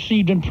that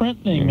perceived in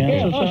print thing,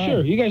 man. Yeah,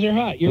 sure. You guys are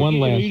hot. You're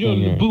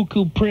doing the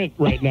buku print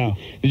right now.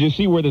 Did you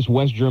see where this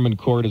West German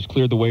court has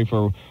cleared the way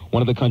for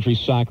one of the country's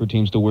soccer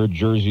teams to wear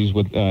jerseys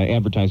with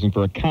advertising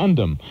for a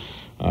condom?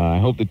 I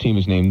hope the team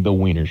is named the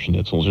Wiener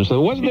Schnitzels.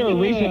 So wasn't there a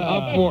recent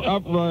uproar?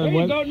 There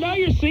you go. Now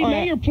you're seeing.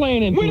 Now you're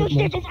playing into Wiener it,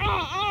 Schnitzels.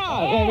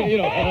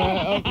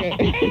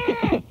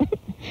 Okay.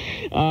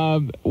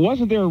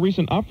 Wasn't there a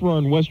recent uproar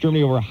in West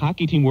Germany over a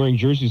hockey team wearing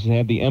jerseys that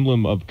had the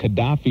emblem of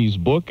Gaddafi's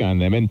book on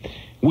them? And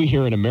we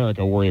here in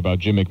America worry about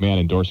Jim McMahon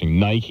endorsing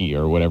Nike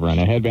or whatever on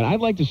a headband.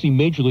 I'd like to see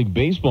Major League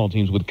Baseball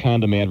teams with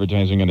condom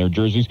advertising on their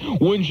jerseys.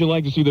 Wouldn't you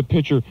like to see the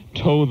pitcher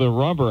toe the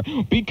rubber?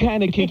 Be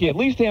kind of kinky. At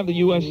least have the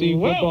USC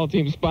football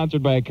team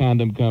sponsored by a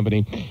condom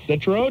company. The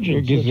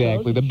Trojans.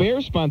 Exactly. The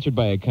Bears sponsored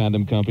by a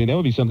condom company. That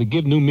would be something.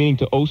 Give new meaning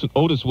to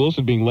Otis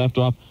Wilson being left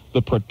off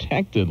the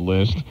protected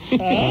list.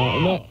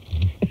 There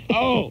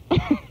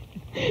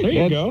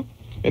you go.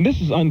 And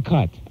this is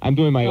uncut. I'm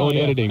doing my own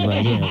editing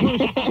right here.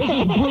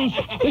 Bruce,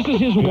 this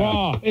is his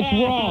raw. It's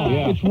raw.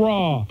 Yeah. It's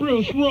raw.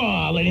 Bruce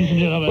Raw, ladies and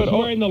gentlemen. But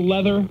wearing the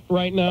leather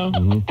right now.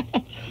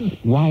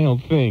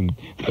 Wild thing.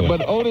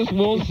 But Otis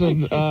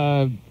Wilson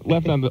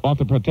left off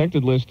the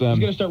protected list. He's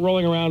going to start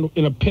rolling around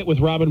in a pit with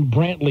Robin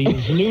Brantley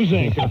as news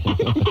anchor.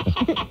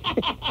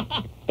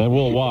 And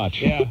we'll watch.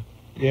 Yeah.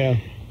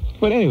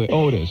 But anyway,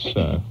 Otis,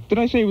 did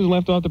I say he was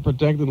left off the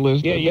protected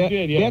list? Yeah, you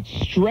did, yeah. That's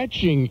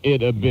stretching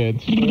it a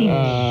bit,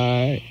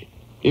 if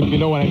you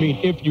know what I mean,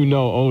 if you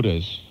know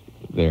Otis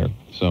there.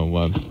 So,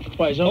 Why,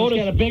 is Otis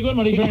got a big one?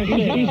 What are you trying to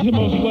say? He's the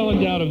most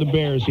well-endowed of the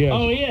Bears, yes.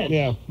 Oh, he is?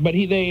 Yeah, but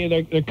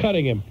they're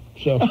cutting him.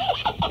 So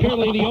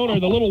apparently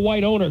the little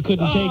white owner,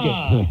 couldn't take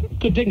it.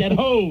 Couldn't take that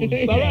hose.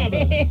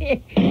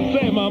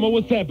 Say, Mama,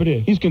 what's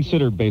happening? He's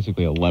considered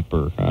basically a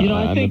leper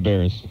on the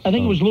Bears. I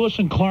think it was Lewis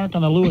and Clark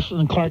on the Lewis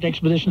and Clark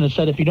expedition that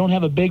said, if you don't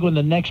have a big one,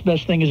 the next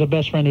best thing is a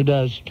best friend who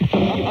does.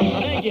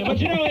 Thank you. But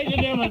you know, ladies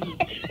and gentlemen,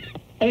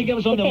 I think it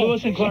was on the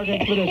Lewis and Clark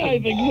expedition. I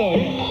think so.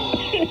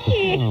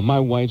 Oh, my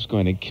wife's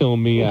going to kill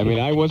me. I mean,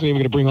 I wasn't even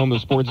going to bring home the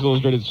Sports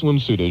Illustrated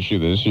swimsuit issue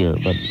this year,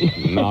 but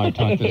now I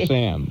talked to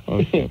Sam.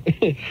 Okay.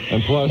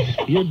 And plus,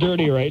 you're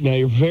dirty right now.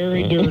 You're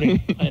very dirty.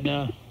 I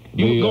know.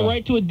 You go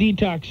right to a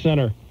detox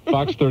center.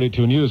 Fox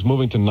 32 News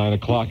moving to 9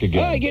 o'clock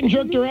again. Oh, getting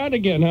jerked around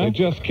again, huh? They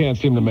just can't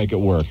seem to make it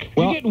work.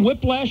 Well, you getting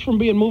whiplash from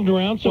being moved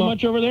around so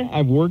much over there?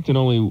 I've worked in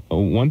only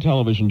one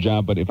television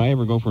job, but if I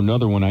ever go for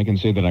another one, I can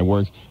say that I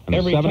worked on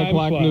the 7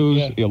 o'clock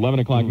news, the 11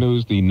 o'clock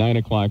news, the 9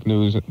 o'clock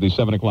news, the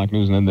 7 o'clock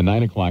news, and then the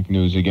 9 o'clock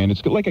news again.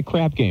 It's like a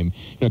crap game.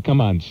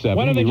 Come on, 7.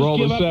 Why don't they we roll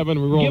just the 7,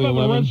 we roll the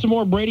 11. And run some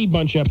more Brady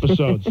Bunch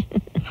episodes.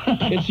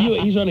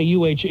 He's on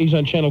he's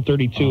on Channel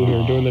 32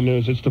 here doing the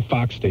news. It's the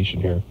Fox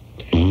station here.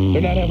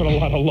 They're not having a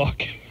lot of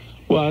luck.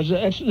 Well,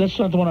 that's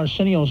not the one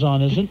Arsenio's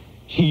on, is it?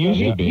 He used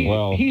to be.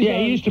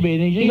 He used to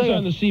be. He's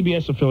on the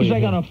CBS affiliate. He's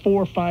like on a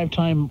 4 or 5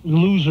 time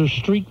loser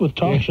streak with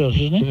talk shows,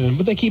 isn't he? Yeah,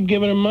 but they keep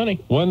giving him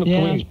money.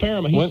 It's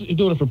Paramount. He's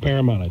doing it for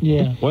Paramount.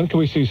 Yeah. When can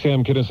we see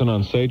Sam Kinison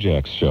on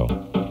Sajak's show?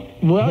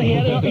 Well,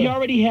 he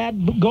already had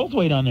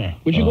Goldthwait on there.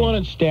 Would you go on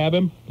and stab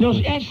him? No,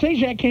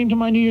 Sajak came to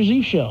my New Year's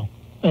Eve show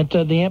at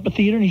the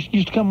amphitheater, and he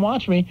used to come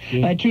watch me. Yeah.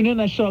 And I tuned in,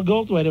 and I saw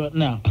Goldthwait. I went,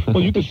 no.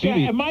 Well, you could see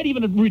I might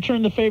even have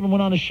returned the favor and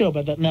went on his show,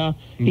 but no.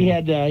 He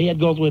had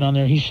Goldthwait on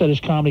there. He set his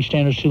comedy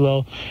standards too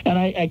low, and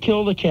I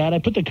killed the cat. I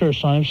put the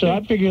curse on him, so I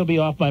figure he'll be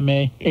off by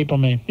April,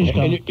 May. He's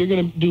and you're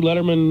going to do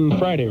Letterman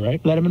Friday,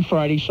 right? Letterman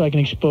Friday, so I can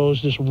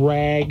expose this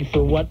rag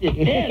for what it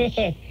is.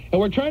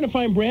 And we're trying to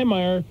find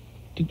Brandmeier.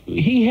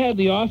 He had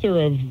the author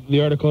of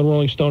the article in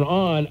Rolling Stone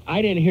on.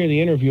 I didn't hear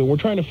the interview. We're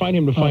trying to find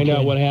him to find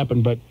out what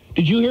happened. But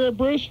did you hear it,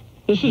 Bruce?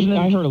 This isn't.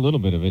 I heard a little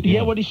bit of it.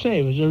 Yeah, what'd he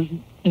say? Was there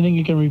anything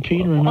you can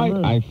repeat or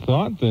remember? I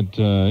thought that,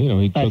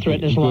 he took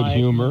threatened his good life.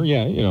 humor.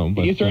 Yeah,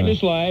 But, you threatened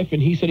his life,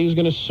 and he said he was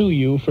going to sue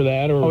you for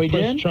that or he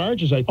press did?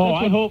 charges. I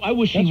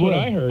wish he that's would. What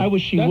I heard. I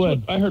wish he that's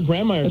would. What I heard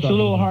Brandmeier It's a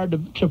little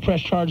hard to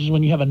press charges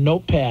when you have a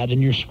notepad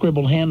and your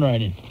scribbled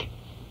handwriting.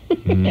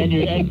 And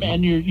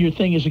your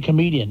thing is a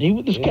comedian.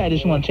 This guy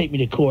doesn't want to take me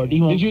to court.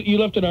 Did you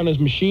left it on his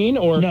machine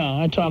or? No,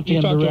 I talked to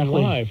him directly. To him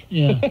live.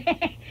 Yeah.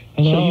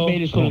 So he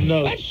made his little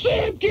notes. That's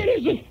Sam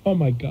Kinison. Oh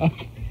my God.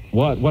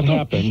 What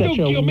happened? Such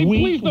Don't kill me.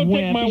 Please don't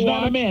take my He's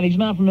watch. not a man. He's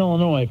not from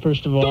Illinois,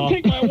 first of all. Don't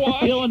take my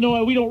watch. In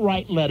Illinois, we don't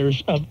write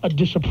letters of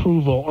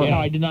disapproval or how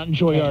I did not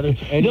enjoy your art.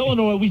 In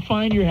Illinois, we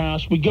find your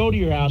house, we go to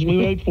your house, we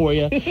wait for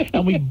you,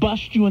 and we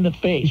bust you in the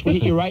face. We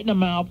hit you right in the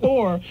mouth,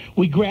 or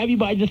we grab you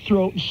by the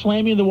throat,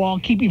 slam you in the wall,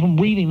 and keep you from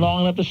breathing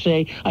long enough to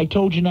say, I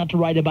told you not to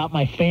write about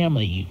my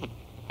family,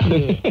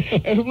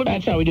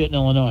 That's how we do it in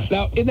Illinois.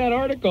 Now, in that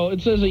article,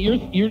 it says that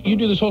you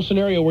do this whole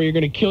scenario where you're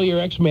going to kill your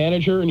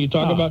ex-manager, and you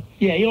talk about...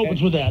 Yeah, he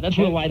opens with that. That's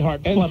real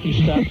lighthearted, fluffy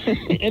stuff.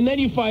 And then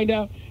you find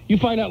out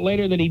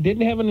later that he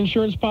didn't have an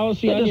insurance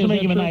policy. That on doesn't you.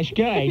 make him a nice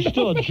guy. He's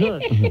still a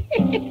jerk.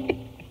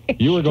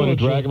 You were going to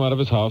drag him out of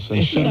his house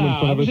and shoot him in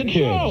front of his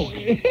kids.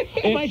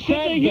 It's my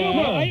sense of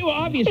humor.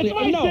 Obviously, it's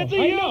my sense of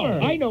humor.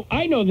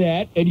 I know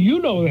that, and you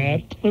know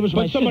that. It was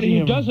but somebody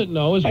who doesn't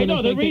know is going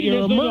to think that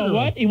you're a murderer.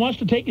 What? He wants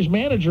to take his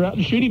manager out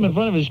and shoot him in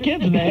front of his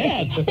kids in the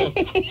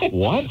head.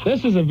 What?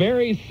 This is a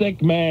very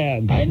sick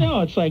man. I know.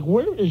 It's like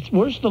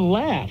where's the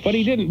laugh? But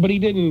he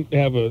didn't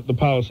have the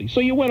policy. So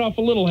you went off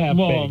a little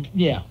half-baked.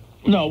 Yeah.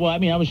 No. Well, I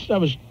mean, I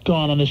was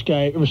gone on this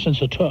guy ever since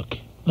it took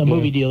the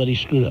movie deal that he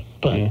screwed up.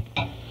 But. Yeah.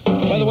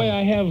 By the way,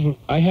 I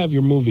have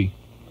your movie.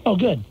 Oh,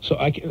 good. So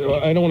I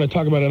don't want to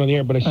talk about it on the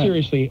air, but I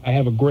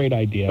have a great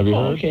idea. Have you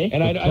heard? Okay.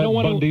 And I don't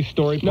want Bundy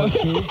story part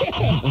 2?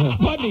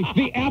 Bundy,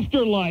 the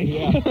afterlife.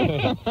 Yeah.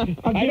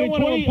 I don't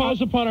want to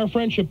impose upon our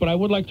friendship, but I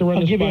would like to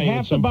run this by you. I'll give you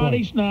half the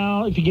bodies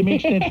now if you give me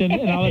extension,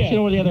 and I'll let you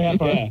know where the other half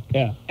are.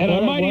 Yeah. And I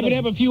might even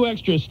have a few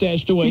extras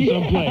stashed away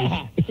someplace.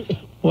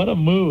 What a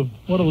move.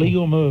 What a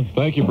legal move.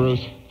 Thank you,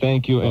 Bruce.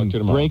 Thank you, and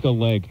break a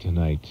leg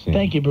tonight, Sam.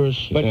 Thank you,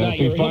 Bruce. But not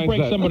yours. He'll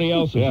break somebody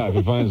else's. Yeah, if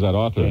he finds that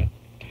author. Yeah.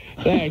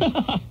 Thanks.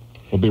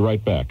 We'll be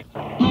right back.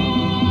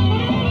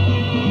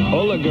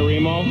 Hola,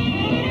 Garimo.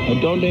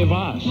 ¿Dónde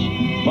vas?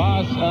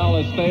 Vas al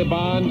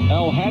Esteban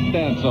El Hat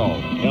Danzo.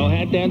 El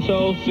Hat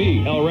Danzo?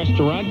 Sí. El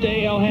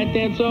Restaurante El Hat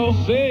Danzo?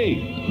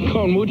 Sí.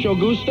 Con mucho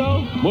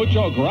gusto?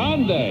 Mucho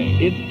grande.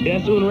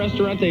 Es un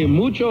restaurante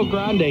mucho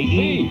grande.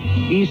 Sí.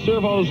 Y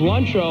servos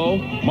luncho.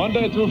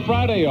 Monday through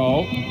Friday,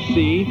 oh.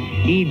 Sí.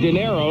 Y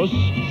dineros.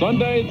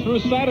 Sunday through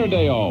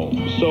Saturday, oh.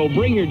 So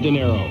bring your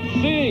dinero.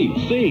 Sí.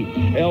 Sí.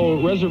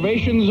 El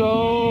reservations,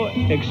 oh.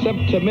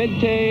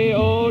 Acceptamente,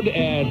 od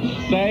at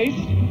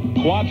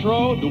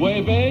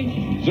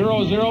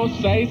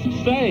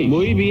 6-4-9-0-0-6-6.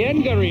 Muy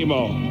bien,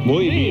 Garimo.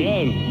 Muy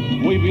bien.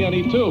 Muy bien,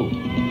 y tú.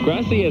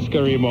 Gracias,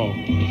 Garimo.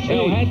 Sí.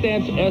 El Hat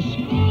Dance es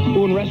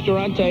un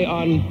restaurante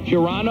en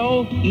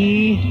Girano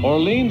y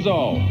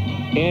Orleanso.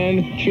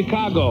 En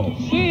Chicago.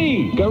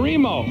 Sí.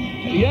 Garimo.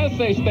 Yes,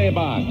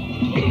 Esteban.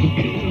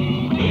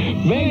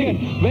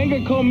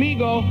 Venga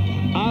conmigo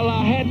a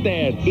la Hat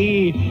Dance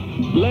y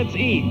let's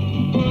eat.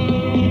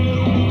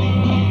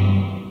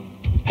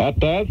 Hat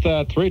Dance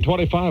at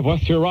 325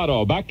 West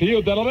Girado. Back to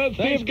you, gentlemen.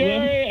 Thanks, Steve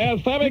Garry and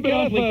Sammy You've been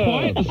awfully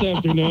quiet this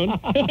afternoon.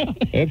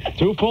 It's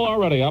too full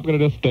already. I'm going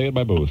to just stay at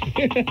my booth.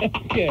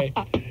 Okay.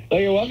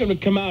 Well, you're welcome to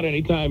come out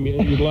anytime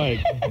you'd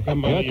like.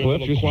 Yeah,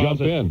 Cliff, just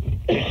jump in.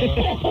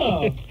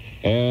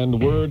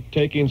 And we're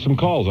taking some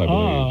calls, I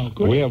believe.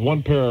 Great. We have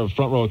one pair of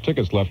front row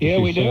tickets left to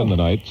see Sam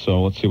tonight,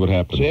 so let's see what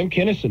happens. Sam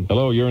Kinison.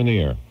 Hello, you're in the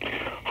air.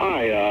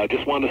 Hi,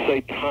 just wanted to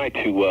say hi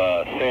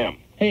to Sam.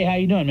 Hey, how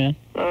you doing, man?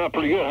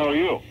 Pretty good. How are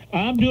you?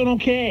 I'm doing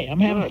okay. I'm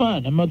having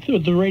fun. I'm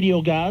with the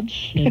radio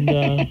gods, and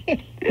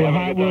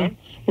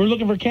we're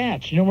looking for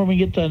cats. You know where we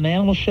get an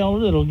animal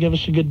shelter that'll give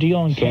us a good deal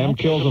on cats? Sam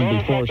kills them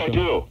before. I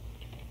do.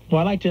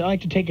 Well, I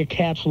like to take a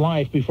cat's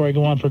life before I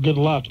go on for good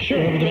luck.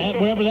 Sure.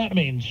 Whatever that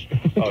means.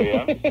 Oh,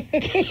 yeah?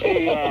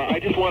 Hey, I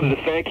just wanted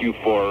to thank you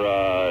for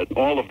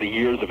all of the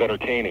years of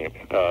entertaining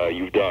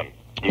you've done.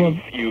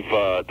 You've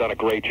done a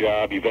great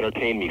job. You've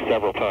entertained me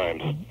several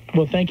times.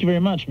 Well, thank you very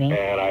much, man.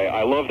 And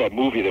I love that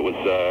movie that was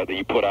that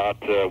you put out,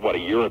 a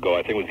year ago.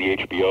 I think it was the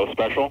HBO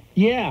special.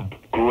 Yeah.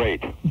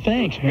 Great.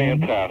 Thanks,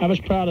 man. Fantastic. I was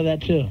proud of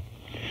that, too.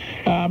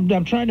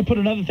 I'm trying to put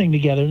another thing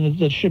together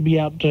that should be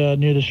out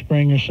near the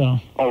spring or so.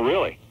 Oh,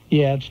 really?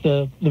 Yeah, it's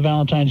the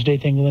Valentine's Day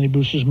thing with Lenny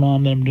Bruce's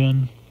mom that I'm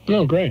doing.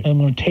 Oh, great. I'm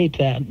going to tape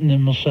that, and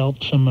then we'll sell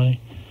it to somebody.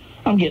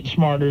 I'm getting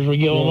smarter as we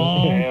go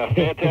along. Yeah,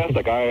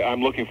 fantastic.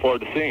 I'm looking forward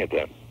to seeing it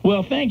then.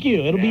 Well, thank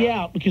you. It'll be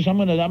out because I'm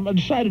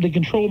decided to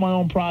control my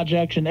own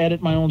projects and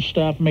edit my own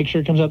stuff, make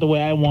sure it comes out the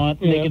way I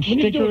want. Yeah. They can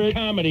sticker it.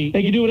 Comedy,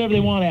 they can do whatever they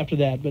want after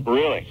that. But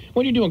really,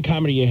 when you're doing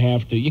comedy, you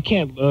have to. You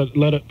can't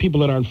let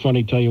people that aren't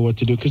funny tell you what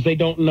to do because they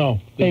don't know.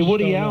 Hey,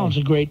 Woody Allen's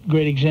a great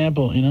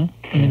example. You know,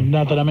 I mean,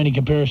 not that I'm any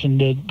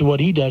comparison to what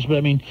he does, but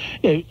I mean,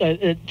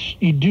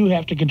 you do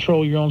have to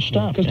control your own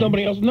stuff because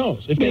nobody else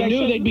knows. If they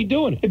knew, they'd be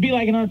doing it. It'd be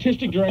like an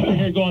artistic director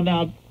here going,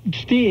 "Now,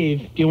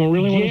 Steve, do you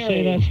really want to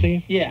say that,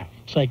 Steve?" Yeah.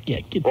 It's like,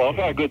 well, I've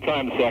had a good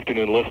time this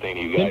afternoon listening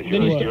to you guys.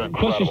 You're incredible.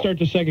 Plus, you start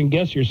to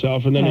second-guess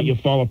yourself, and then you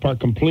fall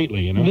apart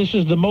completely, you know? This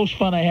is the most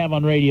fun I have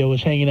on radio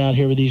is hanging out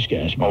here with these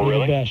guys. Oh, really?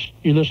 They're the best.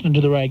 You're listening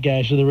to the right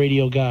guys, to the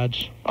radio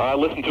gods. I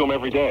listen to them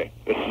every day.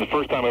 This is the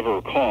first time I've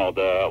ever called.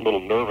 A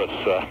little nervous.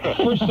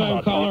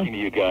 First-time caller? Talking to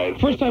you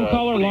guys. First-time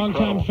caller,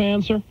 long-time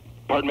fan, sir?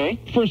 Pardon me?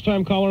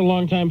 First-time caller,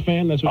 long-time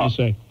fan? That's what you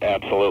say.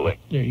 Absolutely.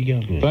 There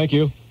you go. Thank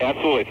you.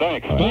 Absolutely.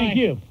 Thanks. Thank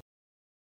you.